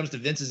 especially when it comes to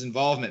Vince's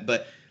involvement.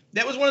 But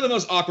that was one of the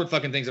most awkward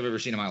fucking things I've ever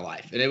seen in my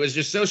life. And it was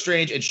just so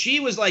strange. And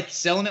she was like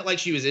selling it like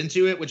she was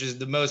into it, which is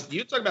the most,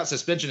 you talk about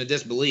suspension of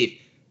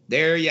disbelief.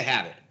 There you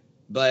have it.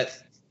 But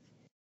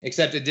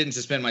except it didn't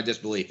suspend my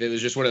disbelief. It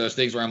was just one of those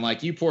things where I'm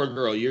like, you poor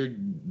girl, you're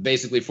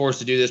basically forced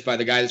to do this by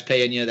the guy that's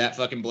paying you. That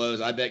fucking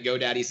blows. I bet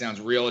GoDaddy sounds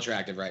real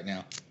attractive right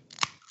now.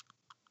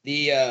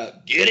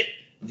 Get it?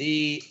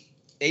 The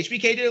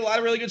HBK did a lot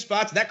of really good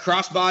spots. That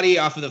crossbody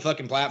off of the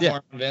fucking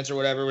platform, Vince or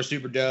whatever, was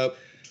super dope.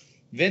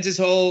 Vince's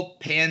whole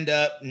panned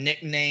up,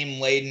 nickname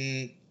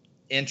laden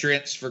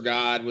entrance for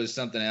God was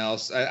something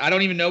else. I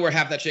don't even know where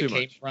half that shit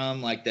came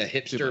from, like the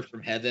hipster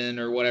from heaven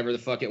or whatever the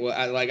fuck it was.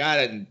 I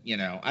didn't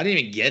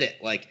even get it.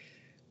 Like,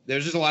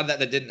 there's just a lot of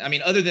that didn't. I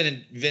mean, other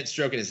than Vince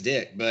stroking his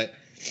dick, but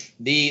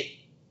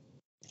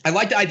I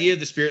like the idea of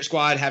the Spirit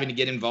Squad having to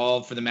get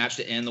involved for the match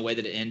to end the way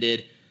that it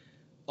ended,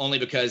 only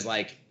because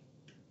like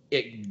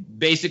it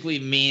basically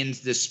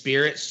means the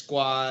Spirit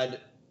Squad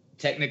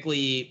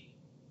technically.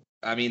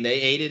 I mean,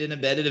 they aided and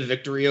abetted a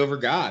victory over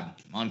God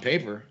on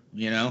paper,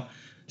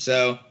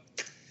 So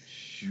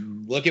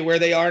look at where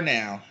they are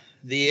now.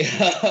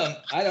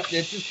 It's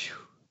just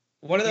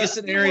one of those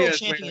scenarios.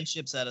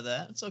 Championships out of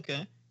that. It's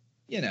okay.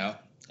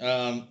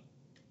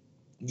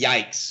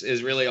 Yikes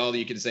is really all that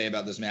you can say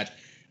about this match.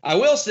 I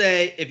will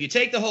say, if you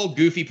take the whole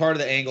goofy part of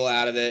the angle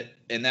out of it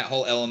and that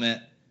whole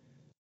element,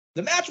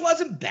 The match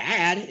wasn't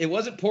bad. It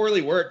wasn't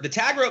poorly worked. The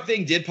tag rope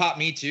thing did pop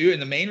me too.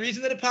 And the main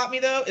reason that it popped me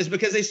though is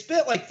because they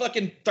spent like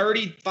fucking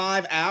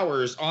 35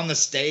 hours on the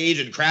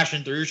stage and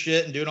crashing through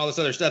shit and doing all this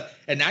other stuff.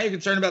 And now you're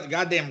concerned about the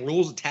goddamn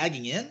rules of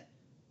tagging in?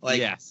 Like,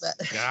 yes.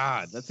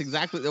 God,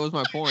 that was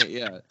my point.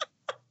 Yeah.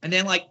 And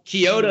then like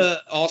Kyoto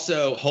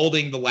also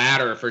holding the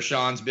ladder for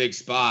Sean's big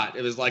spot.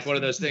 It was like one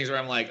of those things where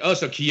I'm like, oh,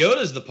 so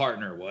Kyoto's the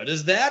partner. What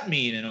does that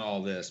mean in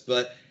all this?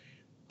 But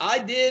I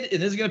did,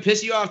 and this is going to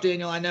piss you off,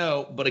 Daniel, I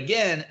know. But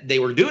again, they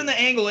were doing the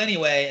angle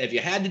anyway. And if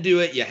you had to do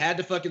it, you had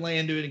to fucking lay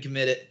into it and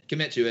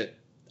commit to it.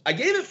 I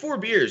gave it 4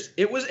 beers.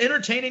 It was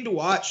entertaining to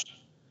watch.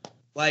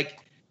 Like,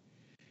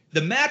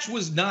 the match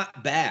was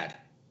not bad.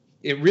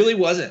 It really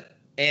wasn't.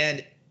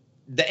 And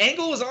the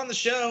angle was on the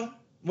show.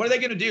 What are they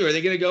going to do? Are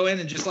they going to go in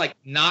and just, like,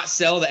 not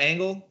sell the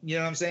angle? You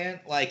know what I'm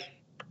saying? Like,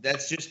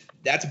 that's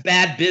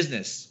bad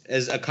business,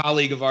 as a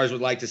colleague of ours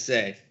would like to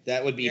say.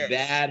 That would be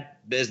bad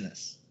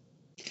business.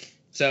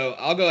 So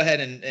I'll go ahead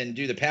and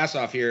do the pass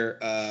off here.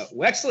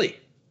 Wexley,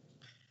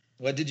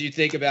 what did you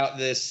think about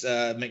this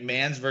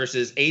McMahon's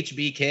versus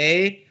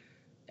HBK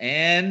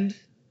and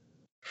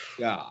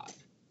God?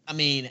 I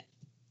mean,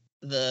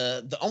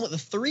 the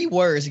 3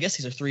 words, I guess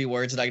these are 3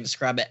 words that I can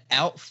describe it.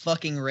 Out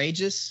fucking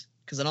rageous,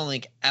 because I don't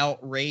think out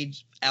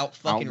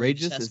fucking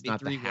rageous has to be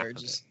 3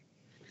 words.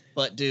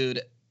 But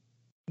dude,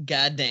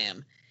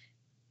 goddamn.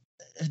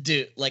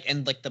 Dude, like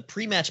the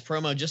pre-match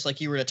promo, just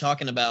like you were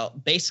talking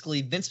about,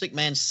 basically Vince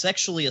McMahon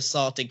sexually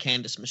assaulted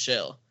Candice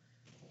Michelle.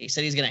 He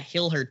said he's gonna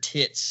heal her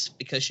tits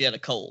because she had a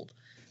cold,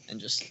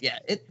 and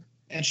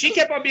and she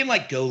kept on being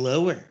like, "Go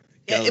lower."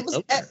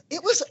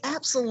 It was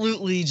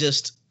absolutely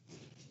just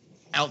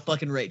out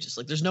fucking rageous.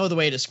 Like, there's no other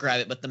way to describe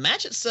it. But the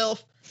match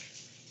itself,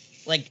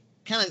 like,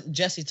 kind of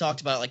Jesse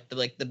talked about,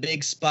 like the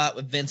big spot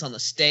with Vince on the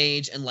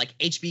stage, and like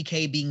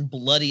HBK being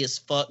bloody as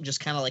fuck just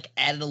kind of like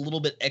added a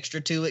little bit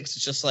extra to it. 'Cause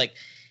it's just like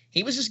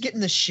he was just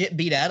getting the shit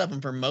beat out of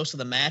him for most of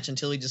the match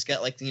until he just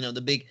got like, you know,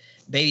 the big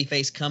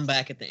babyface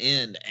comeback at the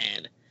end.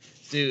 And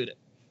dude,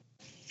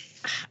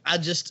 I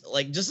just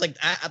I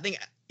think,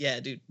 yeah,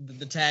 dude,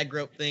 the tag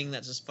rope thing,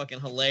 that's just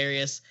fucking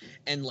hilarious.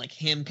 And like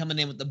him coming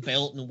in with the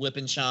belt and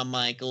whipping Shawn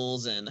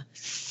Michaels. And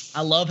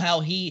I love how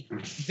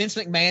Vince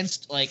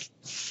McMahon's like,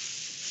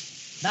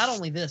 not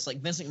only this, like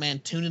Vince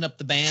McMahon tuning up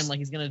the band like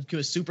he's going to do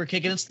a super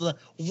kick, and it's the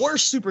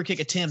worst super kick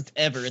attempt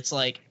ever. It's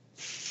like,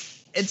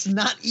 it's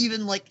not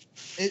even like,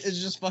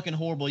 it's just fucking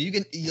horrible. You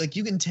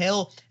can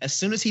tell as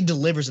soon as he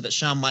delivers it that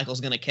Shawn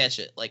Michaels going to catch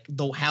it, like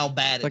how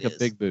bad it is. Like a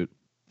big boot.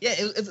 Yeah,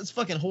 it's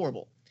fucking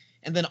horrible.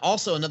 And then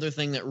also another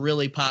thing that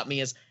really popped me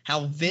is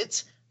how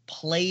Vince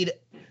played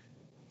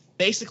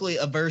basically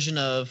a version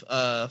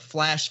of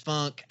Flash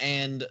Funk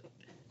and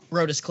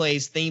Brodus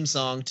Clay's theme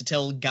song to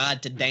tell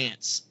God to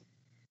dance.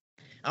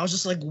 I was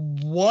just like,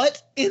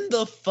 what in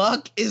the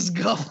fuck is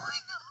going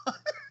on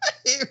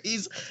here?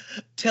 He's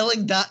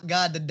telling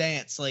God to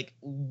dance. Like,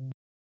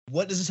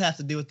 what does this have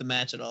to do with the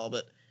match at all?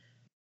 But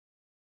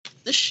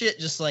this shit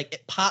just, like,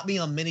 it popped me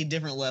on many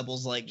different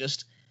levels. Like,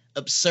 just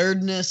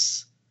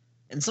absurdness.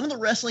 And some of the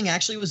wrestling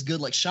actually was good.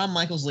 Like, Shawn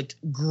Michaels looked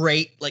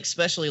great. Like,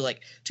 especially,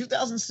 like,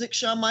 2006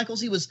 Shawn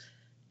Michaels, it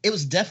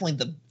was definitely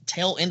the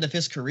tail end of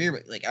his career.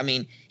 But, like, I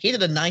mean, he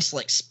did a nice,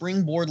 like,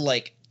 springboard,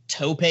 like,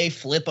 tope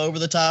flip over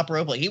the top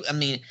rope. Like,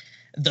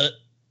 the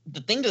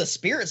thing to the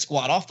Spirit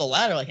Squad off the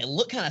ladder, like, it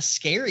looked kind of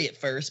scary at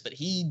first, but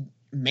he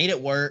made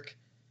it work.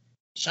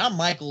 Shawn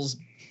Michaels,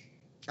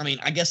 I mean,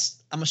 I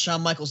guess I'm a Shawn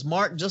Michaels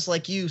mark just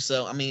like you.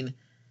 So, I mean,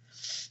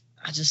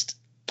 it's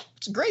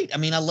great. I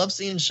mean, I love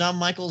seeing Shawn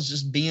Michaels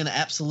just being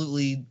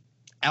absolutely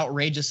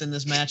outrageous in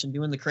this match and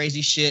doing the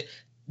crazy shit,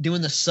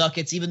 doing the suck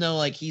it's, even though,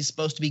 like, he's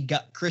supposed to be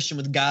Christian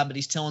with God, but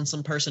he's telling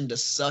some person to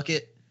suck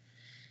it.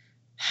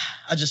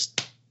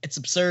 It's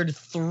absurd.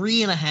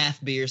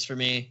 3.5 beers for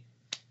me.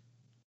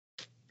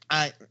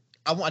 I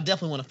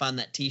definitely want to find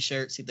that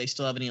T-shirt, see if they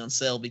still have any on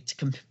sale,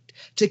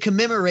 to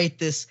commemorate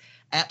this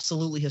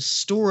absolutely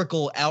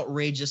historical,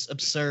 outrageous,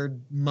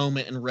 absurd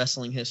moment in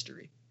wrestling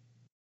history.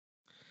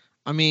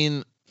 I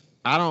mean,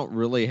 I don't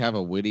really have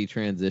a witty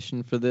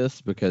transition for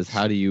this, because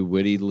how do you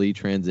wittily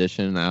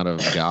transition out of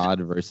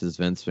God versus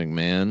Vince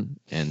McMahon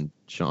and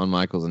Shawn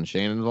Michaels and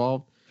Shane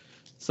involved?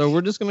 So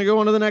we're just going to go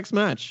on to the next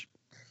match.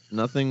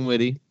 Nothing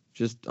witty.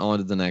 Just on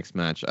to the next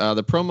match.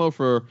 The promo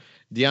for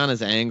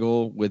Deanna's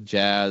angle with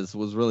Jazz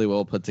was really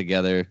well put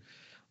together.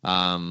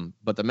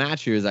 But the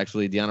match here is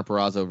actually Deonna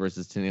Purrazzo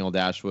versus Tenille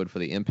Dashwood for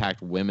the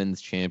Impact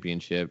Women's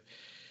Championship.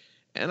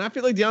 And I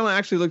feel like Deonna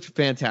actually looked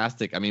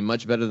fantastic. I mean,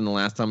 much better than the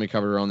last time we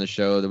covered her on the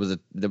show.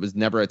 There was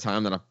never a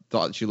time that I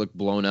thought she looked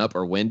blown up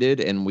or winded.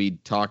 And we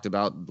talked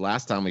about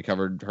last time we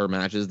covered her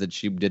matches that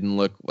she didn't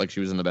look like she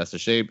was in the best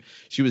of shape.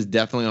 She was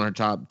definitely on her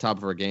top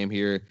of her game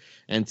here.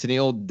 And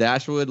Tenille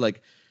Dashwood,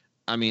 like,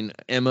 I mean,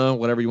 Emma,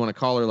 whatever you want to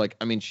call her, like,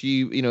 I mean, she,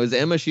 you know, as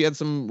Emma, she had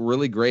some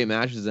really great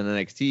matches in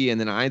NXT. And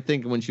then I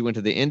think when she went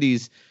to the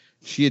Indies,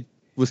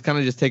 was kind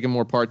of just taking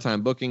more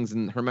part-time bookings,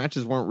 and her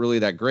matches weren't really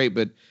that great.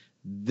 But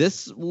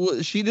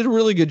she did a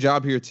really good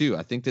job here too.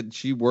 I think that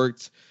she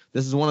worked.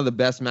 This is one of the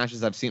best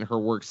matches I've seen her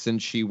work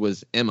since she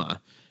was Emma.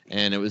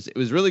 and it was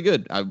really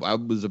good. I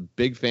was a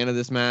big fan of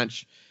this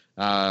match.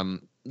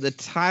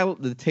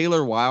 The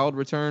Taylor Wilde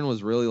return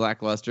was really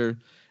lackluster,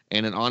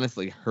 and it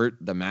honestly hurt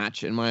the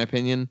match in my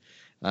opinion.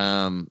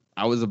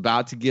 I was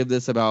about to give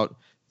this about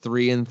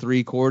 3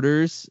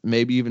 3/4,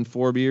 maybe even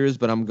 4 beers,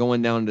 but I'm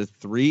going down to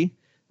 3,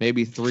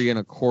 maybe 3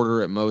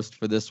 1/4 at most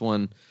for this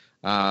one.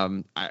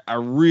 I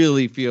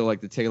really feel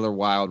like the Taylor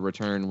Wilde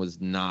return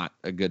was not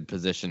a good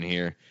position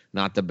here,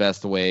 not the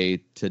best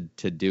way to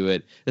do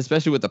it,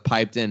 especially with the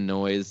piped in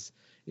noise.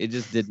 It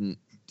just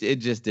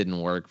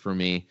didn't work for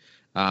me.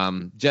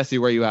 Jesse,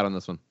 where are you at on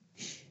this one?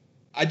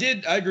 I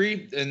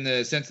agree in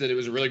the sense that it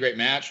was a really great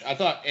match. I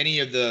thought any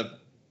of the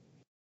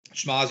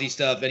schmozzy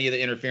stuff, any of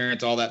the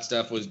interference, all that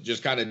stuff was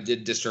just kind of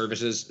did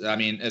disservices. I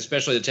mean,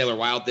 especially the Taylor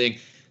Wilde thing.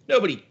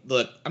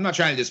 I'm not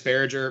trying to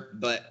disparage her,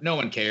 but no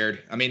one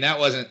cared. I mean,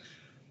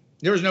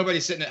 there was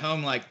nobody sitting at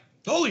home like,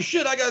 holy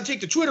shit, I got to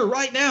take to Twitter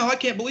right now. I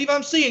can't believe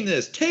I'm seeing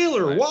this.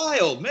 Taylor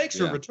Wilde makes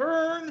her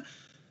return.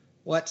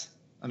 What?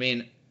 I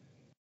mean,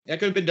 that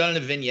could have been done in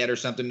a vignette or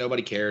something.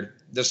 Nobody cared.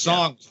 The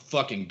song was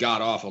fucking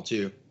god awful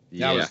too.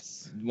 That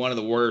was one of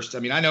the worst. I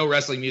mean, I know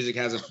wrestling music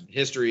has a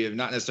history of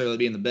not necessarily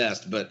being the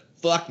best, but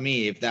fuck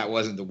me if that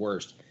wasn't the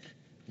worst.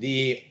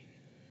 The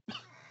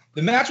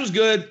match was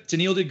good.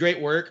 Tenille did great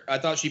work. I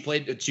thought she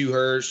played to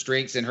her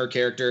strengths and her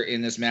character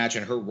in this match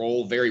and her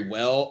role very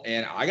well.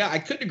 And I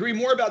couldn't agree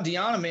more about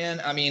Deonna,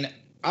 man. I mean,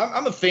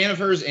 I'm a fan of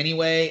hers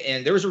anyway.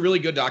 And there was a really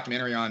good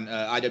documentary on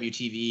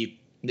IWTV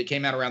that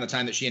came out around the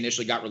time that she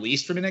initially got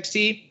released from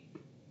NXT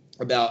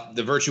about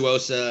the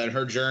virtuosa and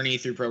her journey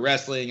through pro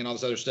wrestling and all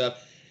this other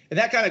stuff. And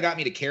that kind of got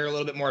me to care a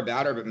little bit more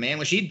about her. But, man,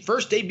 when she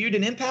first debuted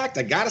in Impact,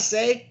 I got to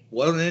say,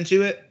 wasn't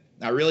into it.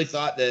 I really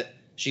thought that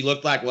she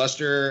looked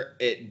lackluster.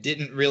 It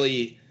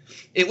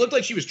looked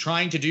like she was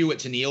trying to do what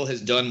Tenille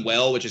has done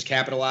well, which is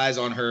capitalize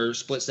on her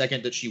split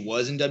second that she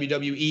was in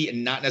WWE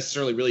and not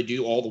necessarily really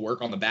do all the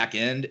work on the back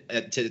end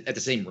at the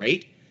same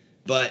rate.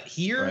 But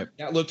here,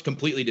 that looked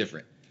completely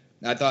different.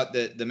 I thought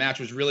that the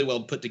match was really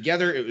well put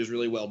together. It was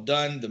really well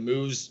done. The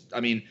moves, I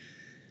mean,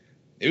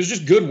 it was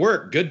just good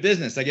work, good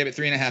business. I gave it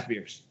 3.5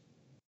 beers.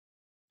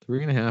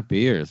 3.5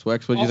 beers.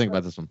 Wex, what do you think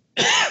about this one?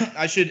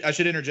 I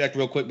should interject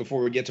real quick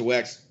before we get to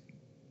Wex.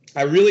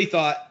 I really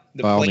thought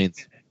the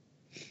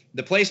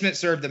placement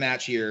served the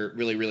match here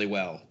really, really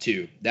well,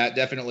 too. That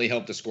definitely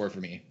helped the score for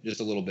me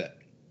just a little bit.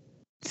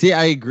 See,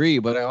 I agree,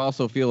 but I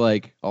also feel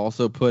like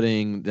also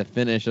putting the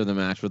finish of the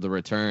match with the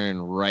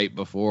return right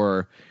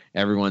before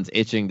everyone's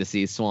itching to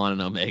see Swan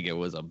and Omega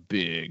was a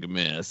big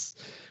miss.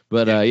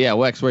 But,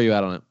 Wex, where are you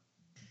at on it?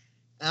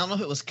 I don't know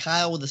if it was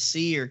Kyle with a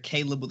C or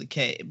Caleb with a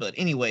K, but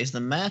anyways, the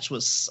match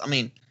was, I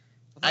mean,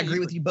 I agree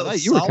with you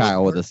both. You were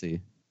Kyle with a C.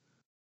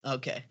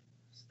 Okay.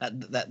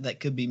 That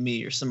could be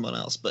me or someone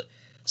else, but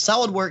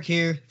solid work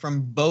here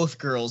from both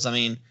girls. I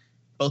mean,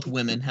 both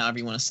women, however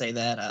you want to say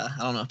that. I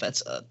don't know if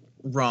that's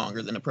wrong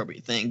or the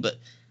inappropriate thing, but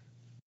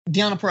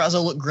Deonna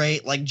Purrazzo looked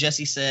great, like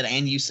Jesse said,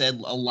 and you said,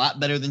 a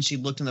lot better than she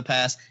looked in the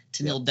past.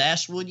 Tenille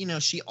Dashwood,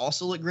 she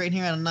also looked great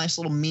here, had a nice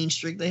little mean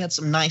streak. They had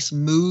some nice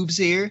moves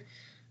here.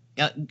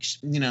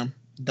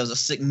 Does a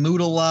sick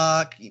Moodle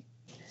lock.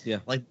 Yeah.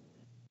 Like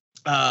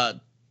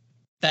that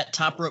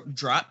top rope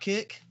drop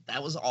kick,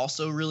 that was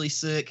also really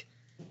sick.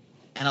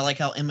 And I like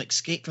how Emma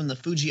escaped from the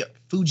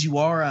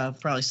Fujiwara. I'm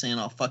probably saying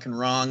all fucking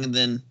wrong. And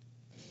then,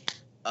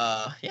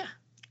 I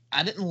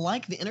didn't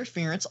like the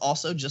interference.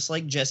 Also, just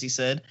like Jesse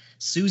said,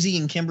 Susie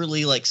and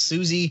Kimberly, like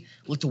Susie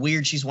looked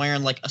weird. She's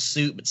wearing like a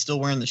suit, but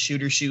still wearing the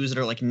shooter shoes that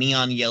are like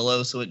neon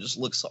yellow. So it just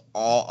looks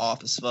all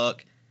off as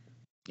fuck.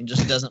 It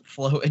just doesn't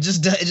flow. It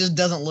just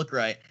doesn't look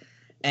right.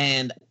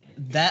 And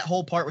that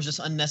whole part was just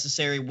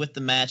unnecessary with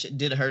the match. It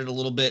did hurt it a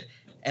little bit.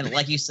 And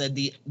like you said,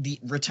 the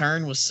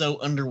return was so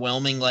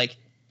underwhelming. Like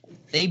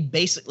they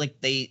basically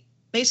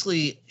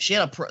she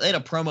had they had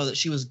a promo that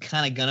she was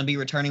kind of gonna be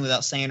returning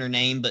without saying her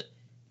name, but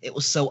it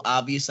was so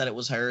obvious that it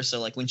was her. So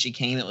like when she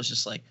came, it was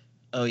just like,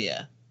 oh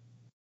yeah,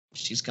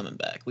 she's coming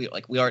back. You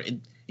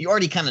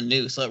already kind of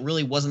knew, so it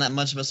really wasn't that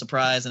much of a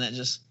surprise, and it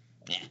just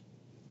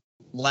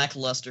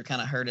lackluster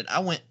kind of hurt it. I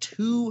went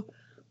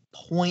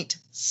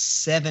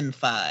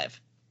 2.75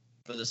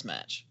 for this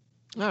match.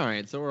 All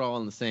right, so we're all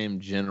in the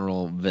same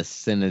general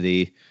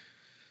vicinity.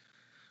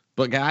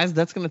 But guys,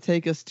 that's going to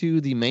take us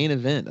to the main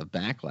event of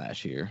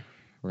Backlash here.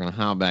 We're going to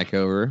hop back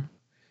over.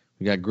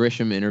 We got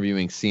Grisham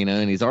interviewing Cena,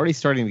 and he's already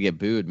starting to get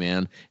booed,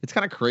 man. It's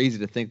kind of crazy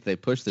to think they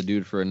pushed the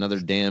dude for another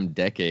damn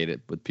decade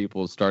with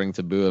people starting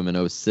to boo him in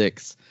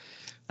 2006.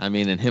 I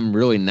mean, and him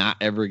really not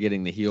ever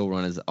getting the heel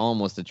run is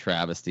almost a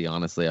travesty,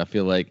 honestly. I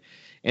feel like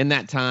in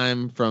that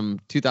time from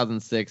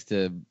 2006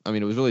 to, I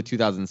mean, it was really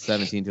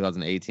 2017,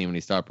 2018 when he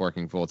stopped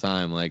working full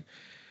time. Like,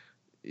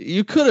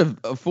 you could have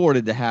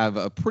afforded to have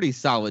a pretty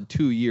solid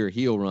 2-year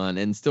heel run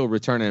and still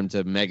return him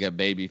to mega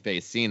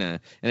babyface Cena,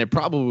 and it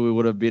probably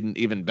would have been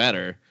even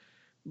better.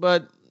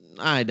 But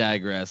I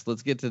digress.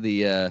 Let's get to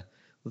the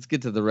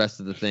rest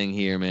of the thing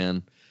here,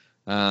 man.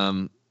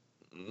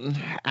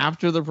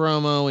 after the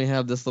promo, we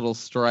have this little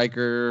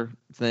striker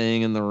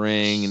thing in the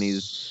ring, and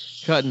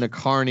he's cutting a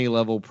Carney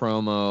level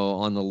promo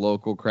on the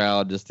local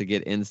crowd just to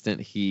get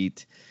instant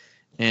heat,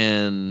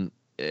 and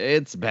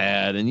it's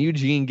bad. And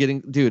Eugene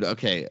dude.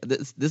 Okay,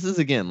 this is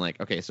again like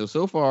okay.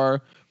 So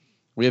far,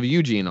 we have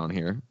Eugene on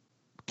here,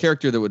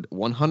 character that would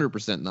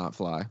 100% not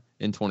fly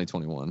in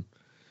 2021.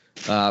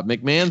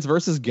 McMahon's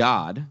versus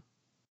God,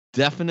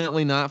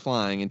 definitely not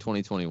flying in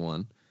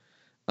 2021.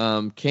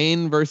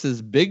 Kane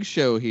versus Big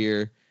Show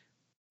here.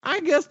 I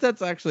guess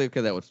that's actually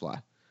okay. That would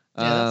fly.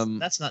 Yeah,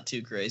 that's not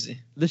too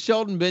crazy. The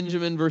Shelton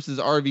Benjamin versus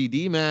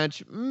RVD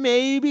match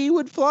maybe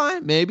would fly.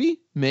 Maybe.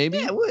 Yeah,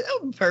 that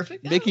would be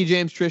perfect. Mickey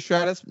James, Trish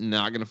Stratus,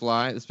 not going to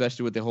fly,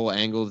 especially with the whole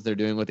angles they're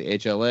doing with the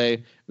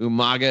HLA.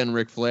 Umaga and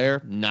Ric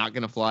Flair, not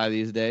going to fly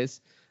these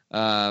days.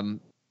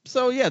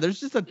 So, yeah,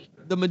 there's just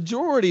the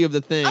majority of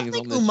the things on this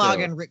show. I think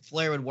Umaga and Ric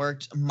Flair would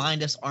work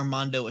minus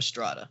Armando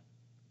Estrada.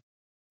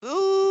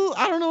 Ooh,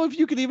 I don't know if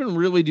you could even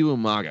really do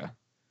Umaga.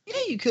 Yeah,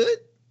 you could.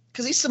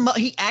 Because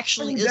he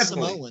actually is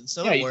Samoan.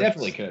 So yeah, you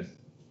definitely could.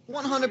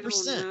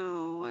 100%.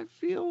 No, I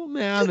feel,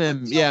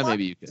 man. Yeah,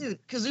 maybe you could. Dude,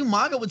 because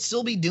Umaga would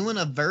still be doing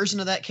a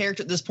version of that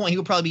character at this point. He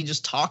would probably be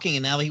just talking,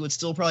 and now he would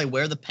still probably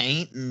wear the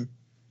paint. And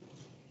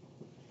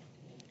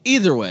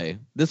either way,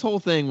 this whole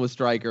thing with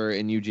Stryker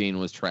and Eugene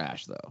was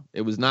trash, though.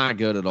 It was not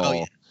good at all. Oh,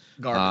 yeah.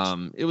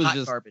 Garbage. It was Hot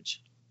just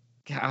garbage.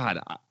 God.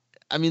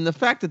 I mean, the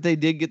fact that they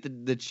did get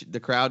the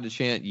crowd to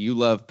chant "You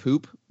love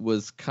poop"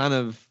 was kind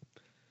of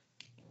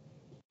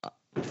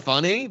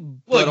funny,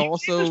 but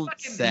also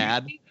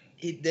sad.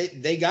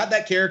 They got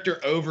that character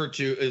over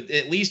to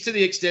at least to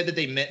the extent that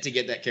they meant to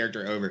get that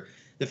character over.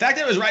 The fact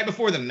that it was right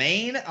before the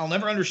main, I'll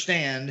never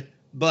understand.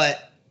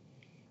 But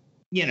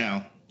you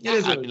know,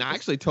 I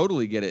actually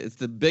totally get it. It's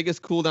the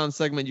biggest cooldown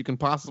segment you can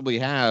possibly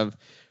have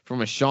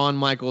from a Shawn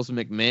Michaels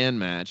McMahon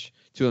match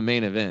to a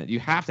main event. You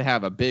have to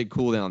have a big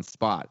cooldown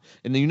spot.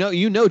 And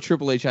you know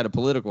Triple H had a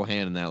political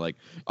hand in that, like,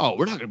 oh,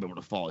 we're not going to be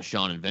able to follow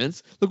Shawn and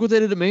Vince. Look what they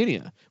did at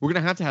Mania. We're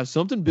going to have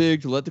something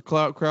big to let the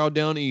crowd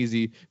down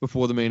easy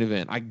before the main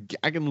event.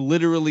 I can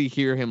literally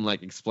hear him,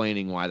 like,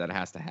 explaining why that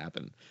has to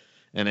happen.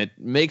 And it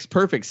makes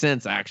perfect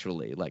sense,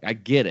 actually. Like, I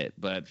get it,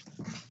 but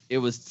it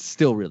was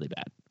still really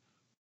bad.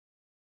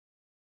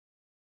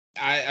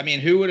 I mean,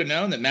 who would have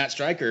known that Matt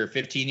Stryker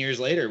 15 years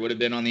later would have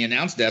been on the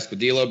announce desk with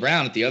D'Lo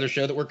Brown at the other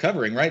show that we're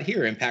covering right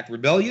here, Impact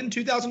Rebellion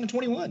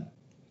 2021.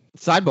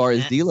 Sidebar,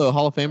 is D'Lo a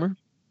Hall of Famer?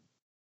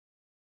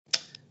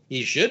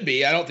 He should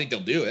be. I don't think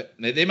they'll do it.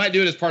 They might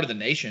do it as part of the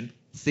Nation.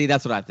 See,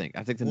 that's what I think.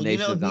 I think the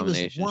Nation of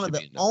Domination. He was one of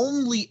the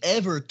only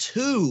ever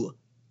 2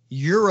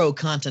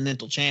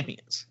 Eurocontinental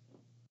champions.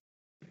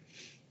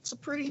 It's a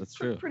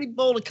pretty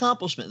bold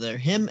accomplishment there.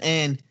 Him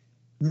and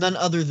none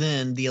other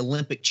than the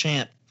Olympic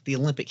champ, the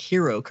Olympic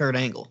hero, Kurt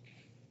Angle.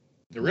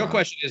 The real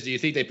question is, do you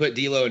think they put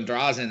D'Lo and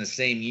Drazen in the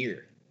same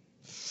year?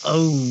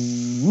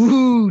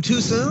 Oh, too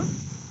soon?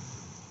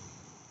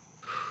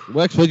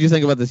 Wex, what did you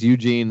think about this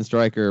Eugene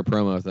Stryker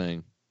promo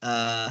thing?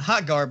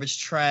 Hot garbage,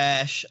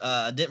 trash.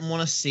 Didn't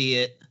want to see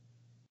it.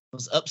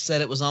 Was upset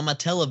it was on my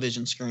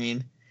television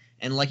screen.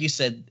 And like you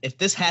said, if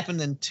this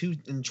happened in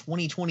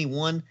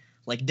 2021,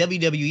 like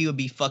WWE would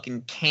be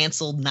fucking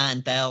canceled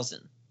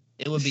 9,000.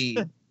 It would be...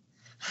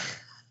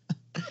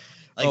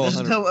 Like, there's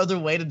 100%. No other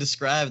way to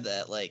describe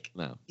that. Like,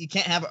 no. You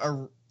can't have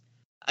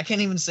I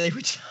can't even say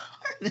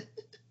retarded.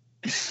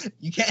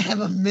 You can't have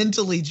a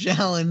mentally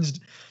challenged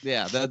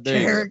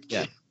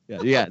character.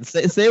 Yeah.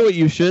 Say what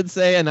you should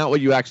say and not what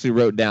you actually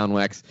wrote down,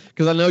 Wex.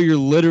 Because I know you're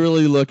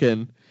literally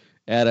looking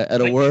at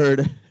a word.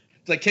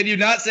 It's like, can you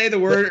not say the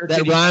word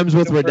that rhymes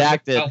with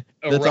redacted?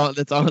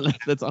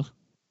 That's on.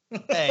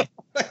 Hey,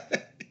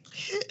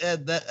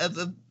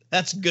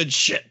 that's good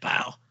shit,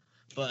 pal.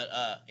 But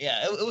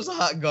yeah, it was a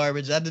hot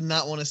garbage. I did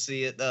not want to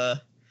see it.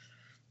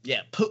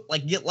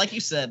 Like you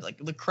said, like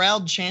the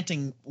crowd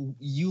chanting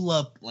 "You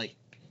love," like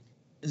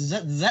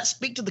does that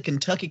speak to the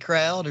Kentucky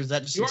crowd, or is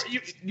that just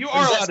you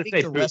are allowed to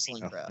say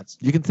wrestling crowds?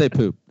 You can say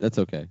poop. That's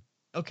okay.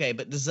 Okay,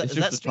 but does that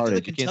speak to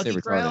the Kentucky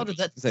crowd, or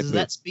does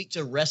that speak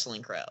to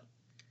wrestling crowd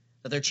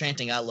that they're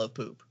chanting "I love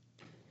poop"?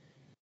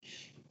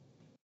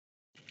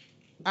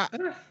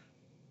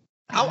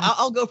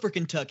 I'll go for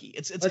Kentucky.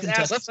 It's Kentucky.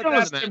 Let's go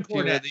with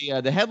the match here.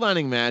 The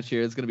headlining match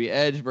here is going to be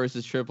Edge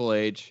versus Triple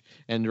H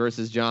and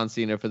versus John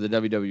Cena for the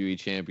WWE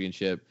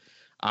Championship.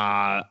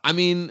 I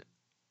mean,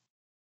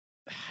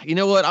 you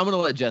know what? I'm going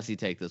to let Jesse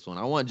take this one.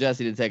 I want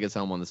Jesse to take us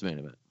home on this main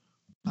event.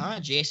 All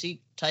right,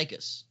 Jesse, take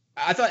us.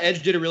 I thought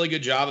Edge did a really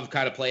good job of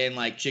kind of playing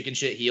like chicken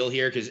shit heel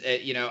here because,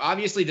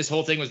 obviously this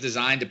whole thing was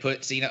designed to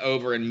put Cena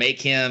over and make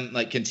him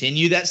like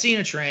continue that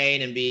Cena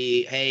train and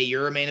be, hey,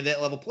 you're a main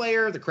event level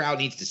player. The crowd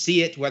needs to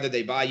see it, whether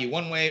they buy you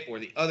one way or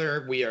the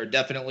other. We are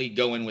definitely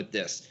going with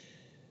this.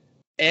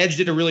 Edge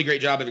did a really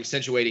great job of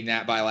accentuating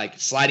that by like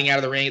sliding out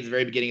of the ring at the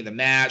very beginning of the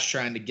match,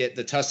 trying to get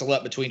the tussle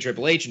up between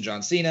Triple H and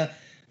John Cena.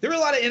 There were a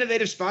lot of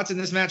innovative spots in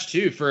this match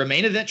too for a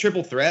main event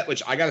triple threat,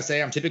 which I got to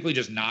say I'm typically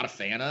just not a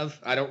fan of.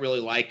 I don't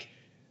really like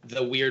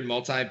the weird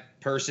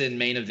multi-person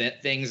main event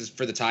things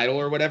for the title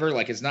or whatever.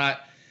 Like, it's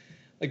not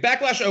like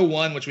Backlash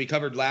 01, which we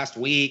covered last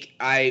week,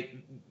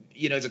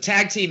 it's a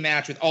tag team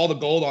match with all the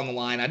gold on the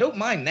line. I don't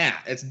mind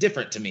that. It's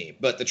different to me.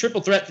 But the triple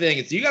threat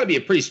thing, you got to be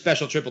a pretty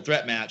special triple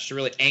threat match to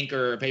really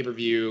anchor a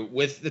pay-per-view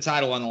with the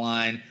title on the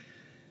line.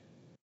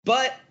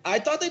 But I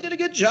thought they did a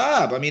good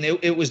job. I mean,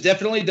 it was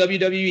definitely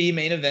WWE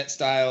main event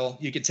style.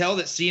 You could tell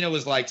that Cena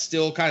was like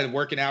still kind of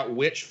working out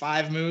which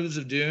 5 moves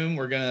of Doom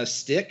were going to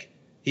stick.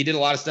 He did a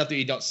lot of stuff that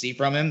you don't see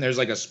from him. There's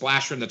like a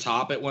splash from the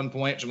top at one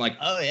point, which I'm like,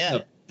 oh yeah,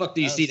 the fuck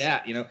do you see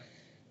that?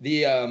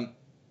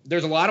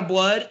 There's a lot of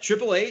blood.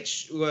 Triple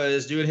H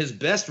was doing his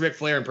best Ric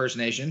Flair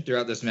impersonation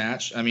throughout this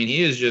match. I mean,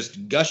 he is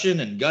just gushing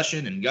and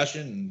gushing and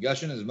gushing and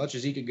gushing as much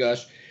as he could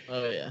gush.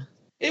 Oh yeah.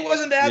 It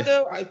wasn't bad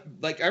though.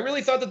 I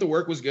really thought that the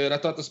work was good. I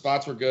thought the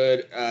spots were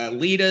good.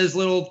 Lita's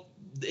little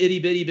itty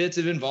bitty bits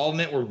of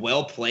involvement were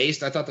well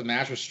placed. I thought the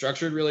match was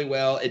structured really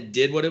well. It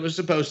did what it was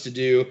supposed to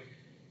do.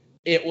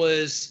 It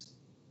was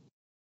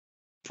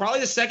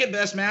probably the second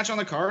best match on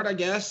the card, I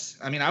guess.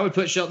 I mean, I would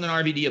put Shelton and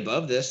RVD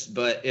above this,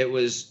 but it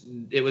was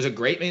a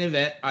great main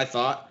event, I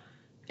thought.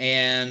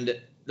 And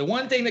the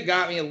one thing that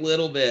got me a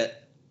little bit,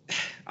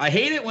 I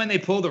hate it when they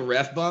pull the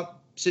ref bump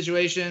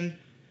situation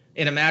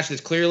in a match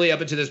that's clearly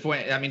up until this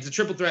point. I mean, it's a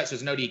triple threat, so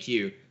it's no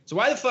DQ. So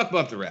why the fuck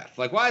bump the ref?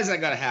 Like, why is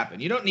that got to happen?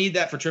 You don't need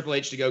that for Triple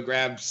H to go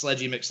grab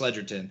Sledgy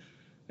McSledgerton.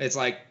 It's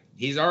like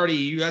you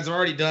guys have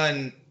already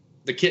done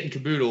the kit and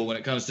caboodle when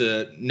it comes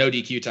to no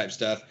DQ type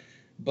stuff.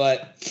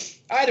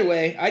 But either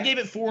way, I gave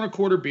it 4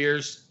 1/4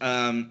 beers.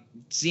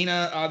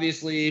 Cena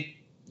obviously,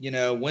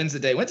 wins the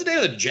day. Wins the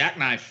day with a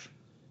jackknife,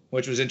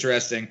 which was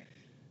interesting.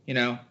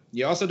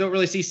 You also don't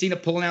really see Cena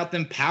pulling out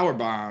them power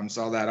bombs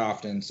all that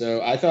often.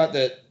 So I thought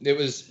that it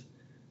was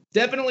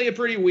definitely a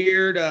pretty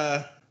weird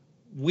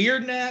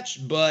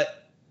match,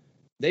 but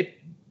they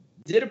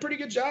did a pretty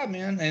good job,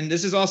 man. And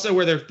this is also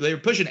where they're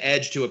pushing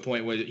Edge to a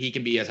point where he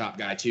can be a top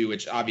guy too,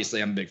 which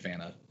obviously I'm a big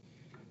fan of.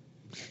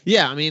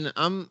 Yeah, I mean,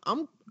 I'm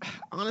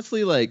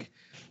honestly like,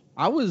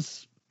 I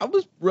was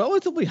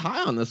relatively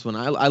high on this one.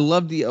 I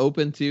loved the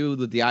open too,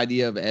 the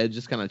idea of Edge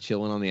just kind of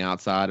chilling on the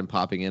outside and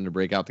popping in to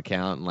break out the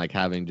count and like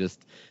having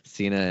just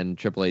Cena and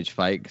Triple H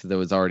fight because there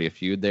was already a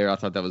feud there. I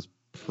thought that was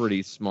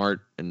pretty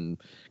smart and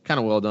kind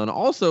of well done.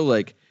 Also,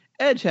 like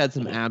Edge had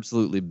some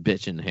absolutely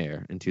bitchin'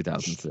 hair in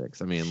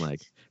 2006. I mean,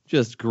 like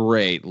just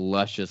great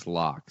luscious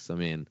locks. I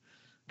mean,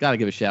 got to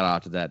give a shout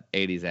out to that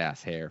 80s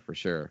ass hair for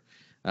sure.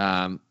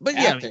 But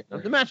yeah,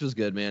 the match was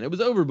good, man. It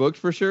was overbooked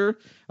for sure.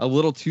 A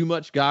little too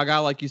much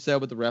gaga, like you said,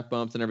 with the ref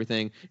bumps and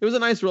everything. It was a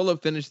nice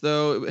roll-up finish,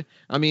 though.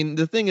 I mean,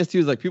 the thing is, too,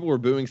 is like people were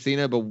booing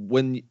Cena, but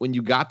when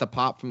you got the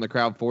pop from the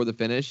crowd for the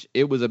finish,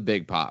 it was a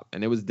big pop,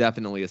 and it was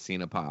definitely a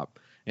Cena pop,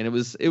 and it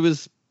was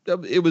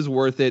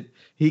worth it.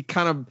 He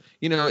kind of,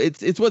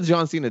 it's what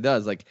John Cena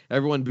does. Like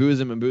everyone boos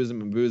him and boos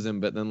him and boos him,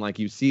 but then like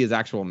you see his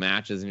actual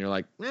matches, and you're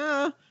like,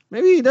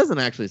 maybe he doesn't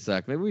actually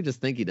suck. Maybe we just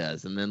think he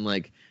does, and then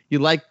like you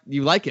like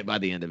it by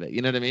the end of it.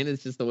 You know what I mean?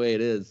 It's just the way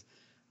it is.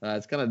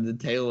 It's kind of the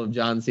tale of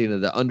John Cena,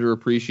 the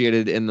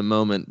underappreciated in the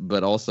moment,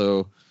 but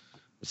also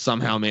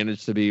somehow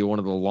managed to be one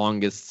of the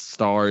longest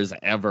stars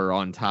ever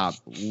on top.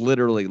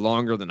 Literally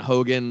longer than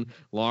Hogan,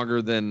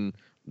 longer than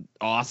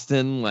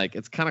Austin. Like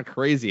it's kind of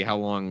crazy how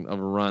long of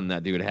a run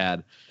that dude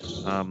had.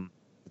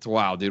 It's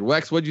wild, dude.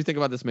 Wex, what did you think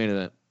about this main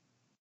event?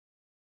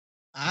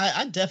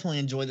 I definitely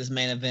enjoyed this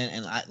main event,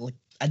 and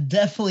I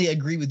definitely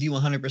agree with you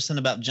 100%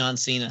 about John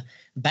Cena.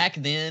 Back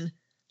then,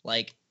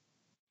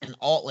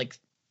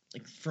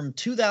 from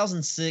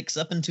 2006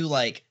 up until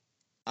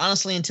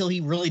honestly until he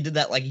really did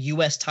that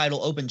US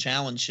title open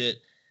challenge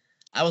shit,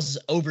 I was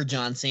over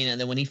John Cena. And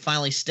then when he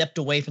finally stepped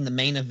away from the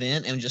main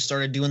event and just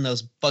started doing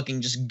those fucking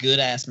just good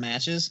ass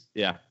matches,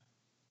 yeah,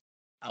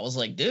 I was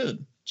like,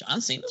 dude, John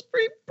Cena's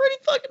pretty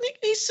fucking.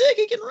 He's sick.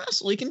 He can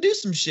wrestle. He can do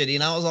some shit.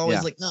 And I was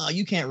always like, no,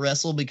 you can't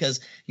wrestle because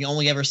you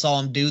only ever saw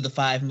him do the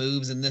 5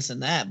 moves and this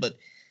and that. But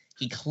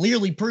he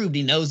clearly proved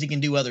he knows he can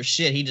do other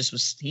shit. He just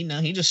was,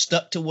 he just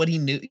stuck to what he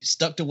knew,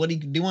 stuck to what he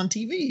could do on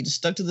TV. He just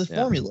stuck to the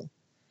formula.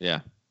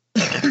 Yeah.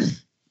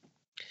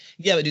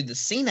 Yeah, but dude, the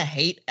Cena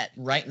hate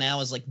right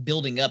now is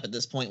building up at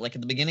this point. Like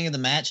at the beginning of the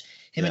match,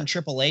 him and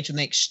Triple H, when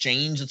they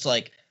exchange, it's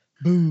like,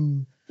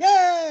 boo,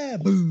 yeah,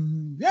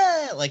 boo,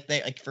 yeah,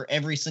 for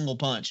every single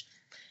punch.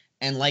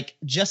 And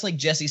just like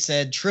Jesse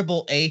said,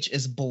 Triple H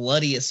is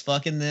bloody as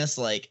fuck in this,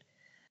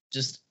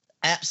 just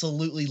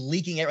absolutely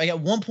leaking. At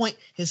one point,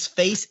 his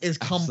face is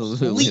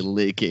completely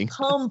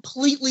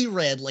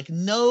red,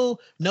 no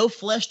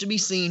flesh to be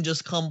seen,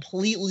 just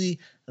completely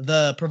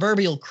the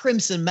proverbial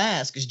crimson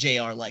mask, as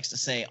JR likes to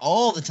say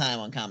all the time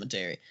on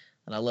commentary.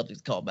 And I love to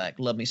call back,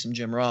 love me some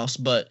Jim Ross.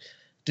 But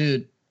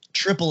dude,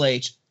 Triple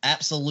H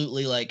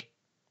absolutely,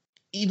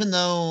 even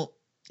though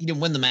he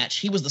didn't win the match,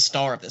 he was the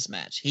star of this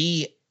match.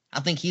 I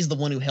think he's the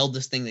one who held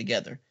this thing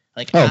together.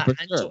 For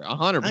sure,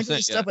 100%. I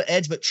agree stuff with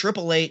Edge, but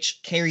Triple H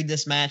carried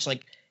this match.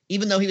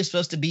 Even though he was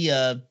supposed to be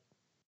a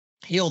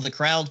heel, the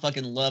crowd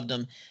fucking loved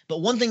him.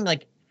 But one thing,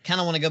 kind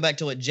of want to go back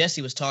to what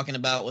Jesse was talking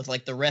about with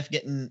the ref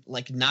getting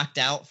knocked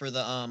out for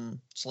the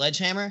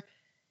sledgehammer.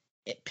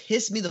 It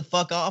pissed me the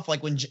fuck off.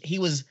 When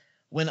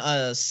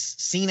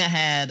Cena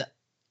had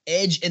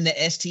Edge in the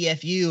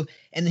STFU,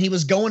 and he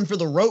was going for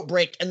the rope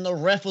break, and the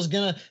ref was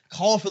gonna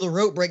call for the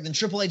rope break. Then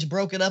Triple H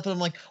broke it up, and I'm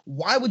like,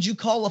 why would you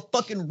call a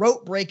fucking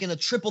rope break in a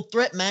triple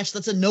threat match?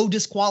 That's a no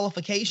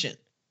disqualification.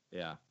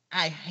 Yeah.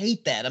 I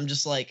hate that. I'm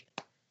just like,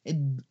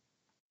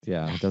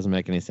 Yeah, it doesn't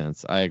make any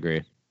sense. I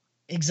agree.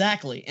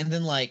 Exactly. And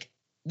then like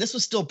this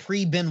was still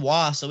pre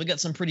Benoit, so we got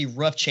some pretty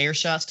rough chair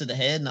shots to the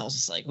head, and I was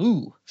just like,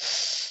 ooh.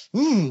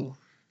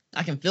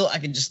 I can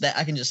just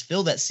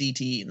feel that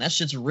CTE, and that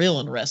shit's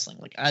real in wrestling.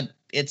 Like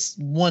it's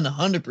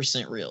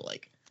 100% real.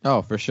 Like,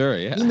 oh, for sure,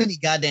 yeah. Too many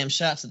goddamn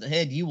shots to the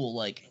head, you will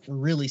like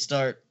really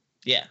start,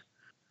 yeah.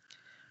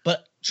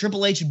 But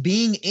Triple H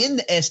being in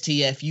the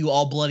STFU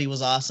all bloody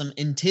was awesome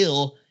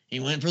until he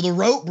went for the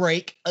rope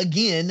break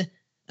again,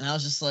 and I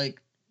was just like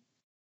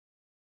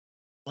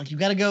you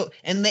got to go.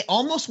 And they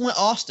almost went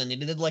Austin. They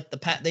did like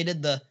they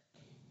did the,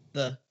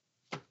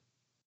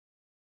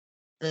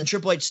 and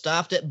Triple H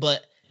stopped it,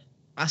 but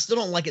I still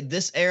don't like it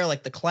this era,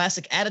 like the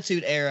classic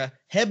Attitude Era.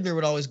 Hebner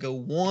would always go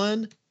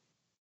 1,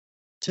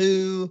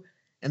 2,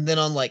 and then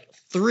on like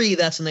 3,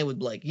 that's when they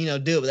would like, do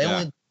it.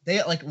 But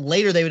they like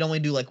later they would only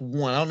do like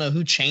 1. I don't know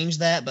who changed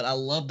that, but I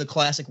love the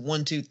classic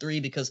 1, 2, 3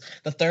 because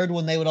the third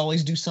one they would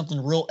always do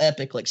something real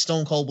epic, like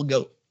Stone Cold would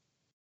go,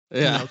 put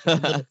a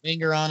little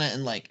finger on it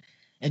and like,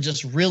 and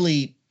just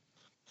really.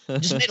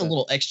 Just made a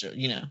little extra,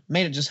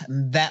 made it just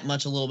that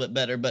much a little bit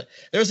better. But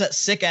there was that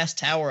sick ass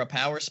Tower of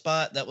Power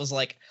spot that was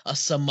like a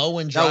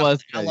Samoan drop,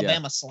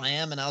 Alabama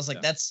slam, and I was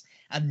like,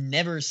 I've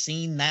never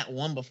seen that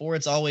one before.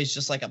 It's always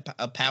just like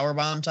a power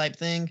bomb type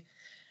thing.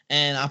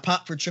 And I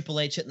popped for Triple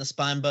H hitting the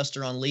spine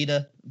buster on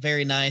Lita,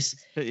 very nice.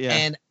 Yeah.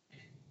 And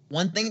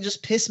one thing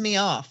just pissed me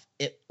off.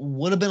 It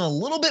would have been a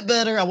little bit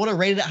better. I would have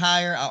rated it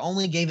higher. I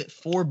only gave it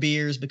 4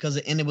 beers because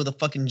it ended with a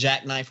fucking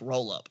jackknife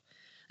roll up.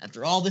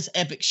 After all this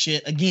epic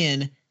shit,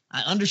 again.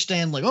 I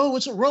understand, like, oh,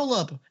 it's a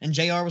roll-up. And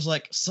JR was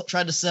like,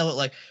 tried to sell it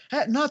like,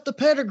 not the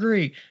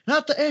pedigree,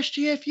 not the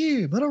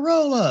SGFU, but a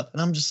roll-up.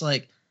 And I'm just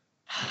like,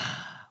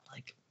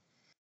 like,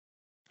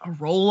 a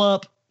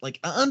roll-up? Like,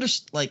 I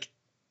understand, like,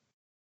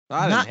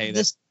 I didn't hate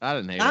it.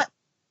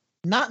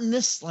 Not in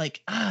this,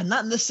 like,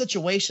 not in this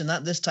situation,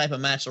 not this type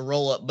of match, a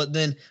roll-up. But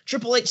then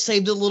Triple H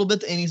saved it a little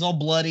bit, and he's all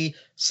bloody,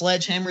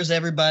 sledgehammers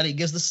everybody,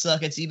 gives the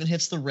suckets, even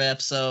hits the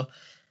ref. So,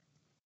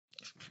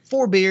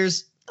 4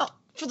 beers.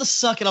 For the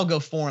suck it, I'll go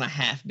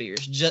 4.5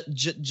 beers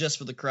just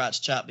for the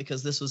crotch chop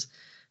because this was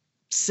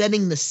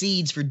setting the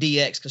seeds for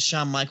DX because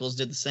Shawn Michaels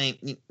did the same.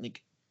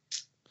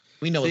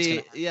 We know what's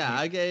gonna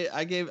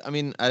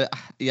happen.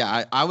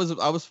 Yeah, I was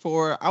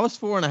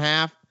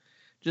 4.5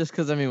 just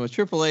because with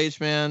Triple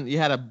H, man, you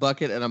had a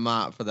bucket and a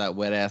mop for that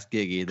wet ass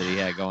giggy that he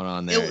had going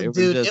on there.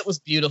 It was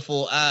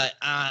beautiful.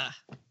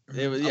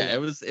 It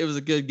was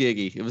a good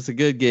giggy. It was a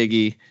good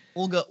giggy.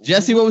 We'll go.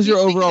 Jesse, what was your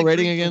overall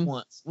rating again?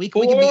 We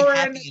can be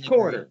happy and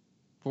 4.25.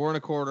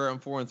 4.25. I'm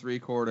 4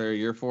 3/4.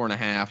 You're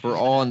 4.5. We're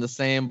all in the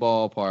same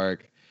ballpark.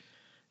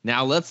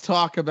 Now let's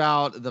talk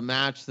about the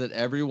match that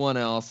everyone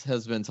else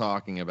has been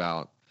talking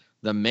about.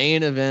 The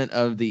main event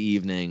of the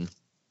evening.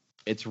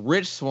 It's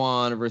Rich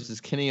Swann versus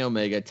Kenny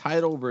Omega.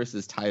 Title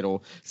versus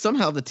title.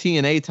 Somehow the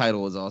TNA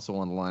title is also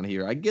on the line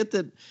here. I get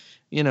that,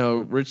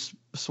 Rich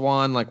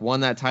Swann won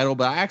that title,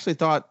 but I actually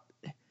thought,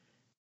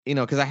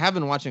 because I have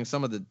been watching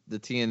some of the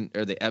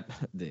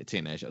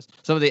TNA shows,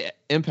 some of the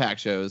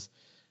Impact shows.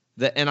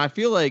 And I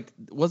feel like,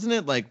 wasn't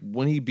it like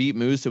when he beat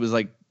Moose, it was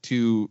like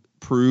to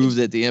prove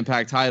that the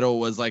Impact title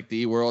was like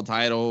the world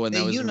title and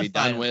that was going to be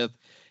done with.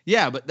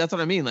 Yeah, but that's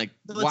what I mean. Like,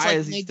 so why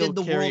is he still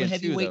carrying the World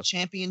Heavyweight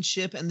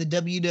Championship and the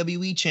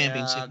WWE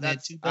Championship?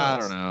 I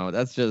don't know.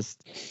 That's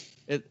just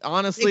it.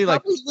 Honestly, they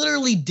probably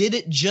literally did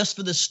it just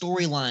for the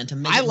storyline to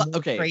make it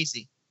more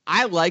crazy.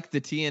 I like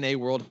the TNA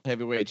World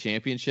Heavyweight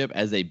Championship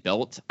as a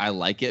belt. I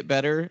like it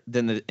better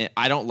than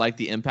I don't like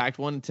the Impact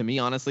one. To me,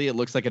 honestly, it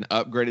looks like an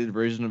upgraded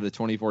version of the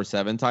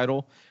 24/7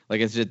 title. Like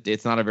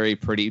it's not a very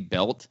pretty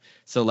belt.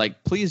 So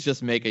please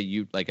just make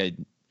a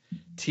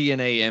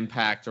TNA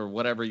Impact or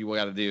whatever you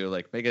got to do.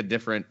 Like make a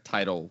different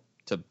title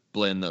to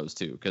blend those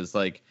two. Cause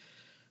I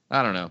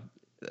don't know.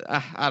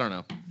 I don't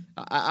know.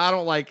 I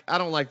don't like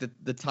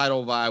the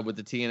title vibe with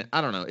the TNA.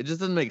 I don't know. It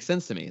just doesn't make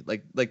sense to me.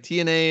 Like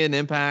TNA and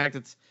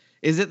Impact,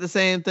 is it the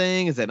same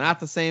thing? Is it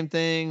not the same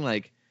thing?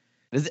 Like,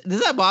 does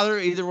that bother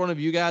either one of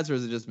you guys, or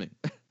is it just me?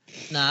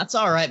 Nah, it's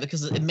all right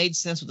because it made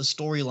sense with the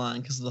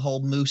storyline because of the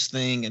whole Moose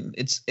thing, and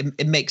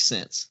it makes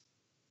sense.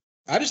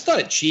 I just thought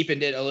it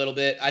cheapened it a little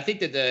bit. I think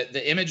that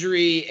the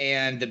imagery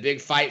and the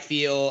big fight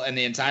feel and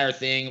the entire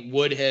thing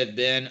would have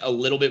been a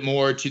little bit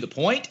more to the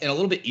point and a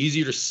little bit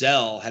easier to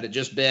sell had it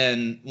just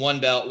been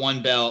one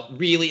belt,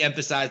 really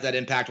emphasize that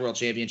Impact World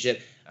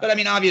Championship. But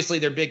obviously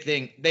their big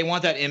thing, they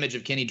want that image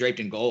of Kenny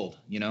draped in gold,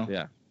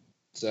 Yeah.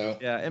 So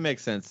yeah, it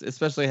makes sense,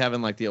 especially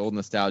having the old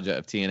nostalgia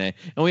of TNA.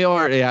 And we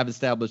already have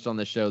established on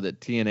the show that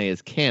TNA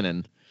is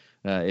canon,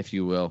 if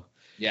you will.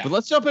 Yeah. But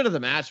let's jump into the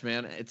match,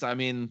 man.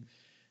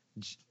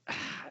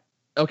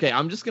 Okay,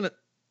 I'm just going to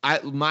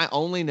my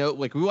only note,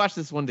 we watched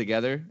this one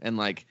together and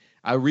I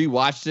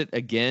rewatched it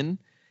again.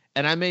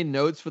 And I made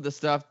notes for the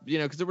stuff,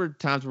 because there were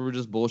times where we were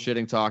just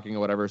bullshitting, talking or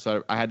whatever.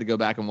 So I had to go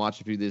back and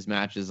watch a few of these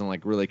matches and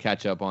like really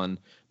catch up on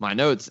my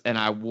notes. And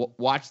I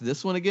watched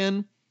this one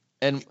again.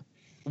 And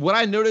what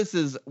I notice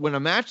is when a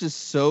match is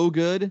so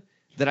good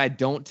that I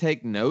don't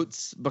take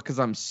notes because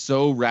I'm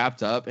so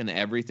wrapped up in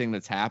everything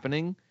that's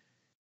happening,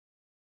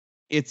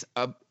 it's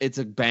a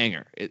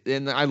banger.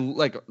 And I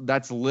like,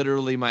 that's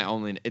literally my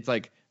only, it's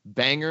like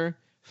banger,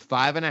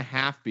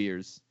 5.5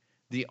 beers.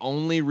 The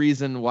only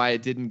reason why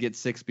it didn't get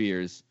 6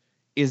 beers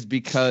is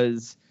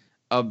because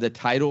of the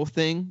title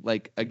thing.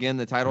 Like, again,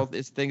 the title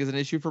thing is an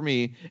issue for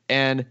me,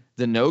 and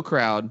the no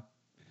crowd.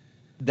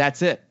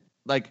 That's it.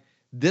 Like,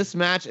 this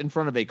match in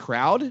front of a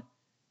crowd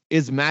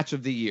is match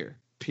of the year,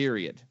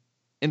 period.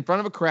 In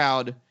front of a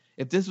crowd,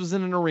 if this was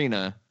in an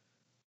arena,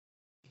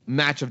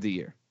 match of the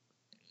year.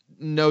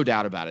 No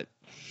doubt about it.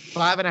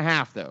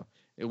 5.5, though.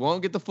 It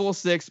won't get the full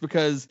 6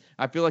 because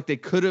I feel like they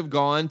could have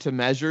gone to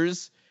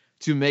measures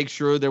to make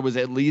sure there was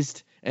at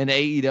least an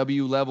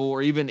AEW level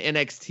or even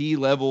NXT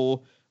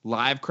level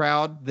live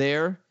crowd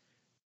there,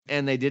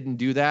 and they didn't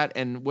do that.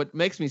 And what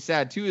makes me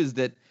sad too is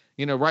that,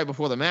 right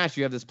before the match,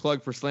 you have this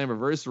plug for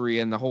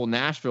Slammiversary and the whole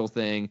Nashville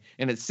thing,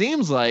 and it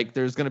seems like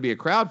there's going to be a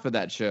crowd for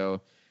that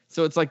show.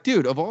 So it's like,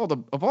 dude, of all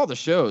the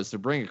shows to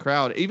bring a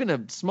crowd,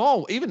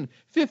 even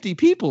 50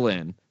 people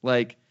in,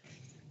 like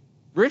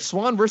Rich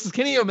Swann versus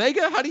Kenny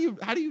Omega, how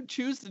do you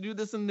choose to do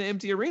this in the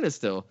empty arena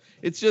still?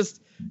 It's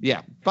just,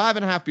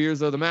 5.5 beers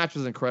though. The match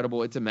was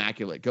incredible. It's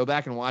immaculate. Go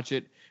back and watch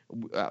it.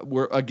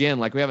 We're again,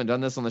 like, we haven't done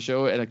this on the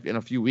show in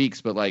a few weeks,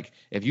 but like,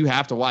 if you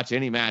have to watch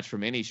any match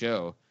from any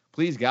show,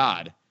 please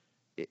God,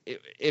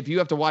 if you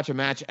have to watch a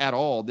match at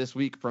all this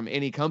week from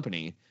any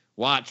company,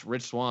 watch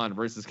Rich Swann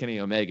versus Kenny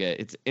Omega.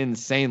 It's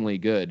insanely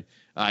good.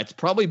 It's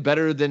probably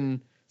better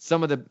than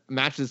some of the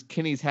matches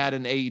Kenny's had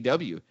in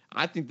AEW.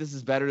 I think this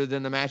is better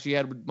than the match he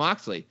had with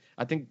Moxley.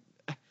 I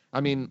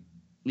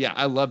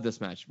love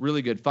this match.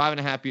 Really good.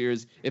 5.5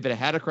 beers. If it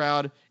had a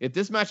crowd, if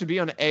this match would be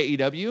on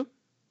AEW,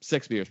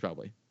 6 beers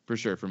probably, for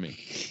sure for me.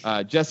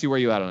 Jesse, where are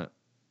you at on it?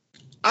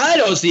 I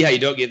don't see how you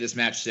don't give this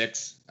match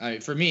 6. I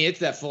mean, for me, it's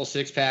that full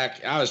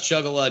 6-pack. I was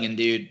chug-a-lugging,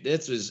 dude.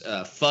 This was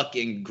a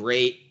fucking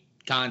great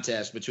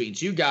contest between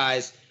two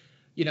guys.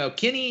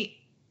 Kenny,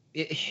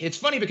 it's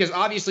funny because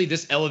obviously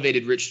this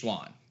elevated Rich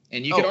Swann.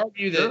 And you could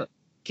argue that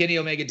Kenny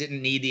Omega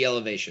didn't need the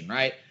elevation,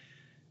 right?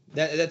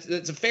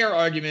 That's a fair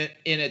argument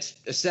in its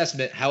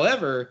assessment.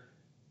 However,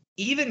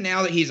 even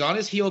now that he's on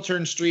his heel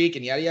turn streak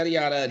and yada, yada,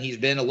 yada, and he's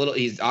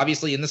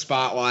obviously in the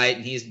spotlight,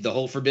 and he's the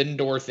whole Forbidden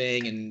Door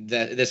thing, and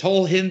this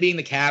whole him being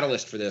the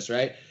catalyst for this,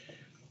 right?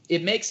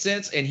 It makes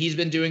sense, and he's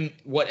been doing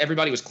what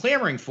everybody was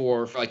clamoring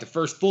for like the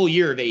first full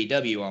year of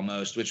AEW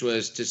almost, which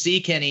was to see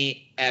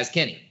Kenny as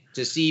Kenny,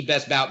 to see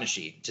Best Bout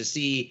Machine, to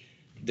see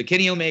the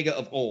Kenny Omega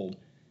of old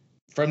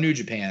from New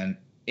Japan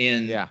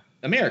in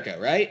America,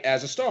 right?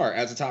 As a star,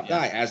 as a top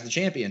guy, as the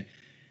champion.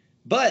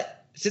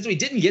 But since we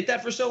didn't get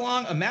that for so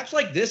long, a match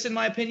like this, in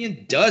my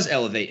opinion, does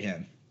elevate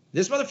him.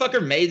 This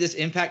motherfucker made this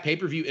Impact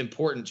pay-per-view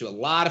important to a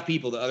lot of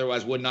people that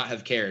otherwise would not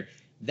have cared.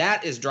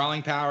 That is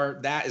drawing power,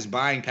 that is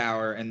buying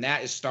power, and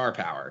that is star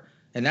power.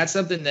 And that's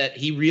something that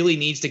he really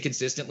needs to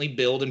consistently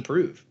build and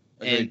prove.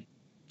 Agreed. And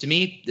to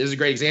me, this is a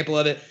great example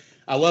of it.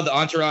 I love the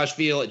entourage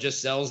feel. It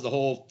just sells the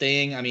whole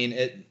thing. I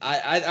mean,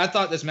 I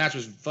thought this match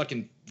was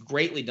fucking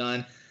greatly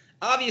done.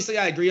 Obviously,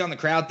 I agree on the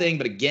crowd thing,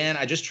 but again,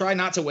 I just try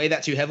not to weigh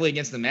that too heavily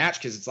against the match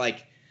because it's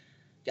like,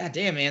 God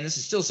damn, man, this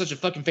is still such a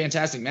fucking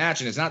fantastic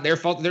match, and it's not their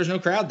fault that there's no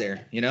crowd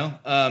there,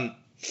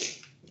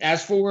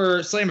 As for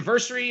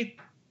Slammiversary,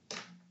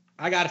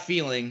 I got a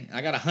feeling,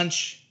 I got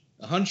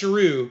a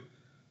huncheroo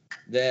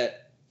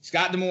that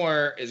Scott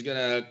D'Amore is going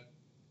to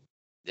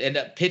end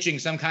up pitching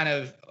some kind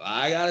of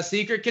I got a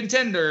secret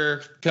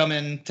contender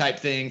coming type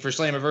thing for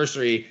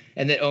Slammiversary,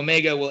 and that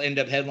Omega will end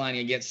up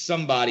headlining against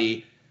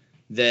somebody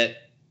that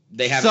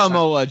they have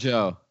Samoa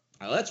Joe.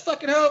 Let's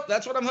fucking hope.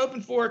 That's what I'm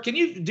hoping for. Can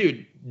you,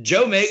 dude,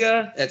 Joe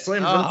Mega at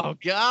Slammiversary? Oh,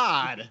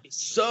 God.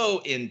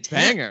 So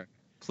intense. Banger.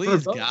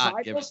 Please, God,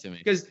 give it to me.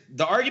 Because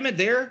the argument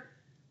there,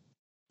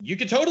 you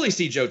could totally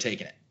see Joe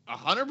taking it.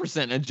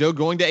 100%. And Joe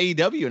going to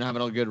AEW and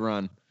having a good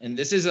run. And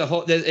this is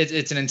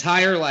it's an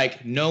entire,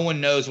 like, no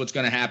one knows what's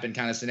going to happen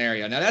kind of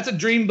scenario. Now, that's a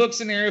dream book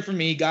scenario for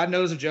me. God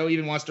knows if Joe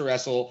even wants to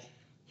wrestle.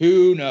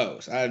 Who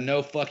knows? I have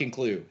no fucking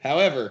clue.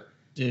 However,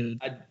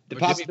 dude, the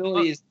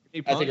possibility is,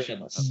 I think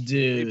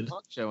dude,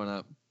 Punk showing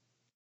up.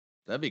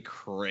 That'd be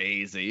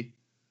crazy.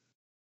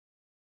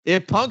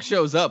 If Punk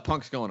shows up,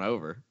 Punk's going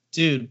over.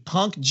 Dude,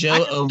 Punk,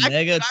 Joe,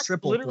 Omega,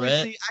 triple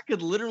threat. I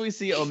could literally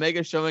see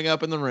Omega showing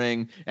up in the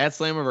ring at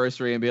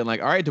Slammiversary and being like,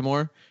 all right,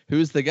 D'Amore,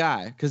 who's the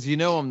guy? Because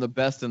I'm the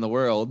best in the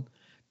world.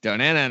 And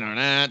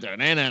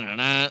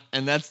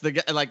that's the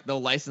guy, like,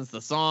 they'll license the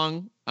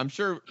song. I'm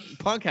sure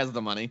Punk has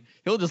the money.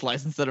 He'll just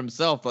license it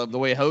himself, the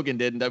way Hogan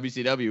did in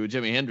WCW with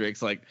Jimi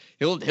Hendrix. Like,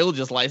 he'll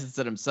just license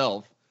it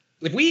himself.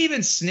 If we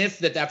even sniff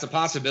that that's a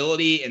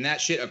possibility and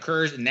that shit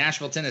occurs in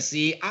Nashville,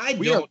 Tennessee, I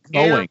don't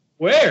care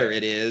where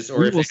it is, or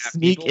we if will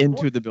sneak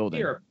into the building.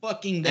 We are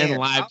fucking there. And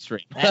live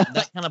stream.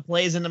 That kind of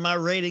plays into my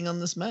rating on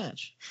this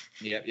match.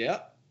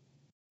 Yep.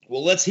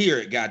 Well, let's hear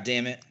it,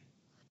 goddammit.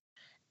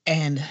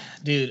 And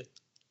dude,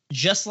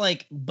 just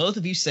like both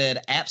of you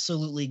said,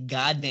 absolutely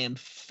goddamn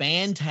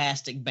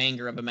fantastic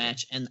banger of a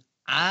match. And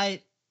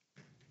I,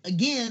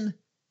 again,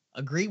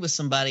 agree with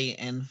somebody.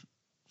 And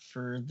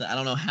for the, I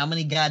don't know how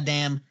many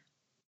goddamn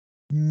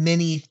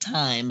many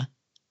time,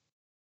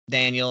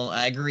 Daniel,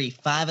 I agree.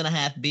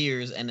 5.5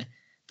 beers. And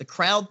the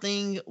crowd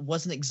thing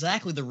wasn't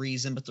exactly the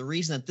reason, but the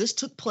reason that this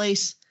took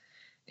place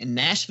in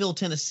Nashville,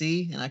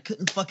 Tennessee, and I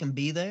couldn't fucking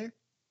be there.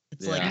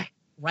 It's like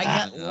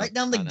right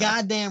down the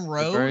goddamn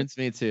road. It burns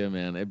me too,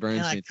 man. It burns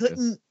and me I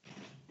couldn't.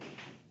 too.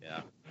 Yeah.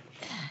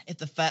 At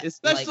the fact,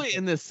 especially like,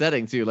 in this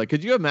setting too. Like,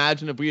 could you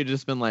imagine if we had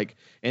just been like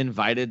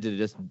invited to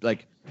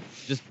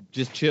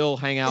just chill,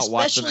 hang out,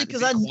 watch the match? Especially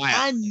because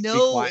I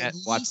know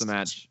watch the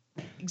match.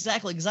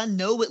 Exactly, because I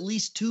know at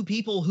least 2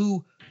 people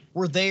who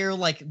were there,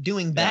 like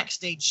doing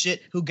backstage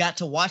shit, who got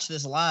to watch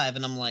this live,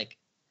 and I'm like,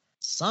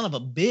 son of a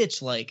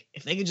bitch, like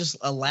if they could just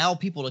allow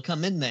people to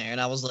come in there.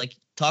 And I was like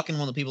talking to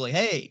one of the people, like,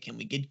 hey, can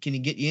you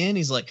get you in?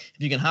 He's like,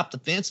 if you can hop the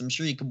fence, I'm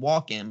sure you could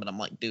walk in. But I'm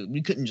like, dude,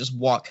 we couldn't just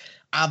walk.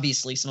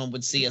 Obviously someone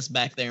would see us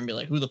back there and be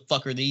like, who the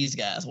fuck are these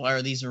guys? Why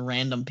are these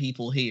random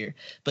people here?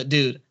 But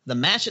dude, the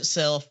match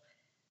itself,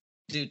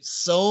 dude,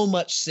 so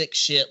much sick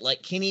shit.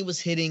 Like Kenny was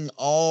hitting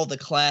all the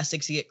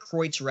classics. He hit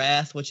Kreutz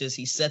Wrath, which is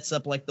he sets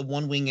up like the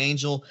one wing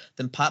angel,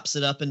 then pops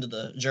it up into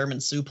the German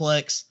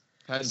suplex.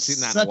 I haven't seen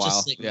that in a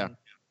while. Yeah. Move.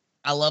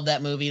 I love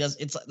that movie.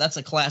 That's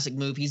a classic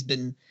move. He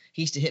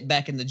used to hit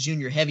back in the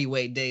junior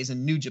heavyweight days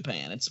in New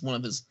Japan. It's one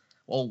of his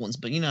old ones,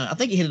 but I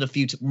think he hit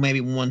it maybe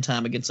one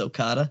time against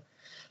Okada.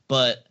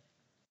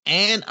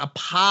 And I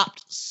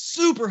popped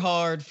super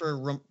hard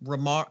for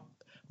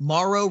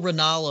Mauro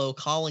Ranallo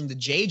calling the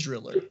J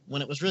Driller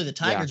when it was really the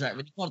Tiger Driver.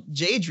 But he called it the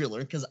J Driller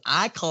because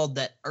I called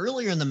that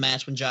earlier in the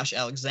match when Josh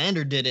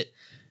Alexander did it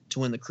to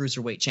win the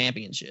Cruiserweight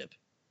Championship.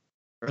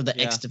 Or the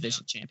X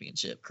Division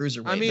Championship,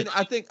 Cruiserweight. I mean,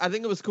 I think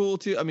it was cool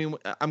too. I mean,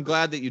 I'm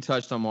glad that you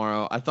touched on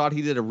Mauro. I thought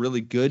he did a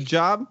really good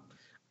job.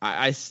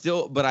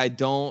 But I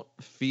don't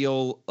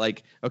feel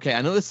like, okay,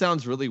 I know this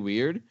sounds really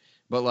weird,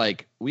 but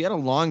like we had a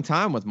long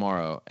time with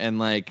Mauro, and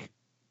like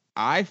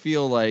I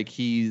feel like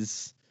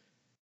he's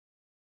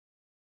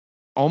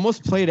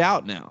almost played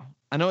out now.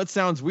 I know it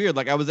sounds weird.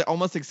 Like I was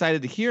almost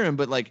excited to hear him,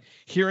 but like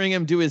hearing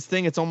him do his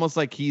thing, it's almost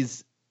like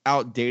he's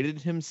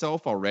outdated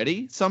himself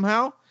already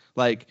somehow.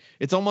 Like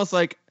it's almost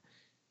like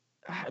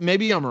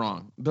maybe I'm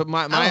wrong, but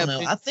I don't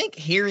know. I think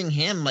hearing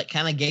him like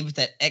kind of gave it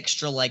that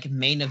extra like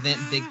main event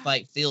big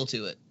fight feel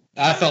to it.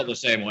 I felt the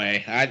same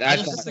way. I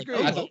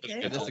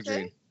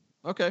disagreed.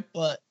 Okay,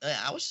 but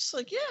I was just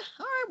like, yeah,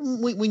 all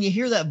right. When you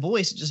hear that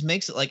voice, it just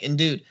makes it like, and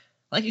dude,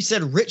 like you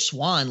said, Rich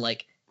Swann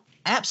like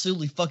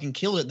absolutely fucking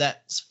killed it.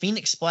 That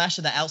Phoenix splash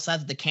to the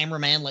outside that the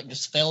cameraman like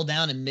just fell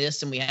down and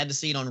missed, and we had to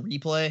see it on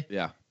replay.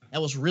 Yeah.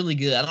 That was really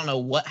good. I don't know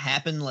what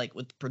happened like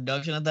with the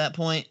production at that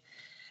point.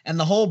 And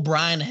the whole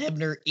Brian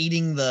Hebner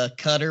eating the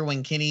cutter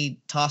when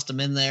Kenny tossed him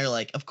in there,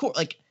 like, of course,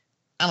 like,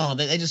 I don't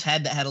know. They just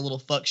had a little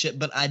fuck shit.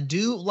 But I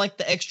do like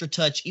the extra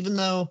touch, even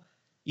though,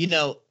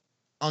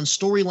 on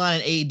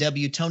storyline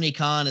AEW, Tony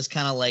Khan is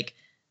kind of like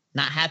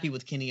not happy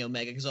with Kenny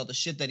Omega because all the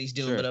shit that he's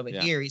doing. Sure, but over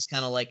here, he's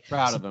kind of like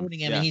proud supporting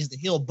him. Yeah. And he's the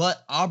heel.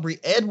 But Aubrey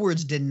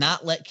Edwards did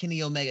not let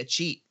Kenny Omega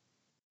cheat.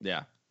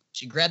 Yeah.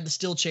 She grabbed the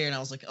steel chair, and I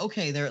was like,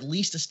 okay, they're at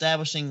least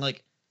establishing,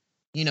 like,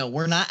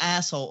 we're not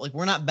asshole, like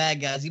we're not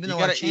bad guys. Even though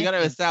you got to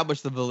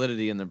establish the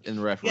validity in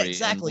the referee. Yeah,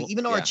 exactly.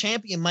 Even though our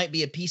champion might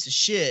be a piece of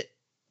shit,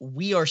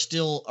 we are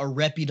still a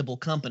reputable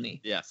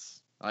company. Yes,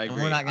 I agree.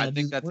 And we're not going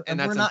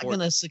to we're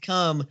not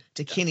succumb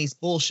to Kenny's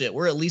bullshit.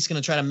 We're at least going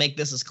to try to make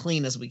this as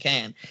clean as we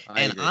can.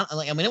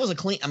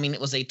 It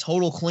was a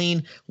total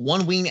clean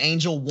 1 wing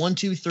angel 1,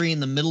 2, 3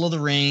 in the middle of the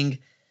ring.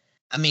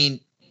 I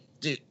mean.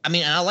 Dude, and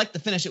I like the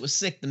finish. It was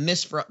sick. The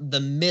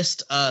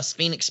missed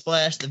Phoenix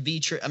splash, the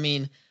V-trigger. I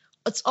mean,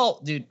 it's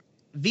all, dude.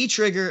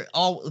 V-trigger.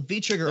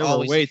 There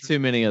were way too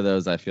many of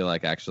those. I feel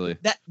like actually.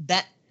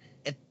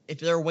 If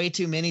there are way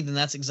too many, then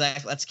that's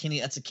Kenny.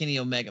 That's a Kenny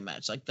Omega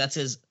match. Like that's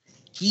his.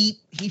 He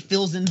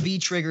fills in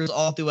V-triggers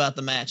all throughout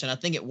the match, and I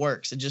think it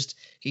works.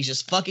 He's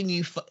just fucking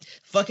you,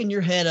 fucking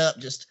your head up,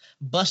 just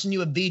busting you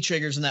with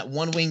V-triggers, and that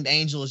 1 winged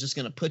angel is just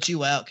gonna put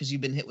you out because you've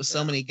been hit with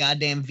so many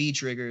goddamn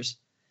V-triggers.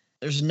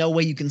 There's no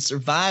way you can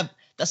survive.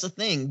 That's the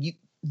thing.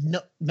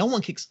 No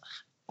one kicks.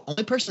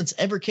 Only person that's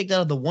ever kicked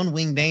out of the 1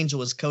 winged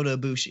angel is Kota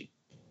Ibushi.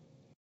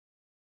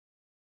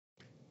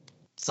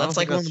 So that's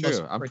like one of the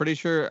most. I'm pretty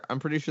sure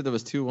there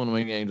was 2 1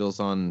 winged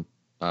angels on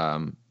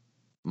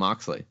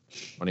Moxley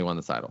when he won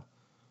the title.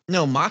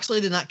 No,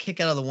 Moxley did not kick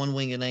out of the 1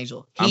 winged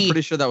angel. I'm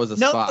pretty sure that was a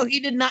spot. No, he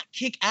did not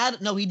kick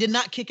out. No, he did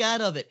not kick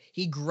out of it.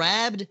 He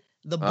grabbed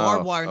the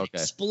barbed wire and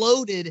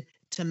exploded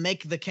to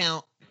make the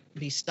count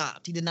be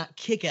stopped. He did not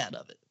kick out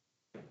of it.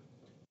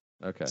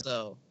 Okay.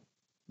 So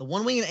the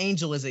 1 winged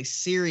angel is a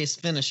serious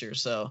finisher.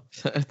 So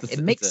it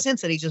makes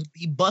sense that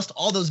he bust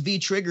all those V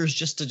triggers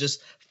just to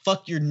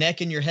fuck your neck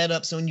and your head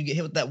up. So when you get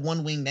hit with that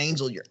 1 winged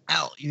angel, you're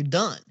out. You're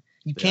done.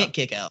 You can't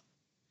kick out.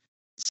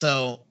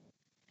 So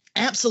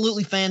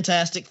absolutely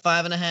fantastic.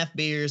 5.5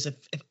 beers.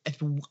 If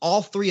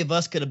all three of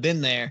us could have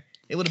been there,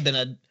 it would have been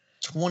a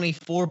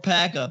 24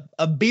 pack,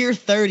 a beer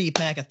 30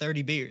 pack of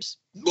 30 beers.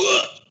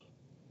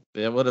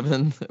 It would have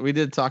been. We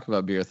did talk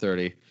about beer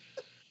 30.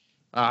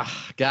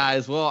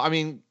 Guys. Well, I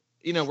mean,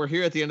 we're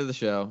here at the end of the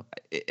show.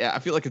 I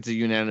feel like it's a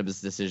unanimous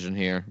decision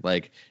here.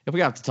 Like, if we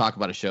have to talk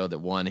about a show that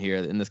won here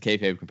in this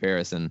kayfabe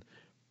comparison,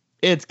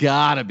 it's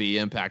gotta be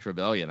Impact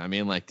Rebellion. I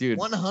mean, like, dude,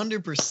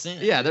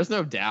 100%. Yeah, there's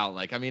no doubt.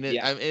 Like, I mean,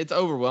 it's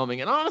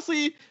overwhelming. And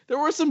honestly, there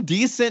were some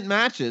decent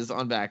matches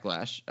on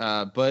Backlash.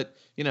 But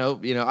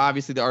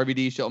obviously the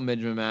RVD Shelton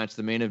Benjamin match,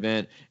 the main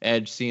event,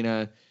 Edge,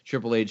 Cena,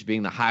 Triple H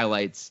being the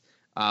highlights.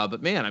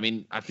 But man, I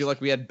mean, I feel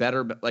like we had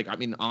better. Like, I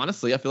mean,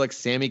 honestly, I feel like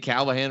Sami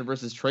Callihan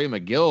versus Trey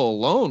McGill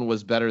alone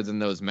was better than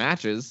those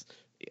matches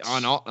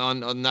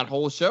on that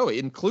whole show,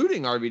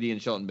 including RVD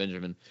and Shelton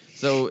Benjamin.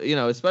 So,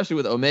 especially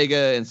with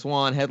Omega and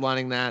Swan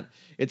headlining that,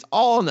 it's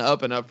all on the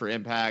up and up for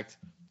Impact.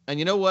 And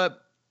you know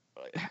what?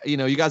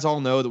 You guys all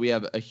know that we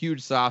have a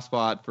huge soft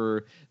spot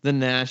for the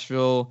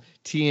Nashville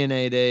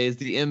TNA days,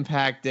 the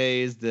Impact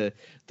days, the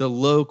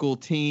local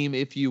team,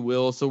 if you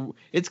will. So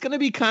it's going to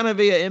be kind of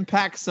an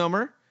Impact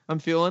summer, I'm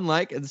feeling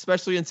like,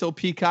 especially until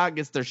Peacock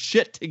gets their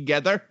shit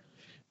together.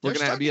 We're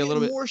going to be a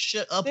little bit more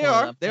shit up. They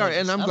are,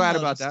 and I'm glad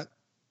about that.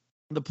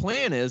 The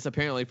plan is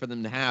apparently for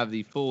them to have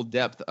the full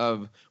depth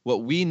of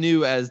what we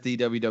knew as the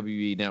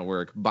WWE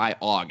Network by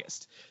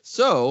August.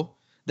 So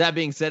that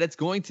being said, it's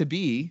going to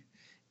be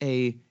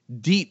a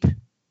deep,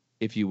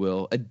 if you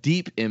will, a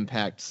deep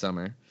Impact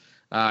summer.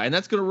 And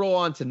that's going to roll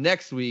on to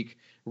next week.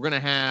 We're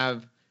going to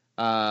have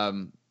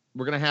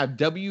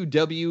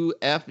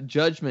WWF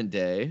Judgment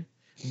Day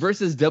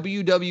versus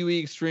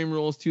WWE Extreme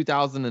Rules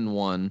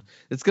 2001.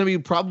 It's going to be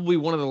probably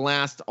one of the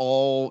last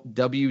all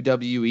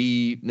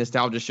WWE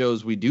nostalgia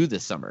shows we do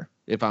this summer,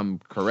 if I'm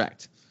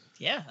correct.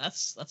 Yeah,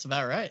 that's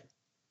about right.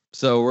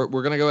 So we're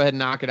going to go ahead and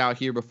knock it out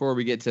here before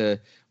we get to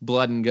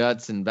Blood and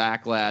Guts and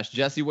Backlash.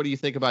 Jesse, what do you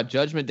think about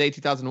Judgment Day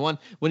 2001?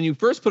 When you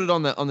first put it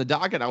on the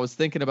docket, I was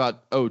thinking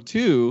about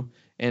 02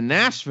 and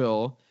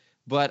Nashville,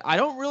 but I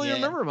don't really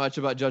remember much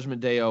about Judgment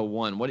Day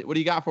 01. What do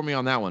you got for me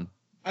on that one?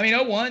 I mean,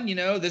 01,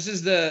 this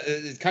is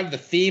the kind of the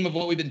theme of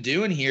what we've been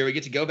doing here. We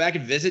get to go back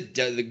and visit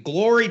the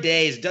glory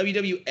days,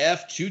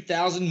 WWF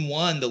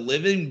 2001, the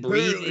living,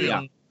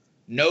 breathing,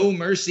 No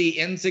Mercy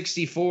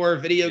N64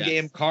 video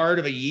game card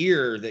of a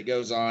year that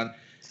goes on.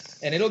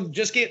 And it'll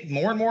just get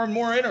more and more and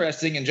more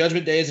interesting, and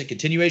Judgment Day is a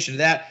continuation of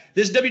that.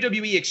 This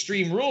WWE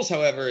Extreme Rules,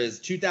 however, is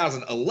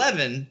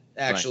 2011,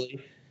 actually.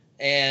 Right.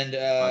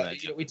 And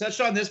we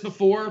touched on this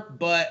before,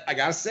 but I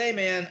got to say,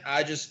 man,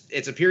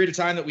 it's a period of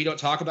time that we don't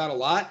talk about a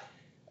lot.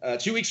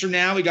 2 weeks from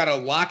now, we got a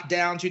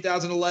Lockdown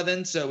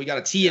 2011. So we got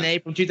a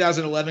TNA from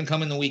 2011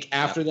 coming the week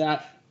after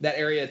that. That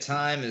area of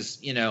time is,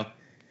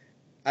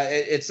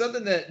 it's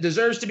something that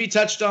deserves to be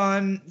touched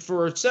on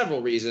for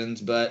several reasons,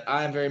 but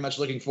I am very much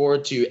looking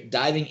forward to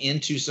diving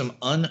into some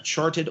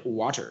uncharted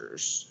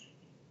waters.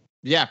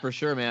 Yeah, for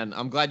sure, man.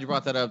 I'm glad you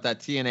brought that up, that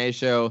TNA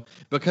show,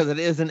 because it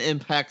is an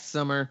Impact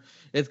summer.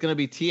 It's going to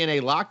be TNA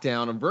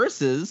Lockdown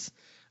versus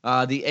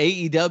the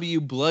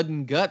AEW Blood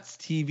and Guts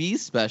TV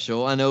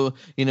special. I know,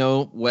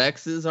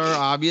 Wex is our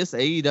obvious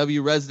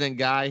AEW resident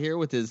guy here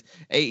with his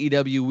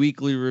AEW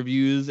weekly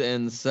reviews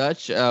and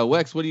such.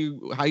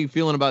 Wex, how you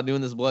feeling about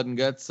doing this Blood and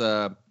Guts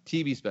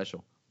TV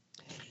special?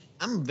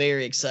 I'm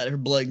very excited for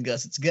Blood and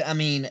Guts. It's good. I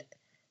mean,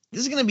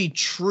 this is going to be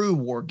true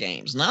War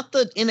Games, not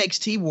the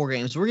NXT War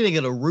Games. We're going to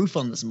get a roof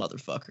on this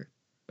motherfucker.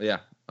 Yeah,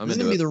 this is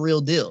going to be the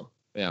real deal.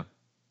 Yeah.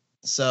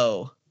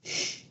 So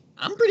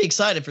I'm pretty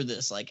excited for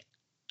this. Like,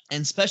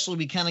 and especially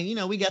we kind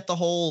of, we got the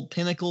whole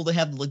Pinnacle. They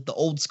have like the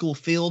old school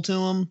feel to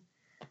them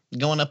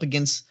going up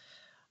against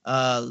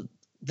the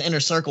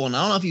Inner Circle. And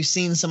I don't know if you've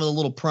seen some of the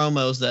little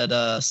promos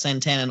that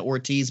Santana and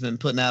Ortiz have been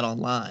putting out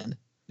online.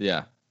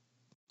 Yeah.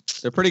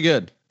 They're pretty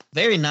good.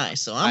 Very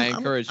nice. So I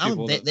encourage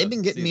people. They've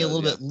been getting me a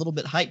little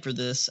bit hyped for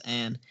this,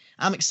 and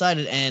I'm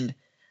excited. And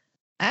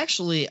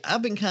actually,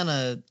 I'm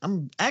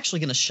actually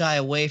going to shy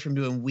away from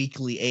doing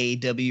weekly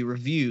AEW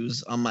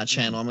reviews on my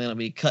channel. I'm going to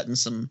be cutting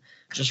some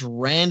just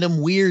random,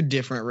 weird,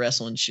 different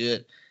wrestling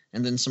shit,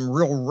 and then some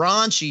real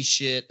raunchy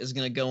shit is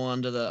going to go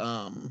onto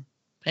the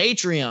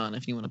Patreon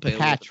if you want to pay a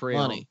little bit of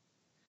money.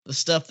 The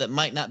stuff that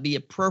might not be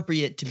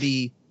appropriate to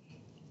be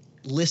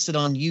listed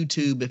on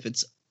YouTube if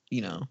it's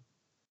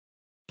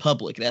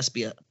public. It has to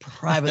be a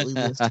privately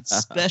listed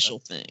special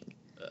thing.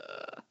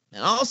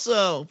 And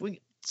also, if we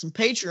get some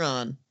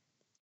Patreon,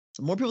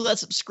 some more people that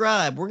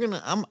subscribe,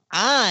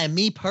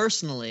 me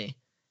personally,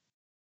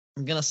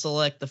 I'm gonna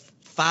select the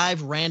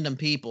 5 random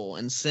people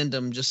and send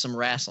them just some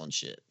wrestling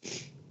shit.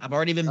 I've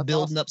already been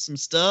building up some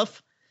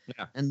stuff.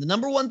 Yeah. And the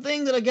number one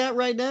thing that I got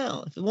right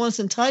now, if it wants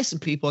to entice some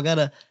people, I got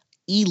a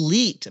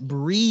Elite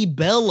Brie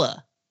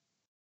Bella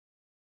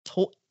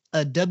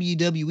a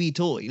WWE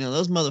toy.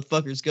 Those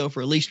motherfuckers go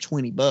for at least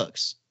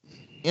 $20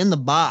 in the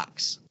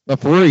box. For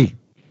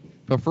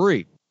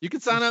free. You can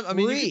sign up. I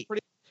mean,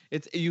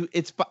 It's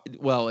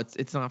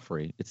not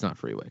free. It's not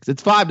free, Wix.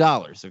 It's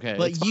 $5. Okay.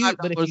 But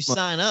 $5 if you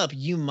sign up,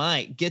 you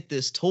might get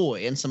this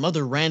toy and some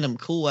other random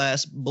cool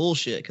ass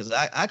bullshit. Because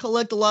I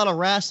collect a lot of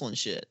wrestling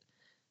shit,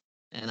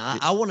 and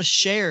I want to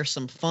share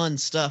some fun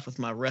stuff with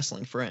my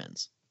wrestling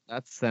friends.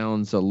 That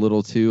sounds a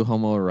little too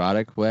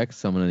homoerotic, Wex.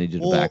 So I'm gonna need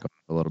you to back up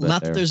a little bit.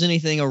 Not that there's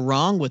anything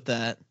wrong with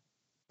that.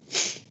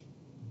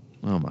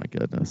 Oh my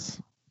goodness,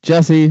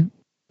 Jesse,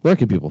 where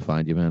can people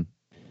find you, man?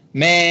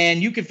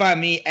 Man, you can find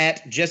me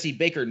at Jesse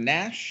Baker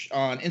Nash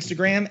on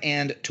Instagram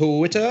and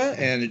Twitter,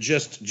 and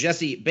just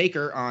Jesse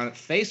Baker on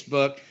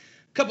Facebook.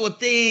 Couple of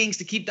things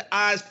to keep the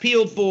eyes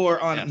peeled for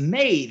on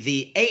May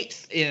the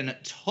 8th in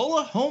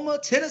Tullahoma,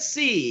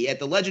 Tennessee, at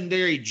the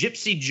legendary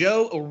Gypsy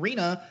Joe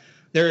Arena.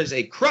 There is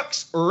a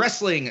Crux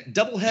Wrestling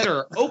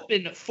doubleheader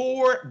open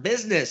for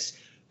business.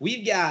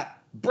 We've got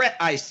Brett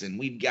Eisen.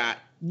 We've got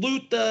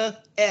Luther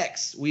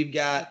X. We've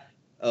got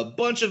a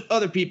bunch of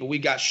other people.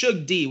 We've got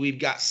Shug D. We've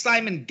got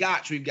Simon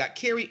Gotch. We've got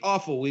Kerry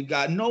Awful. We've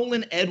got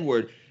Nolan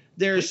Edward.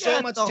 There's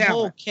so much talent. The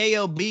whole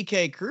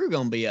KOBK crew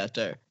going to be out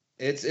there.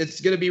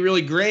 It's going to be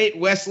really great.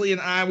 Wesley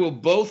and I will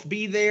both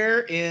be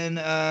there in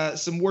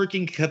some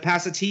working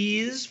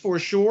capacities for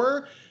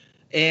sure.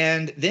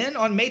 And then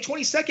on May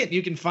 22nd,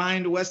 you can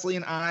find Wesley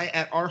and I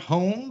at our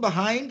home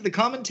behind the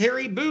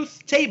commentary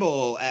booth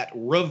table at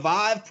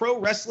Revive Pro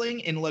Wrestling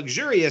in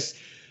luxurious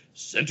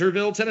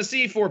Centerville,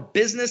 Tennessee for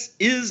Business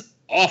is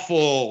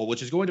Awful,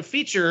 which is going to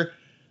feature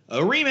a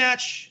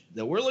rematch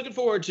that we're looking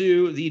forward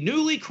to. The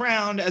newly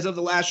crowned, as of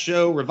the last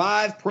show,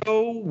 Revive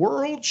Pro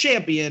World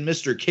Champion,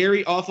 Mr.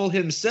 Kerry Awful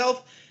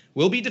himself,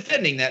 will be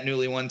defending that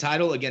newly won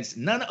title against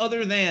none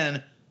other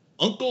than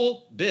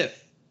Uncle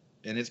Biff.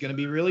 And it's going to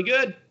be really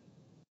good.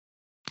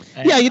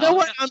 Yeah, you know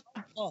what?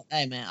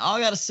 Hey, man, all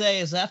I got to say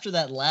is after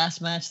that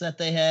last match that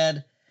they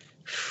had,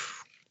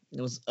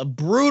 it was a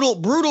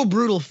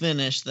brutal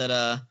finish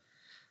that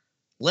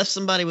left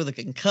somebody with a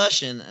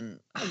concussion. And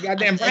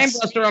goddamn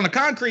brainbuster on the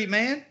concrete,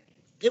 man.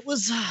 It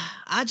was,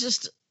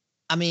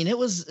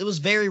 it was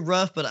very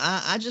rough, but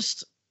I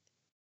just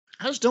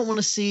don't want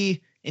to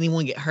see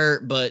anyone get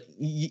hurt. But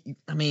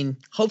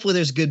hopefully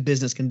there's good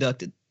business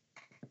conducted.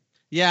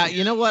 Yeah,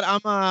 you know what?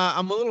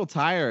 I'm a little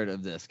tired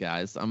of this,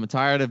 guys. I'm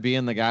tired of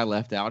being the guy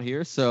left out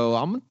here. So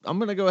I'm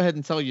gonna go ahead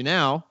and tell you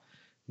now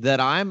that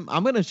I'm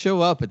gonna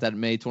show up at that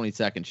May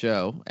 22nd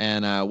show,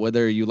 and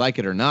whether you like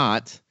it or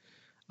not,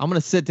 I'm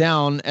gonna sit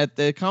down at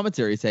the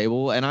commentary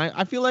table, and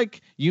I feel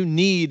like you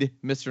need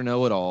Mr.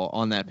 Know-It-All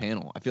on that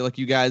panel. I feel like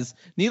you guys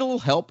need a little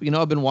help. You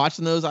know, I've been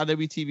watching those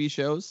IWTV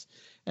shows,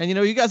 and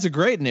you guys are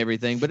great and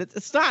everything, but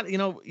it's not.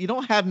 You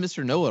don't have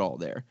Mr. Know-It-All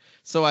there.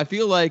 So I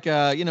feel like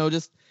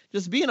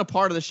just being a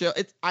part of the show,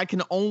 I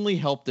can only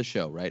help the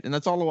show, right? And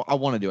that's all I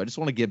want to do. I just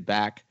want to give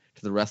back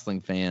to the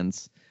wrestling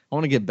fans. I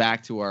want to get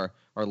back to our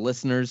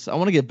listeners. I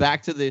want to get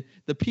back to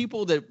the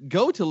people that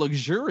go to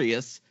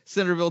luxurious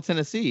Centerville,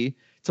 Tennessee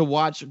to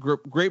watch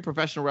great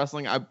professional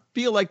wrestling. I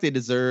feel like they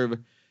deserve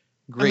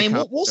great.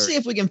 We'll see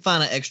if we can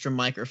find an extra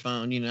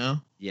microphone, Yeah.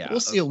 We'll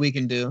see what we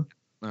can do.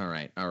 All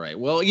right.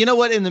 Well, you know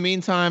what? In the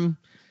meantime,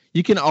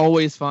 you can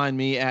always find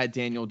me at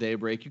Daniel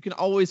Daybreak. You can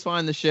always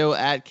find the show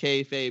at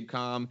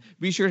KFabeCom.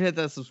 Be sure to hit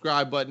that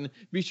subscribe button.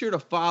 Be sure to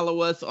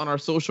follow us on our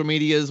social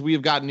medias.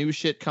 We've got new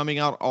shit coming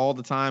out all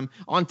the time.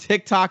 On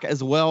TikTok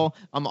as well.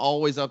 I'm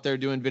always up there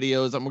doing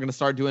videos. We're going to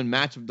start doing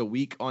Match of the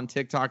Week on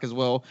TikTok as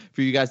well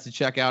for you guys to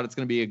check out. It's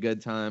going to be a good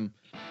time.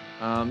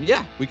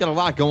 We got a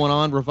lot going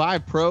on.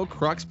 Revive Pro,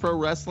 Crux Pro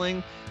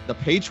Wrestling. The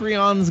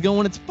Patreon's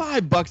going. It's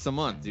 $5 a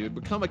month, dude.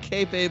 Become a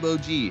Kayfabe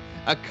OG,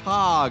 a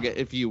cog,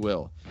 if you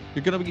will.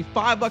 You're gonna be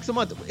 $5 a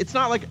month. It's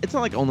not like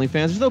OnlyFans.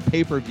 There's no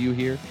pay-per-view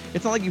here.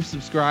 It's not like you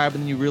subscribe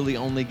and you really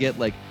only get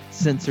like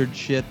censored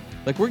shit.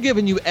 Like we're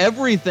giving you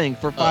everything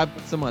for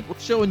 $5 a month. We're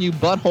showing you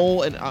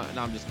butthole and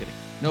no, I'm just kidding.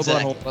 No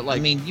exactly. Butthole, but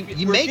like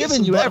you may get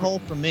some butthole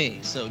from me.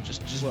 So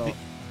just. Well,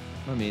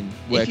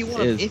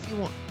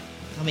 Wex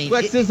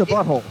Wex is a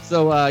butthole.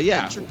 So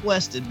yeah. It's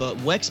requested, but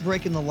Wex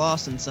Breaking the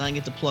Lawson, so I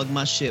get to plug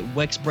my shit.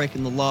 Wex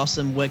Breaking the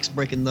Lawson, Wex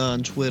Breaking the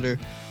on Twitter.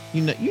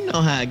 You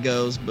know how it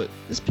goes, but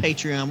this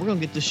Patreon, we're going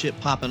to get this shit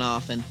popping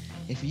off. And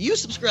if you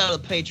subscribe to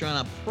the Patreon,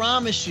 I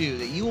promise you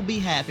that you will be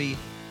happy.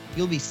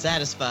 You'll be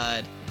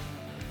satisfied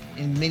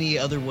in many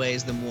other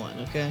ways than one,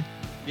 okay?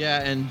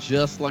 Yeah, and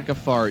just like a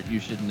fart, you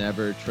should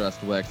never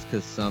trust Wex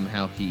because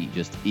somehow he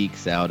just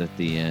ekes out at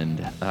the end.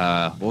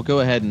 We'll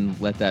go ahead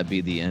and let that be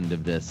the end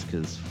of this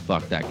because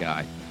fuck that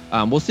guy.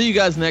 We'll see you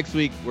guys next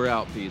week. We're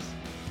out. Peace.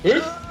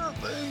 Peace.